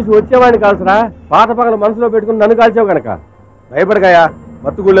 గురి చూసి వచ్చేవాడిని కాల్సరా, పాత పగల మనసులో పెట్టుకుని నన్ను కాల్చావు గనక. భయపడకాయా,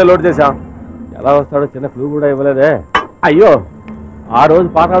 మత్తుగుళ్ళే లోడ్ చేశాం. ఎలా వస్తాడో చిన్న క్లూ కూడా ఇవ్వలేదే. అయ్యో, ఆ రోజు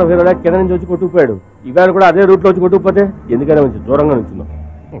పాతాళ హీరోలా కింద నుంచి వచ్చి కొట్టుకుపోయాడు. ఇవాళ కూడా అదే రూట్లో వచ్చి కొట్టుకుపోతే ఎందుకనే మంచి దూరంగా నుంచున్నాం.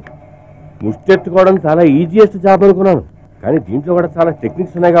 ముష్టెత్తుకోవడం చాలా ఈజియెస్ట్ జాబ్ అనుకున్నాను, కానీ దీంట్లో కూడా చాలా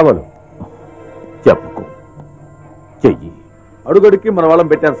టెక్నిక్స్ ఉన్నాయి కావాలి. చెప్పుకో, చెయ్యి. అడుగడుక్కి మన వాళ్ళం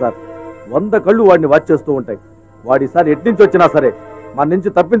పెట్టాను సార్. 100 కళ్ళు వాడిని వాచ్ చేస్తూ ఉంటాయి. వాడిసారి ఎట్నుంచి వచ్చినా సరే మన నుంచి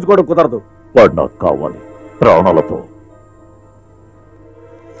తప్పించుకోవడం కుదరదు. వాడు నాకు కావాలి, ప్రాణాలతో.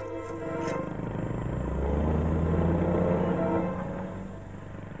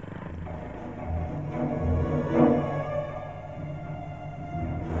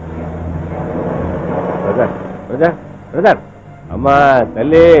 బ్రదర్, అమ్మా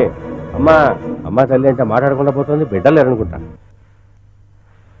తల్లి, అమ్మా తల్లి అంటే మాట్లాడకుండా పోతుంది. బిడ్డలు లేరనుకుంటా.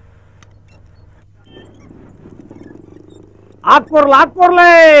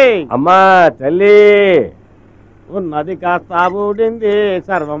 ఆకుకూరలే అమ్మా తల్లి. ఉన్నది కాస్త ఊడింది,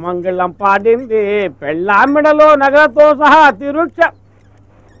 సర్వమంగళం పాడింది, పెళ్ళామిడలో నగలతో సహా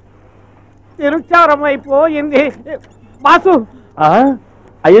తిరుక్షారమైపోయింది. బాసు,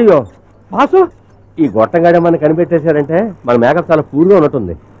 అయ్యో బాసు, ఈ గొట్టంగాడే మన కనిపెట్టేశారంటే మన మేకప్ చాలా పూర్గా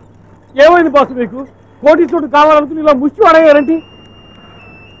ఉన్నట్టుంది. ఏమైంది బాసు మీకు? కోటీశ్వరుడు కావాలనుకుని ఇలా ముష్టి అడగారంటే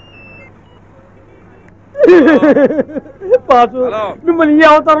బాసు, మిమ్మల్ని ఈ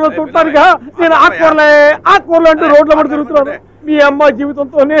అవతారంలో చూడటానికా నేను ఆకుకూరలు అంటూ రోడ్ల పడి తిరుగుతున్నాను. మీ అమ్మ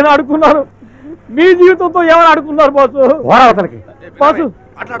జీవితంతో నేను ఆడుకున్నాను, మీ జీవితంతో ఎవరు ఆడుకున్నారు బాసు? బాసు,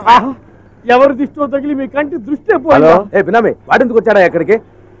 ఎవరి దృష్టిలో తగిలి మీ కంటి దృష్టి బినామీ వాడెందుకు వచ్చాడా ఎక్కడికి?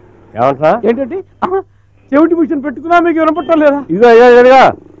 ఏమంటా? ఏంటంటే చెవిటి మిషన్ పెట్టుకున్నా మీకు వినపట్టం లేదా? ఇదిగో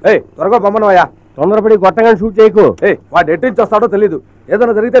త్వరగా బొమ్మనవయ్యా. తొందరపడి గొట్టంగా షూట్ చేయకు. వాడు ఎట్టించి వస్తాడో తెలీదు.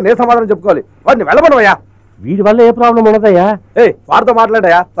 ఏదైనా జరిగితే నేను సమాధానం చెప్పుకోవాలి. వాడిని వెళ్ళమనవయ్యా. వీడి వల్ల ఏ ప్రాబ్లం ఉండదయ్యా? వాడితో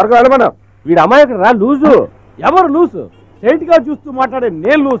మాట్లాడయా, త్వరగా వెళ్ళమను. వీడి అమ్మాయి రా లూజు. ఎవరు లూసు? స్ట్రైట్ గా చూస్తూ మాట్లాడే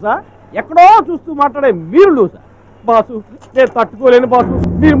నేను లూసా? ఎక్కడో చూస్తూ మాట్లాడే మీరు లూసా? బాసు, నేను తట్టుకోలేను బాసు.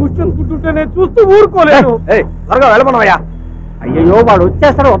 మీరు ముచ్చుకుంటుంటే నేను చూస్తూ ఊరుకోలేను. త్వరగా వెళ్ళమనవయ్యా. అయ్యో, వాడు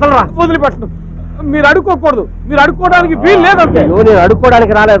వచ్చేస్తాడు, వదలరా. వదిలిపెట్టను. మీరు అడుక్కోకూడదు, మీరు అడుక్కోవడానికి వీలు లేదంటే. నేను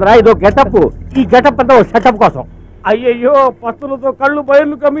అడుక్కోవడానికి రాలేదురా, ఇదో గెటప్. ఈ గెటప్ అంతా సెటప్ కోసం. అయ్యయ్యో, పస్తులతో కళ్ళు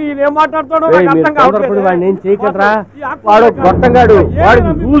బయర్లు కమ్మి ఏం మాట్లాడతాడో నాకు అర్థం కావట్లేదు. వాడిని ఏం చేయగలరా? వాడు గొట్టంగాడు,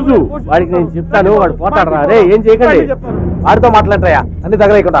 వాడికి లూజు. వాడికి నేను చెప్తాను, వాడు పోతాడు రా. రే ఏం చేయకండి, వాడితో మాట్లాడతాయా అన్ని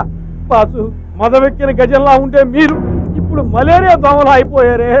తగలేకుండా. బాసు, మదవెక్కిన గజంలా ఉంటే మీరు ఇప్పుడు మలేరియా దోమలా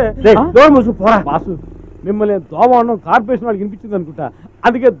అయిపోయారే. బాసు, మిమ్మల్ని దోమ అన్నం కార్పొరేషన్ వాళ్ళకి వినిపించింది అనుకుంటా,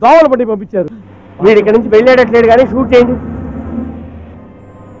 అందుకే దోమలు పట్టి పంపించారు. వీడి ఇక్కడ నుంచి వెళ్ళేటట్లేడు కానీ షూట్ చేయండి.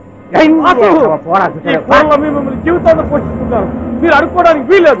 మిమ్మల్ని జీవితాంతం పోషిస్తున్నారు. మీరు అడుక్కోవడానికి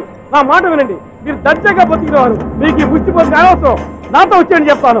వీల్లేదు. నా మాట వినండి. మీరు దర్జాగా బతికినవారు. మీకు ఈ ముచ్చిపోతే అనవసరం. నాతో వచ్చేయండి,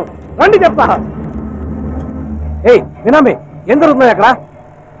 చెప్తాను. రండి, చెప్తా. వినామే, ఏం జరుగుతుంది అక్కడ?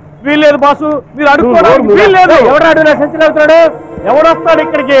 వీల్లేదు బాసు, మీరు అడుక్కోవడానికి వీల్లేదు. ఎవడాడు నా సంచి లాగుతున్నాడు? ఎవడొస్తాడు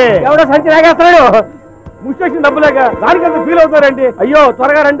ఇక్కడికి? ఎవడో సంచి లాగేస్తున్నాడు. ముచ్చేసిన డబ్బులేక దానికంత ఫీల్ అవుతారండి. అయ్యో,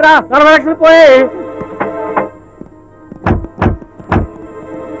 త్వరగా రండిరా, 40 లక్షలు పోయి.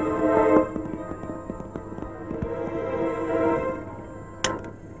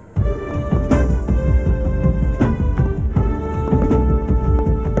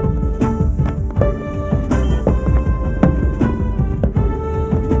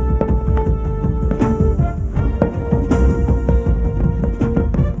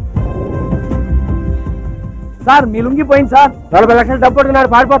 సార్ మీ లుంగి పోయింది సార్. 40 లక్షలు డబ్బు పట్టుకున్నాడు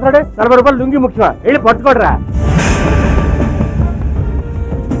పారిపోతున్నాడు. 40 రూపాయలు లుంగి ముఖ్యమా? వెళ్ళి పట్టుకోడరా.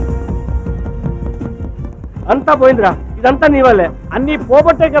 అంతా పోయిందిరా. ఇదంతా నీ వల్లే. అన్ని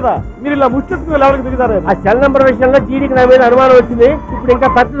పోబట్టే కదా మీరు ఇలా ముష్టెత్తుకు ఎవరికి దిగుతారు. ఆ సెల్ నెంబర్ విషయంలో జీడీకి నా మీద అనుమానం వచ్చింది. ఇప్పుడు ఇంకా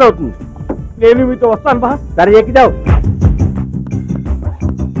పెద్దది అవుతుంది. నేను మీతో వస్తాను బా. సరే ఎక్కిదావు.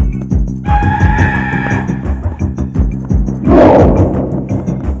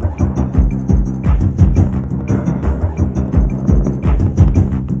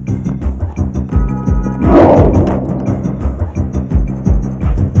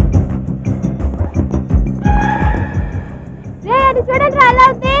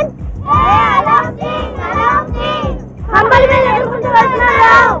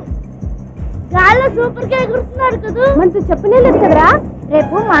 సూపర్ గా ఎగురుతున్నారు కదా. మనతో చెప్పనే లేదు కదరా.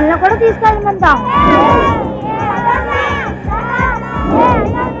 రేపు మనలో కూడా తీసుకెళ్ళమంటాం.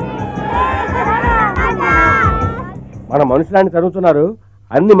 మన మనుషులాన్ని చదువుతున్నారు.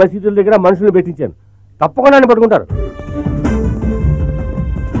 అన్ని మసీదుల దగ్గర మనుషులు పెట్టించాను. తప్పకుండా పట్టుకుంటారు.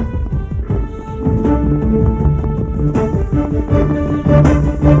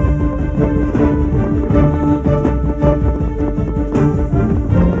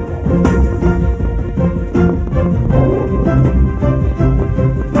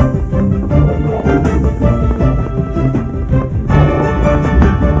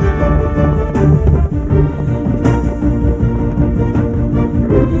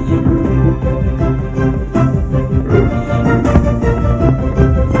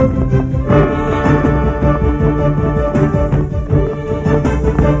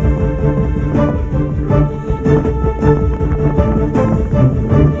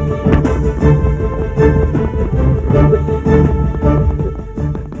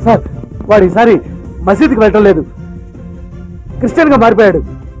 సార్ వాడు ఈసారి మసీదుకి వెళ్ళటం లేదు. క్రిస్టియన్ గా మారిపోయాడు.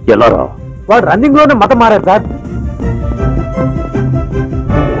 ఎలా రా? వాడు రన్నింగ్ లోనే మతం మారాడు సార్.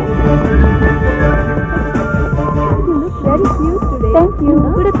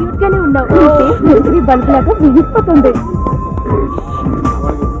 కూడా క్యూట్ గానే ఉన్నావు. బల్బ్ లాగా విరిగిపోతుంది.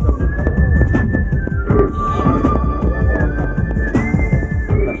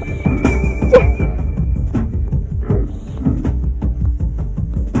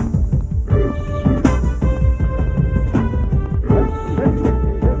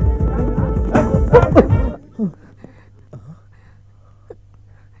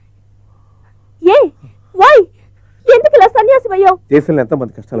 దేశంలో ఎంతో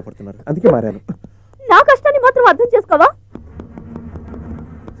మంది కష్టాలు పడుతున్నారు. అందుకే మారాను. నా కష్టాన్ని మాత్రం అర్థం చేసుకోవా?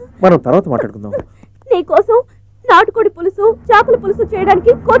 మనం తర్వాత మాట్లాడుకుందాం. నీకోసం నాటుకోడి పులుసు, చేపల పులుసు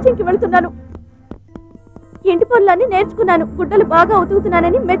చేయడానికి కోచింగ్ కి వెళ్తున్నాను. ఇంటి పనులన్నీ నేర్చుకున్నాను. గుడ్డలు బాగా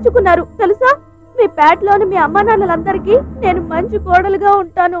ఉతుకుతున్నానని మెచ్చుకున్నారు తెలుసా? మీ పేటలోని మీ అమ్మా నాన్నలందరికీ నేను మంచి కోడలుగా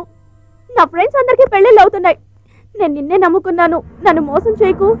ఉంటాను. నా ఫ్రెండ్స్ అందరికీ పెళ్లిళ్ళు అవుతున్నాయి. నేను నిన్నే నమ్ముకున్నాను. నన్ను మోసం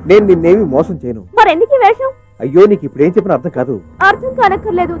చేయకు. నేను నిన్నేమి మోసం చేయను. మరెందుకు వేషం? అయ్యో నీకు ఇప్పుడు ఏం చెప్పినా అర్థం కాదు. అర్థం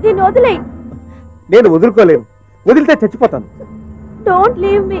కానక్కర్లేదు. దీన్ని వదిలేయ్. నేను వదులుకోలేను. వదిలితే చచ్చిపోతాను. Don't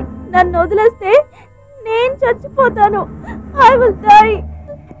leave me. నన్ను వదిలేస్తే నేను చచ్చిపోతాను. I will die.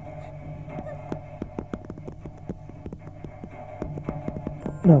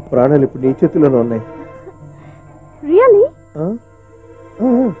 నా ప్రాణాలు ఇప్పుడు నీ చేతిలోనే ఉన్నాయి. రియల్లీ?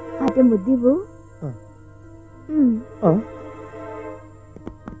 అదే ముద్దివు.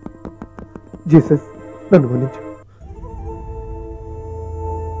 జీసస్ నన్ను మన్నించు.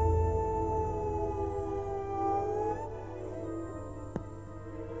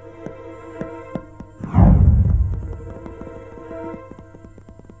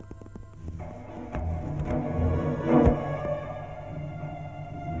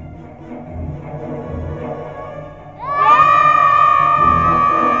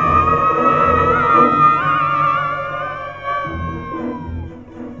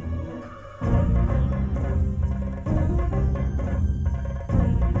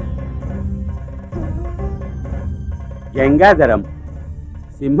 గంగాధరం,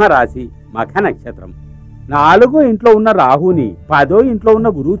 సింహరాశి, మఖ నక్షత్రం. 4వ ఇంట్లో ఉన్న రాహుని 10వ ఇంట్లో ఉన్న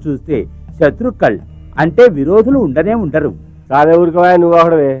గురువు చూస్తే శత్రుకళ్ అంటే విరోధులు ఉండనే ఉండరు. సాదే ఊరుకోవా, నువ్వు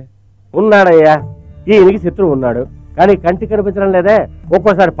ఒకడవే. ఉన్నాడయ్యా, ఈయనకి శత్రువు ఉన్నాడు. కానీ కంటి కనిపించడం లేదే.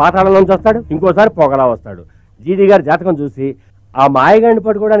 ఒక్కోసారి పాతాళంలోంచి వస్తాడు, ఇంకోసారి పొగలా వస్తాడు. జీడీ గారి జాతకం చూసి ఆ మాయగాడిని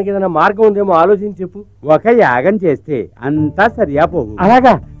పట్టుకోవడానికి ఏదైనా మార్గం ఉందేమో ఆలోచించి చెప్పు. ఒక యాగం చేస్తే అంతా సరియా పోగు.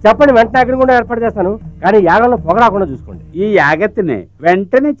 అలాగా చెప్పండి, వెంటనే అక్కడ కూడా ఏర్పాటు చేస్తాను. కానీ యాగంలో పొగ రాకుండా చూసుకోండి. ఈ యాగత్తిని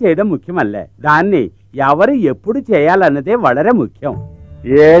వెంటనే చేయడం ముఖ్యమల్లే. దాన్ని ఎవరు ఎప్పుడు చేయాలన్నదే వడరే ముఖ్యం.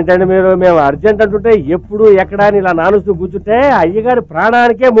 ఏంటండి మీరు, మేము అర్జెంట్ అంటుంటే ఎప్పుడు ఎక్కడా అని ఇలా నానుస్తూ కూర్చుంటే అయ్యగారి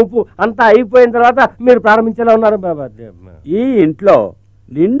ప్రాణానికే ముప్పు. అంతా అయిపోయిన తర్వాత మీరు ప్రారంభించేలా ఉన్నారు. ఈ ఇంట్లో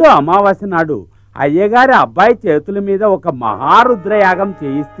నిండు అమావాస్య నాడు అయ్యగారి అబ్బాయి చేతుల మీద ఒక మహారుద్రయాగం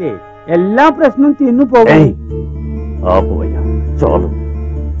చేయిస్తే ఎలా ప్రశ్న తిన్నుపోయి ఆపోయ్యా, చాలు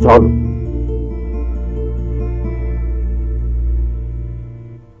చాలు.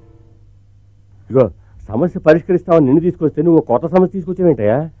 ఇగో సమస్య పరిష్కరిస్తామని నిన్ను తీసుకొస్తే నువ్వు కొత్త సమస్య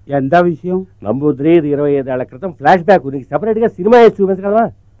తీసుకొచ్చావేంటయా? ఎంత విషయం? నంబూద్రి 25 ఏళ్ల క్రితం ఫ్లాష్ బ్యాక్ నీకు సెపరేట్ గా సినిమా వేసి చూపించగలవా?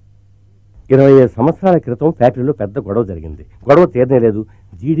 25 సంవత్సరాల క్రితం ఫ్యాక్టరీలో పెద్ద గొడవ జరిగింది. గొడవ తీరనేలేదు.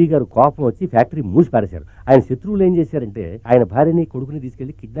 జీడీ గారు కోపం వచ్చి ఫ్యాక్టరీ మూసి పారేశారు. ఆయన శత్రువులు ఏం చేశారంటే ఆయన భార్యని కొడుకుని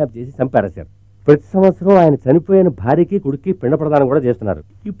తీసుకెళ్లి కిడ్నాప్ చేసి చంపారేశారు. ప్రతి సంవత్సరం ఆయన చనిపోయిన భార్యకి కొడుక్కి పిండ ప్రదానం కూడా చేస్తున్నారు.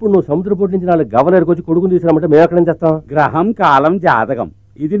 ఇప్పుడు నువ్వు సముద్రపోటు నుంచి 4 గవర్నర్కి వచ్చి కొడుకుని తీసుకురామంటే మేము ఎక్కడేం చేస్తాం? గ్రహం కాలం జాతకం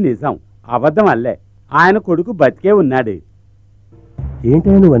ఇది నిజం, అబద్ధం అల్లే. ఆయన కొడుకు బతికే ఉన్నాడు.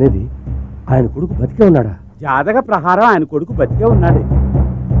 ఏంటో నువ్వు అనేది? ఆయన కొడుకు బతికే ఉన్నాడా? జాతక ప్రకారం ఆయన కొడుకు బతికే ఉన్నాడు.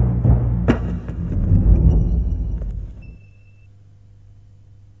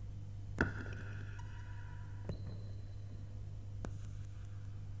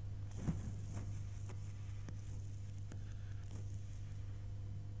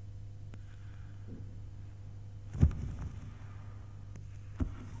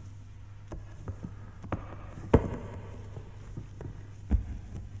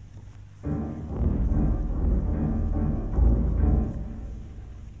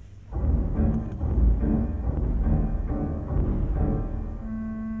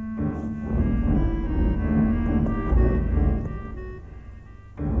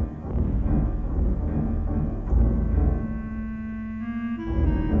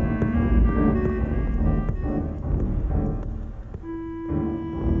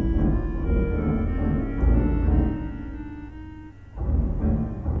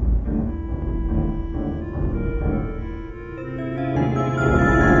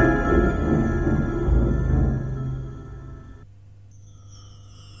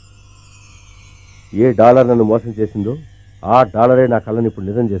 ఏ డాలర్ నన్ను మోసం చేసిందో ఆ డాలరే నా కళ్ళని ఇప్పుడు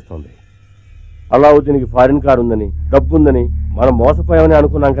నిజం చేస్తోంది. అలావుద్దీన్కి ఫారిన్ కార్ ఉందని, డబ్బు ఉందని మనం మోసపోయామని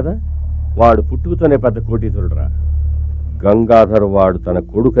అనుకున్నాం కదా. వాడు పుట్టుకతోనే పెద్ద కోటీశ్వరుడురా. గంగాధర్ వాడు తన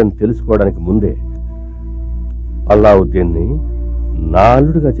కొడుకని తెలుసుకోవడానికి ముందే అలావుద్దీన్ని నా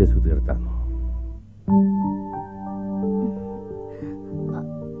అల్లుడుగా చేసుకు తీరుతాను.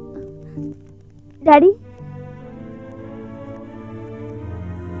 డాడీ,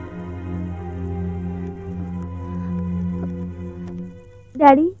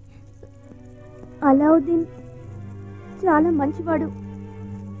 డాడీ, అలావుద్దీన్ చాలా మంచివాడు.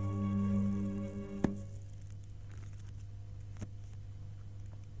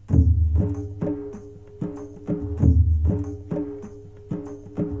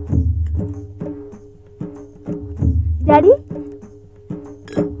 డాడీ,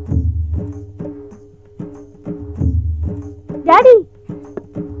 డాడీ,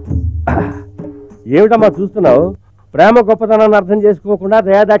 ఏమిటమ్మా చూస్తున్నావు? ప్రేమ గొప్పతనాన్ని అర్థం చేసుకోకుండా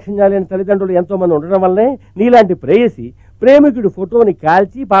దయాదాక్షిణ్యాలు లేని తల్లిదండ్రులు ఎంతో మంది ఉండడం వల్లే నీలాంటి ప్రేయసి ప్రేమికుడు ఫోటోని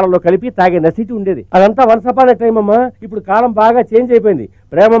కాల్చి పాలలో కలిపి తాగే నసిటి ఉండేది. అదంతా వన్స్ అపాన్ ఎ టైం అమ్మా. ఇప్పుడు కాలం బాగా చేంజ్ అయిపోయింది.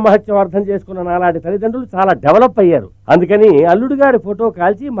 ప్రేమ మహత్యం అర్థం చేసుకున్న నాలాంటి తల్లిదండ్రులు చాలా డెవలప్ అయ్యారు. అందుకని అల్లుడు గారి ఫోటో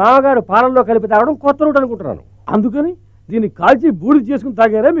కాల్చి మామగారు పాలల్లో కలిపి తాగడం కొత్త రూట్ అనుకుంటున్నాను. అందుకని దీన్ని కాల్చి బూడి చేసుకుని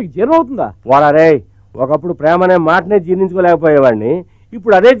తాగారా? మీకు జీర్ణం అవుతుందా? వాడారే, ఒకప్పుడు ప్రేమ అనే మాటనే జీర్ణించుకోలేకపోయేవాడిని.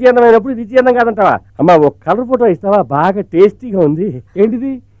 ఇప్పుడు అదే జీర్ణమైనప్పుడు ఇది జీర్ణం కాదంటావా? అమ్మా, ఒక కలర్ ఫోటో ఇస్తావా? బాగా టేస్టీగా ఉంది.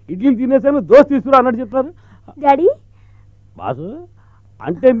 ఏంటిది? ఇడ్లీలు తినేసాను, దోశ తీసుకురా అన్నట్టు చెప్తారు. డాడీ, బాసు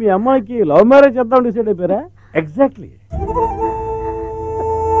అంటే మీ అమ్మాయికి లవ్ మ్యారేజ్ చేద్దాం డిసైడ్ అయిపోయారా? ఎగ్జాక్ట్లీ.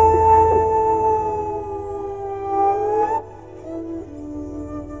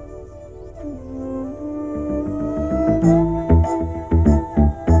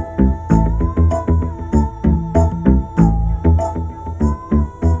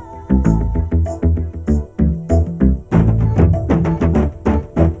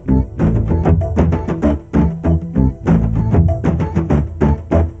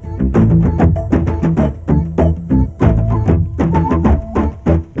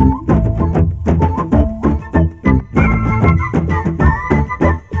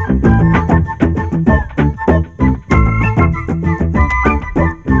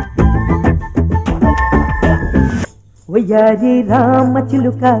 వయ్యారి రామ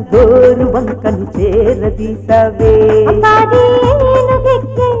చిలుక గోరు వంకను చేరదీసావే,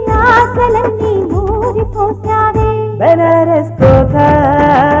 బెనారస్ కోకా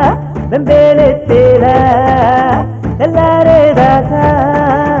బంబేరే తేరా తెల్లారే దాకా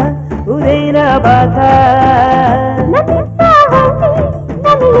ఉదైనా బాధ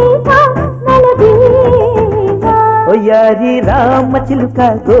వయ్యారి రామ చిలుక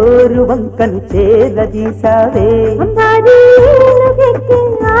గోరు వంకను చేరదీసావే, ఏనుగెక్కి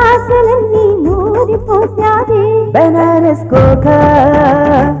ఆశలన్నీ నూరిపోసావే బనారస్ కోకా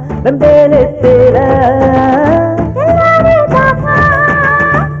బందేలే తేరా తెల్లారేదాకా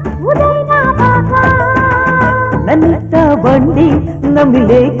ఉదయనా బాగా నన్నిట్ట బండి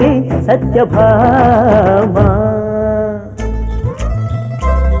నమ్మిలేకే సత్యభామా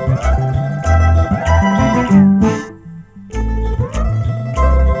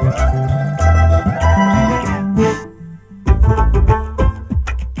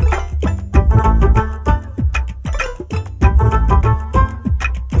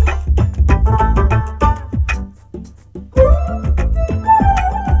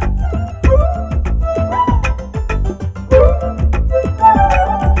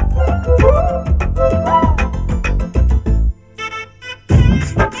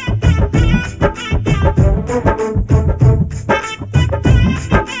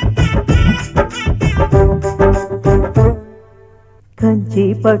కంచి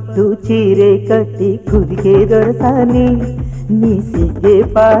పట్టు చీరే కట్టి కులికే దొరసాని నీ సిగ్గే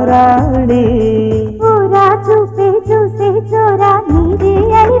పారాణి ఊరా చూపే చూసే చోరా నీదే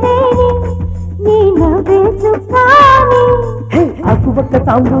అలివేని నీ నవ్వే చుక్కాని అకువక్క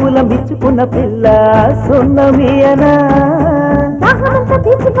తాంబూలం ఇచ్చుకున్న పిల్ల సొన్నమియనా దాహమంతా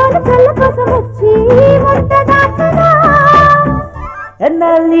తీర్చుకొని కళ్ళ కోసం వచ్చి వంట దాచనా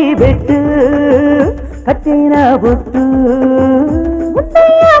ఎన్నాళ్ళి పెట్టు కట్టిన బొట్టు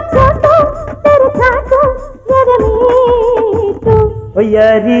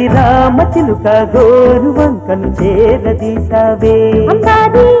ఒయ్యారి రామ చిలుక గోరు వంకను చేరదీసావే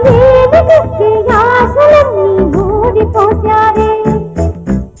ఆశలన్నీ నూరిపోసావే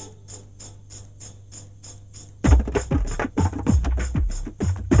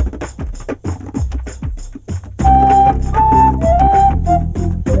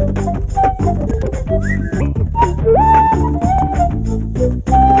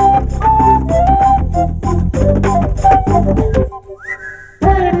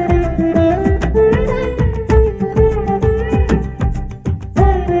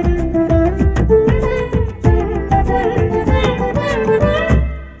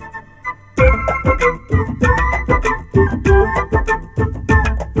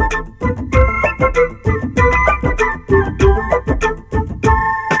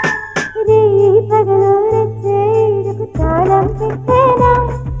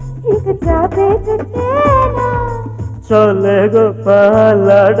చోలే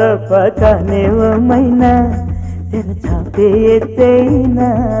గోపాలడప కనేవమైనా తెర చాపే ఎత్తైనా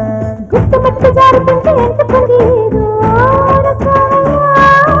గుర్తుమట్టు జారుతుంటే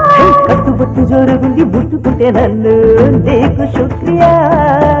కట్టుబట్టు జోరుగుండి ముట్టుకుంటే నన్ను నీకు శుక్రియా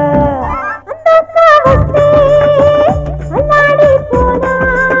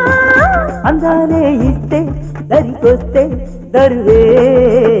అందాలే ఇస్తే దరికొస్తే దరువే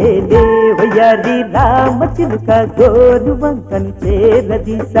వయ్యారి రామ చిలుక గోరు వంకను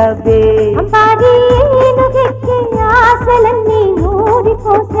చేరదీసావే ఆశలన్నీ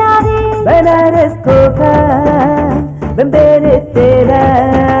నూరిపోసావే బనారస్ కోకా బందేలే తేరా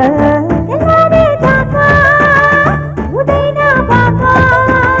ఉదయనా బాగా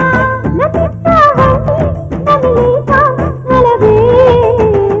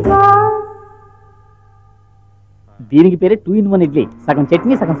దీనికి పేరే 2 in 1 ఇడ్లీ, సగం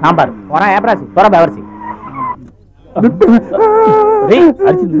చట్నీ సగం సాంబార్, కూర యాప్రాసి కూర బెవర్సి.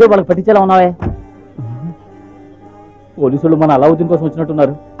 అరిచి నువ్వే వాళ్ళకి పట్టించేలా ఉన్నావే. పోలీసులు మన అలావుద్దీన్ కోసం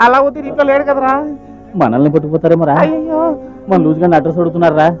వచ్చినట్టున్నారు. అలావుద్దీన్ ఇంట్లో లేడు కదరా. మనల్ని పట్టుకుపోతారేమో రా. అయ్యో మన లూజ్ గా అడ్రస్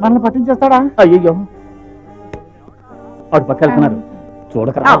అడుగుతున్నారా. మనల్ని పట్టించేస్తాడా? అయ్యో అటు పక్క వెళ్తున్నారు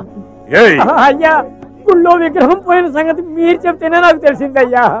చూడకరా. అయ్యా గుళ్ళో విగ్రహం పోయిన సంగతి మీరు చెప్తేనే నాకు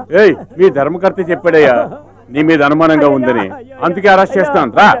తెలిసిందయ్యా. మీ ధర్మకర్త చెప్పాడయ్యా నీ మీద అనుమానంగా ఉందని, అందుకే అరెస్ట్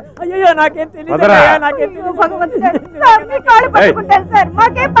చేస్తాను రా. అయ్యో నాకేం తెలియదు.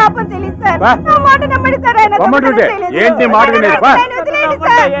 ఏంటి మాట వినేది?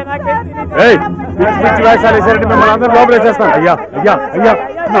 పిచ్చి వేషాలు వేసారంటే మిమ్మల్ని అందరూ లోపలేసేస్తాను. అయ్యా అయ్యా అయ్యా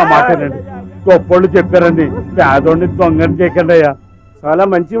నా మాటేనండి, గొప్పోళ్ళు చెప్పారండి, పేదోడిని దొంగని చేయకండి అయ్యా. చాలా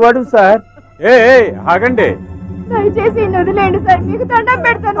మంచివాడు సార్. ఆగండి, దయచేసి వదిలేండి సార్, మీకు దండం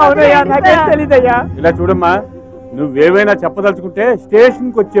పెడతాను. ఇలా చూడమ్మా, నువ్వేమైనా చెప్పదలుచుకుంటే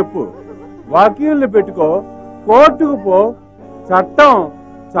స్టేషన్కి వచ్చి చెప్పు, వకీల్ని పెట్టుకో, కోర్టుకు పో. చట్టం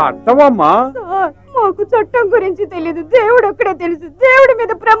చట్టమమ్మా. మాకు చట్టం గురించి తెలీదు, దేవుడు ఒక్కడే తెలుసు. దేవుడి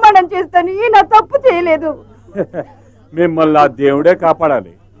మీద ప్రమాణం చేస్తాను, ఈయన తప్పు చేయలేదు. మిమ్మల్ని ఆ దేవుడే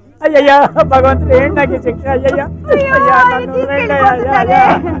కాపాడాలి. అయ్యయ్యా భగవంతుడు ఏంటి నాకు శిక్ష? అయ్యయ్యా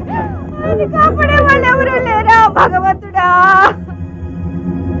కాపాడే వాళ్ళు ఎవరు లేరా భగవంతుడా?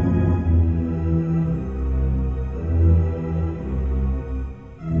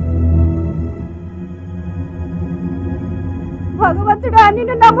 భగవంతుడా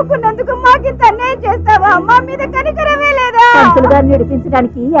నిన్ను నమ్ముకున్నందుకు మాకింత అన్యాయం చేస్తావా? మా మీద కనికరమే లేదా? పంతులు గారిని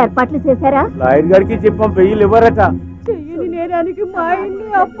నడిపించడానికి ఏర్పాట్లు చేశారా? లాయర్ గారికి చెప్పాం, పెయ్యిలు ఇవ్వరట. చెయ్యని నేరానికి మా ఇల్లు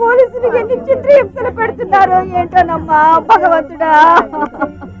ఆ పోలీసులు ఎన్ని చిత్రహింసలు పెడుతున్నారో ఏంటోనమ్మా భగవంతుడా.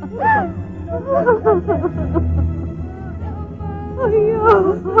 అయ్యో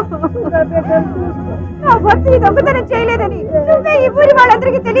నా భర్త ఈ దొంగతనం చేయలేదని నువ్వే ఈ ఊరి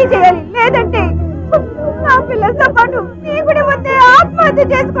వాళ్ళందరికీ తెలియజేయాలి. లేదంటే నా పిల్లలతో పాటు నీ కూడా ముందే ఆత్మహత్య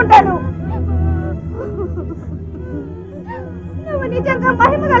చేసుకుంటాను. నువ్వు నిజంగా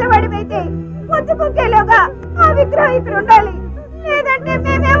మహిమ గలవాడివైతే పొద్దుకుంకేలోగా ఆ విగ్రహం ఇక్కడ ఉండాలి. లేదంటే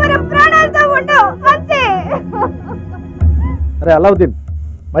మేమెవరం ప్రాణాలతో ఉండవు. అంతే. అరే అలావుద్దీన్,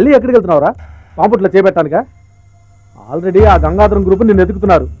 మళ్ళీ ఎక్కడికి వెళ్తున్నావురా? పాంపుట్లో చేపెట్టానుగా. ఆల్రెడీ ఆ గంగాధరం గ్రూప్ నిన్ను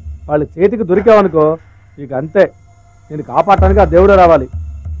ఎదుగుతున్నారు. వాళ్ళ చేతికి దొరికావనుకో ఇక అంతే. నేను కాపాడటానికి ఆ దేవుడే రావాలి.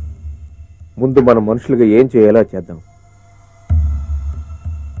 ముందు మనం మనుషులుగా ఏం చేయాలో చేద్దాం,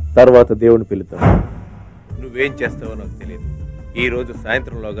 తర్వాత దేవుని పిలుద్దాం. నువ్వేం చేస్తావో నాకు తెలియదు. ఈ రోజు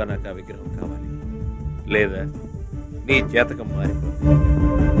సాయంత్రంలోగా నాకు ఆ విగ్రహం కావాలి, లేదా నీ జాతకం మారిపోతుంది.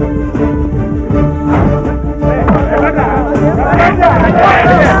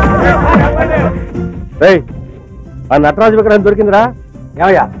 ఆ నటరాజు విగ్రహం దొరికిందిరా?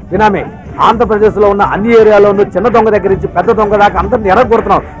 ఏమయ్యా వినామే, ఆంధ్రప్రదేశ్ లో ఉన్న అన్ని ఏరియాలోనూ చిన్న దొంగ దగ్గర నుంచి పెద్ద దొంగ దాకా అందరిని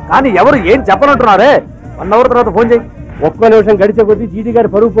ఎరగొడుతున్నాం, కానీ ఎవరు ఏం చెప్పనంటున్నారే. 1 అవర్ తర్వాత ఫోన్ చేయి. ఒక్క నిమిషం గడిచే కొద్దీ జీడి గారి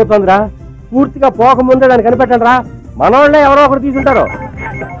పరుగు పోతుందిరా. పూర్తిగా పోకముందే దాన్ని కనిపెట్టండి రా. మనోళ్ళే ఎవరో ఒకరు తీసుంటారు.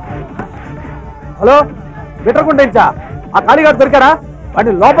 హలో, బిట్టకుండించా ఆ కాళీగారు దొరికారా?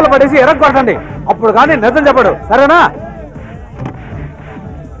 వాడిని లోపల పడేసి ఎరగొట్టండి, అప్పుడు కానీ నిజం చెప్పడు, సరేనా?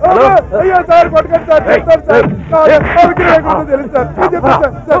 హలో అయ్యో సార్, కొట్టకండి సార్, చెప్తాను సార్. తెలుసు సార్, చెప్తాను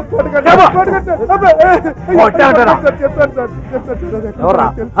సార్, కొట్టకండి సార్, చెప్తాను సార్. ఎవర్రా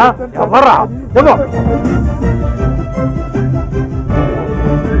ఎవర్రా చెప్పు.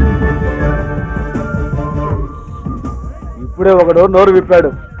 ఇప్పుడే ఒకడు నోరు విప్పాడు.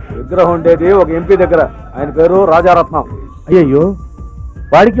 విగ్రహం ఉండేది ఒక ఎంపీ దగ్గర. ఆయన పేరు రాజారత్నం. అయ్యయ్యో,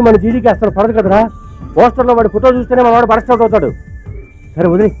 వాడికి మన జీడికి అసలు పడదు కదరా. పోస్టర్లో వాడి ఫోటో చూస్తేనే మన వాడు అరెస్ట్ అవుతాడు. సరే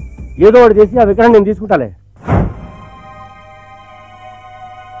వదిలి, ఏదో వాడు చేసి ఆ విగ్రహం నేను తీసుకుంటాలే.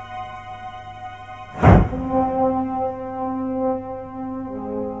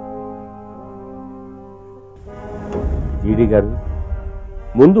 జీడి గారు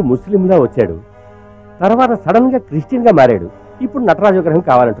ముందు ముస్లింలా వచ్చాడు, తర్వాత సడన్ గా క్రిస్టియన్ గా మారాడు. ఇప్పుడు నటరాజు విగ్రహం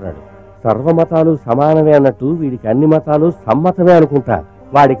కావాలంటున్నాడు. సర్వమతాలు సమానమే అన్నట్టు వీడికి అన్ని మతాలు సమ్మతమే అనుకుంటా.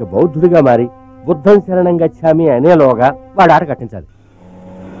 వాడికి బౌద్ధుడిగా మారి బుద్ధం శరణం గచ్చామి అనేలోగా వాడు ఆట కట్టించాలి.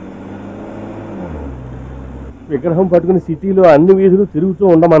 విగ్రహం పట్టుకుని సిటీలో అన్ని వీధులు తిరుగుతూ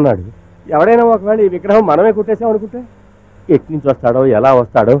ఉండమన్నాడు. ఎవడైనా ఒకవేళ ఈ విగ్రహం మనమే కుట్టేసాం అనుకుంటే ఎట్నుంచి వస్తాడో ఎలా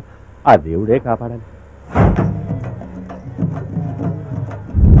వస్తాడో ఆ దేవుడే కాపాడాలి.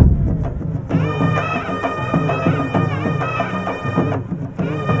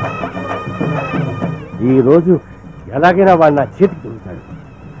 ఈ రోజు ఎలాగైనా వాడు నా చేతికి దొరుకుతాడు.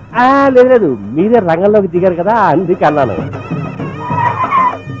 లేదు లేదు, మీరే రంగంలోకి దిగారు కదా అందుకే అన్నాను.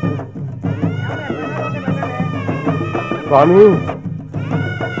 స్వామి,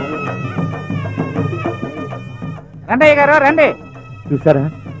 రండయ్య గారు రండి. చూసారా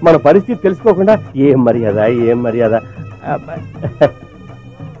మన పరిస్థితి తెలుసుకోకుండా ఏం మర్యాద ఏం మర్యాద.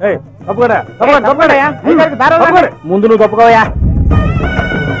 ముందు నువ్వు తప్పుకోవయా.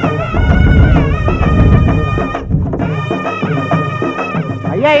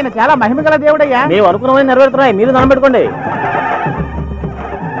 అయ్యా ఆయన చాలా మహిమగల దేవుడయ్యా. మేము అనుకున్నవన్నీ నెరవేరుతున్నాయి, మీరు దండం పెట్టుకోండి.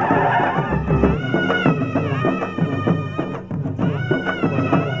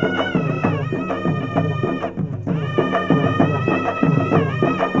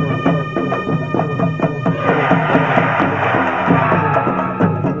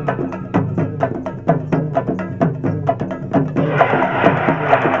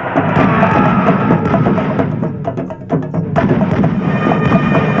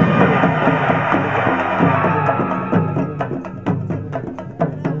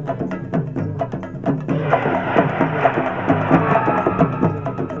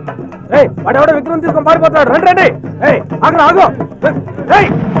 వాడెవడో విగ్రహం తీసుకొని పారిపోతాడు. రండి రండి. ఆగు ఆగు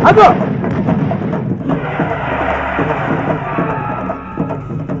ఆగు.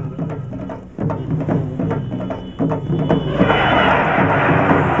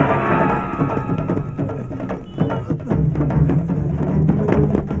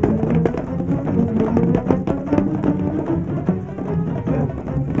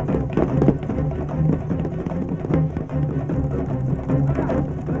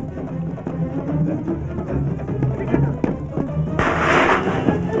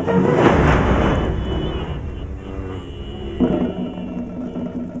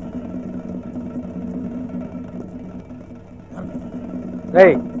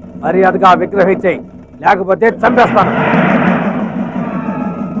 రేయ్ మర్యాదగా ఆ విగ్రహం ఇచ్చేయి, లేకపోతే చంపేస్తాను.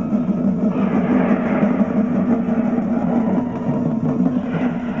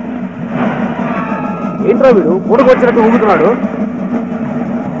 ఏంట్రా వీడు కూడకొచ్చినట్టు ఊగుతున్నాడు?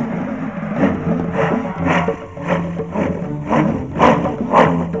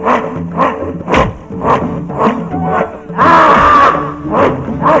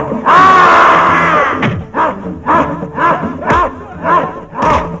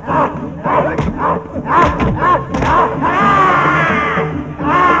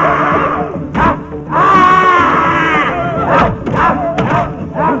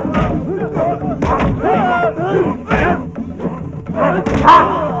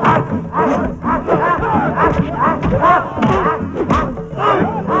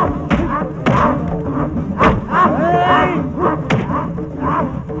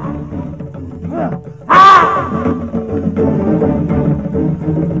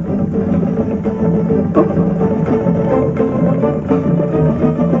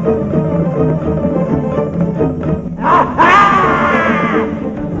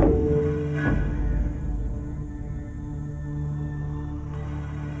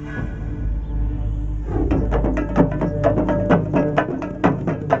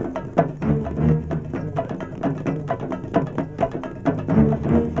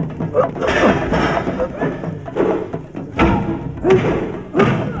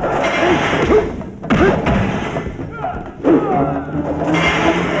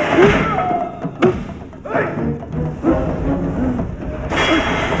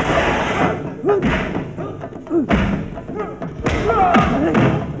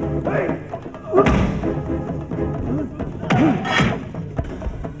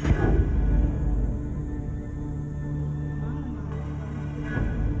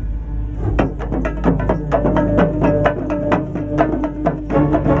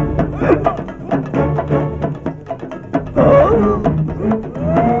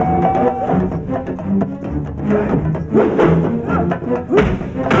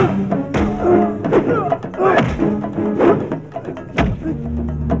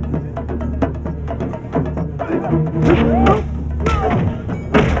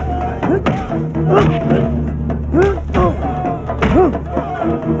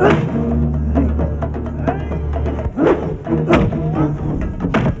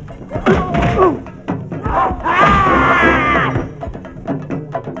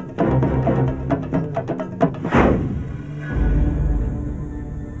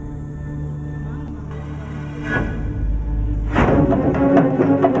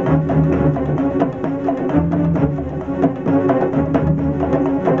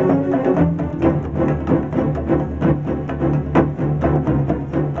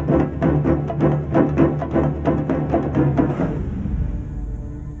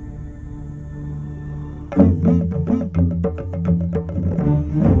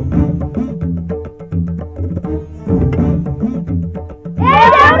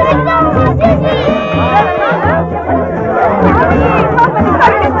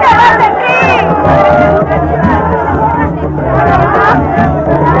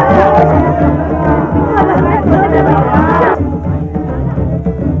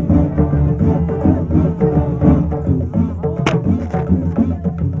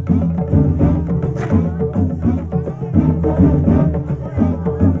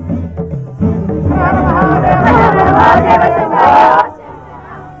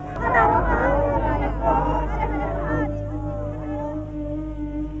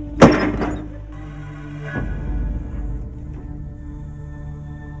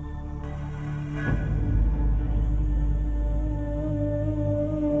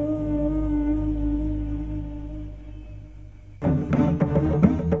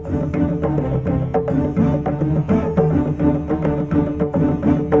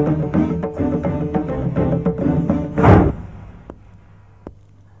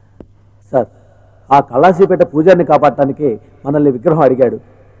 సార్, ఆ కళాశీపేట పూజారిని కాపాడటానికి మనల్ని విగ్రహం అడిగాడు.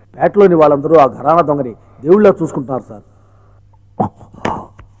 పేటలోని వాళ్ళందరూ ఆ ఘరానా దొంగని దేవుళ్ళ చూసుకుంటున్నారు సార్.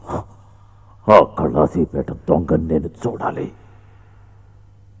 ఆ కళాశీపేట దొంగని నేను చూడాలి.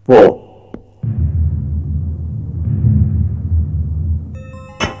 పో.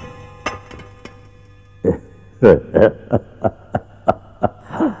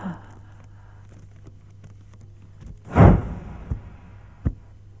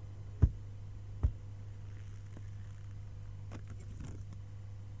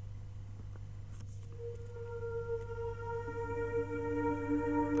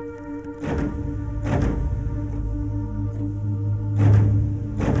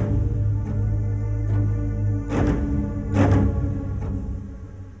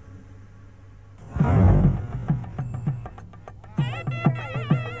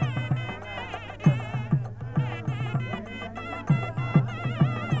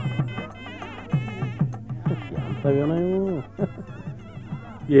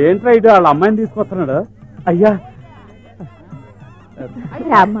 ఏంట్రా ఇటు వాళ్ళ అమ్మాయిని తీసుకొస్తున్నాడు? అయ్యా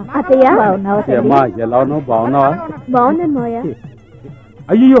అత్తయ్య అమ్మా ఎలా ఉన్నావు? బాగున్నావా? బాగున్నాను మావయ్య.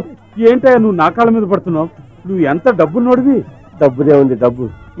 అయ్యో ఏంటయ్యా నువ్వు నా కాళ్ళ మీద పడుతున్నావు? నువ్వు ఎంత డబ్బు నోడివి? డబ్బుదే ఉంది డబ్బు.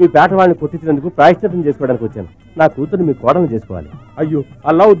 మీ పేట వాళ్ళని కొట్టించినందుకు ప్రాయశ్చిత్తం చేసుకోవడానికి వచ్చాను. నా కూతురు మీ కోడలు చేసుకోవాలి. అయ్యో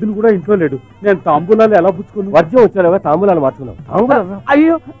అల్లావుద్దీన్ కూడా ఇంట్లో లేడు. నేను తాంబూలాలు ఎలా పుచ్చుకున్నాను? వర్జం వచ్చారుగా తాంబూలాలు మార్చుకున్నాం.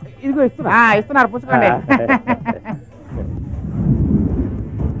 అయ్యో ఇదిగో ఇస్తున్నారు పుచ్చుకోండి.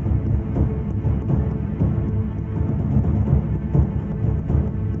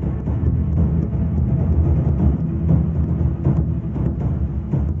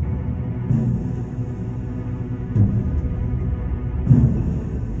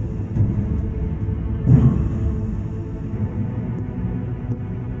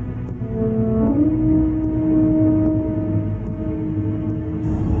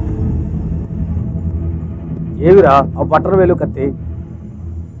 ఏవిరా ఆ బట్టర్ వేలు కత్తి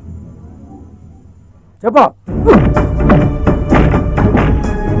చెప్పా.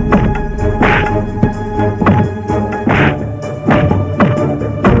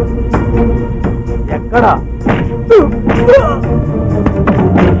 ఎక్కడా?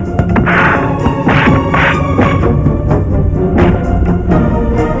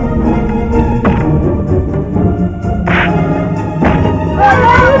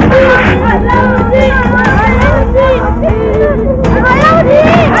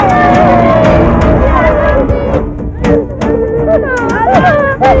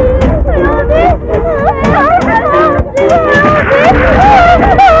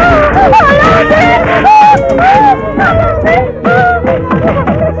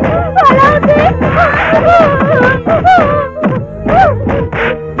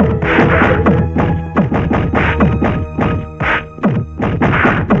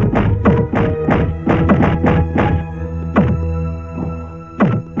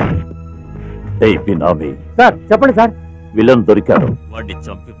 సార్ చెప్పండి సార్. విలన్ దొరికాడు. వాడిని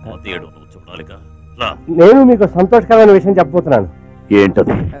చంపి పోతేయడం నువ్వు చూడాలిగా. నేను మీకు సంతోషకరమైన విషయం చెప్పబోతున్నాను.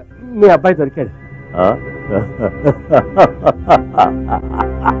 ఏంటది? మీ అబ్బాయి దొరికాడు.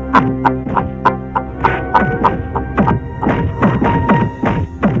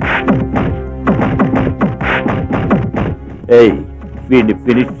 ఏయ్ వీడిని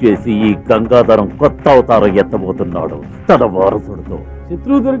ఫినిష్ చేసి ఈ గంగాధరం కొత్త అవతారం ఎత్తబోతున్నాడు తన వారసుడితో.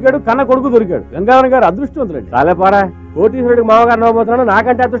 శత్రువు దొరికాడు, కన్న కొడుకు దొరికాడు. గంగాధరం గారు అదృష్టవంతులండి. చాలేపారా, కోటీశ్వరుడికి మామగారు నవ్వబోతున్నాడు.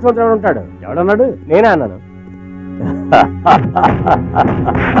 నాకంటే అదృష్టవంతుడు ఉంటాడు. ఎవడన్నాడు? నేనే అన్నాను.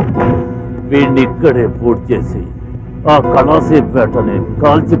 వీడిని ఇక్కడే పూర్తి చేసి ఆ కళాసేపేటని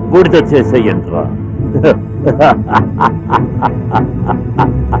కాల్చి బూడిద చేసేయంట్రా.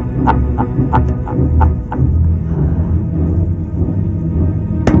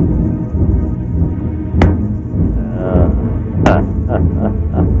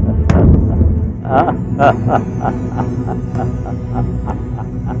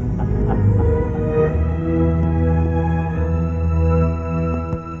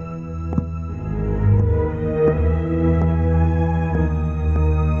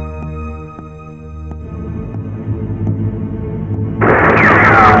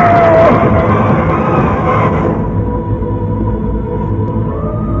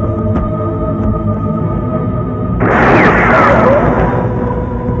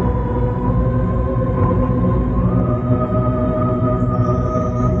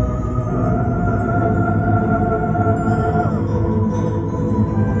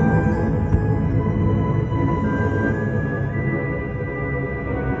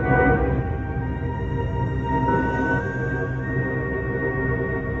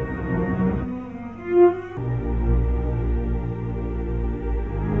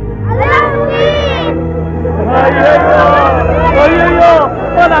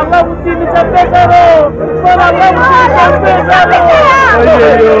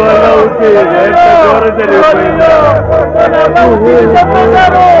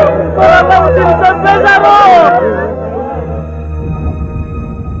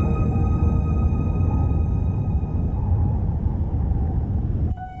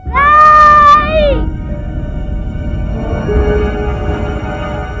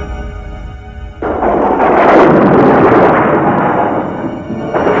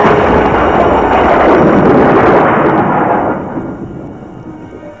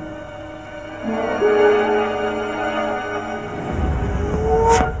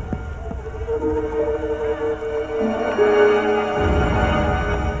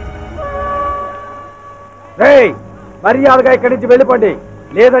 మర్యాదగా ఇక్కడి నుంచి వెళ్ళిపోండి,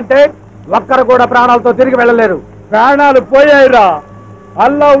 లేదంటే ఒక్కరు కూడా ప్రాణాలతో తిరిగి వెళ్ళలేరు. ప్రాణాలు పోయాయిరా.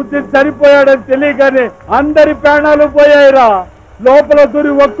 అల్లావుద్దీన్ చనిపోయాడని తెలియగానే అందరి ప్రాణాలు పోయాయిరా. లోపల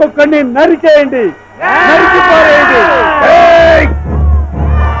దూరి ఒక్కొక్కడిని నరికేయండి, నరికిపోయేయండి.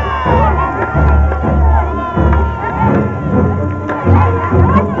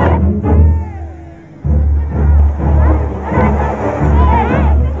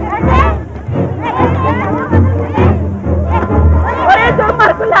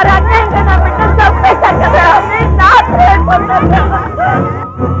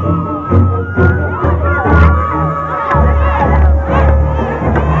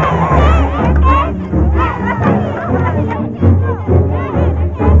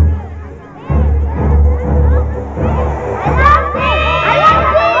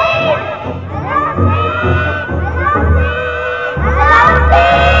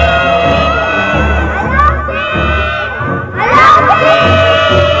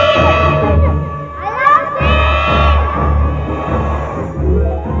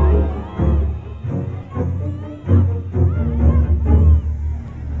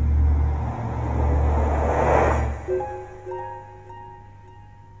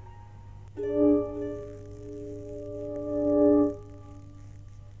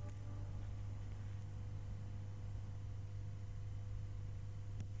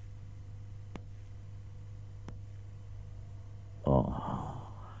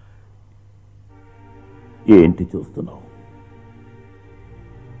 ఏంటి చూస్తున్నావు?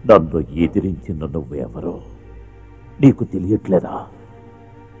 నన్ను ఎదిరించిన నువ్వెవరో నీకు తెలియట్లేదా?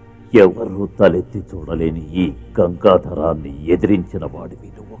 ఎవరు తలెత్తి చూడలేని ఈ గంగాధరాన్ని ఎదిరించిన వాడివి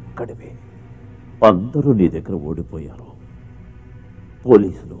నువ్వు ఒక్కడివే. అందరూ నీ దగ్గర ఓడిపోయారు.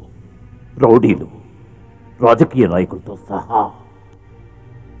 పోలీసులు, రౌడీలు, రాజకీయ నాయకులతో సహా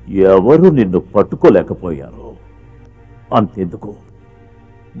ఎవరు నిన్ను పట్టుకోలేకపోయారు. అంతెందుకు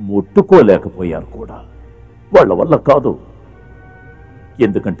ముట్టుకోలేకపోయారు కూడా. వాళ్ళ వల్ల కాదు.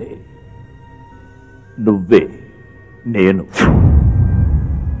 ఎందుకంటే నువ్వే నేను.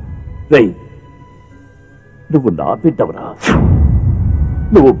 రేయ్, నువ్వు నా బిడ్డవరా.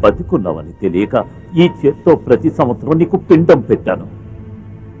 నువ్వు బతికున్నావని తెలియక ఈ చేత్తో ప్రతి సంవత్సరం నీకు పిండం పెట్టాను.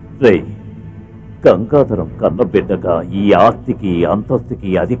 రేయ్, గంగాధరం కన్న బిడ్డగా ఈ ఆస్తికి,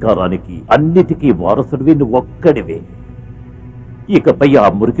 అంతస్తుకి, అధికారానికి అన్నిటికీ వారసుడివి నువ్వు ఒక్కడివే. ఇకపై ఆ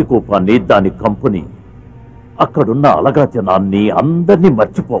మురికి కూపాన్ని, దాని కంపుని, అక్కడున్న అలగా జనాన్ని అందరినీ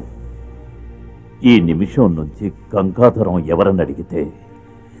మర్చిపో. ఈ నిమిషం నుంచి గంగాధరం ఎవరని అడిగితే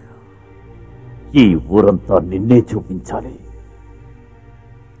ఈ ఊరంతా నిన్నే చూపించాలి.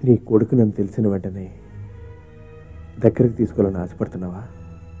 నీ కొడుకు నన్ను తెలిసిన వెంటనే దగ్గరికి తీసుకోవాలని ఆశపడుతున్నావా?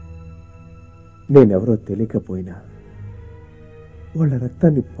 నేనెవరో తెలియకపోయినా వాళ్ళ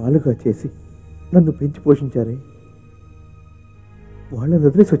రక్తాన్ని పాలుగా చేసి నన్ను పెంచి పోషించారే, వాళ్ళని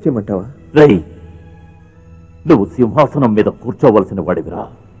వదిలేసి వచ్చేయమంటావా? రై, నువ్వు సింహాసనం మీద కూర్చోవలసిన వాడివిరా.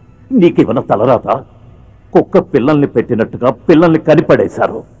 నీకేమన్నా తలరాత? కుక్క పిల్లల్ని పెట్టినట్టుగా పిల్లల్ని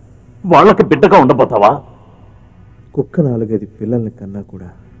కనిపడేశారు. వాళ్ళకి బిడ్డగా ఉండబోతావా? కుక్క 4-5 పిల్లల్ని కన్నా కూడా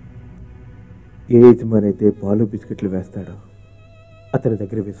ఏ యజమానైతే పాలు బిస్కెట్లు వేస్తాడో అతని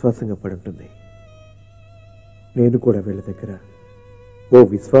దగ్గర విశ్వాసంగా పడి ఉంటుంది. నేను కూడా వీళ్ళ దగ్గర ఓ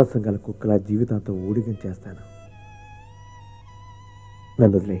విశ్వాసం గల కుక్కలా జీవితాంతం ఊడిగం చేస్తాను.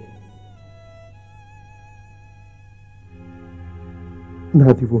 నన్ను వదిలే.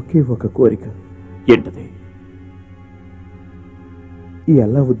 నాది ఒకే ఒక కోరిక. ఏంటది? ఈ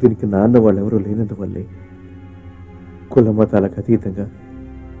అల్లావుద్దీన్కి నాన్న వాళ్ళెవరూ లేనందువల్లే కుల మతాలకు అతీతంగా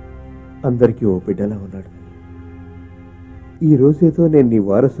అందరికీ ఓ బిడ్డలా ఉన్నాడు. ఈ రోజేదో నేను నీ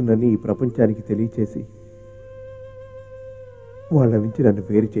వారసునని ఈ ప్రపంచానికి తెలియచేసి వాళ్ళ నుంచి నన్ను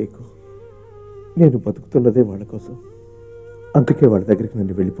వేరు చేయకు. నేను బతుకుతున్నదే వాళ్ళ కోసం. అందుకే వాళ్ళ దగ్గరికి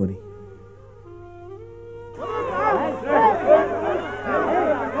నన్ను వెళ్ళిపోని.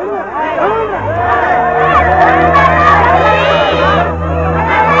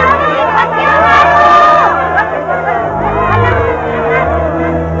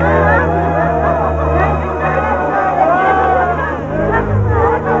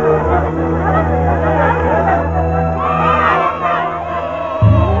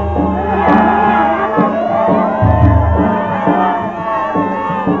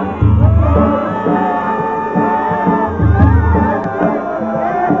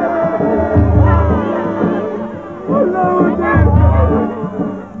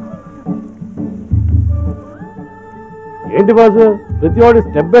 ఏంటి బాసు, ప్రతివాడు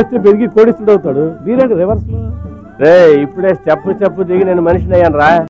స్టెప్ బై స్టెప్ ఎదిగి కోడిస్తుడు అవుతాడు, మీరేంటి రివర్స్ లో? రే, ఇప్పుడే స్టెప్ దిగి నేను మనిషిని అయ్యాను రా.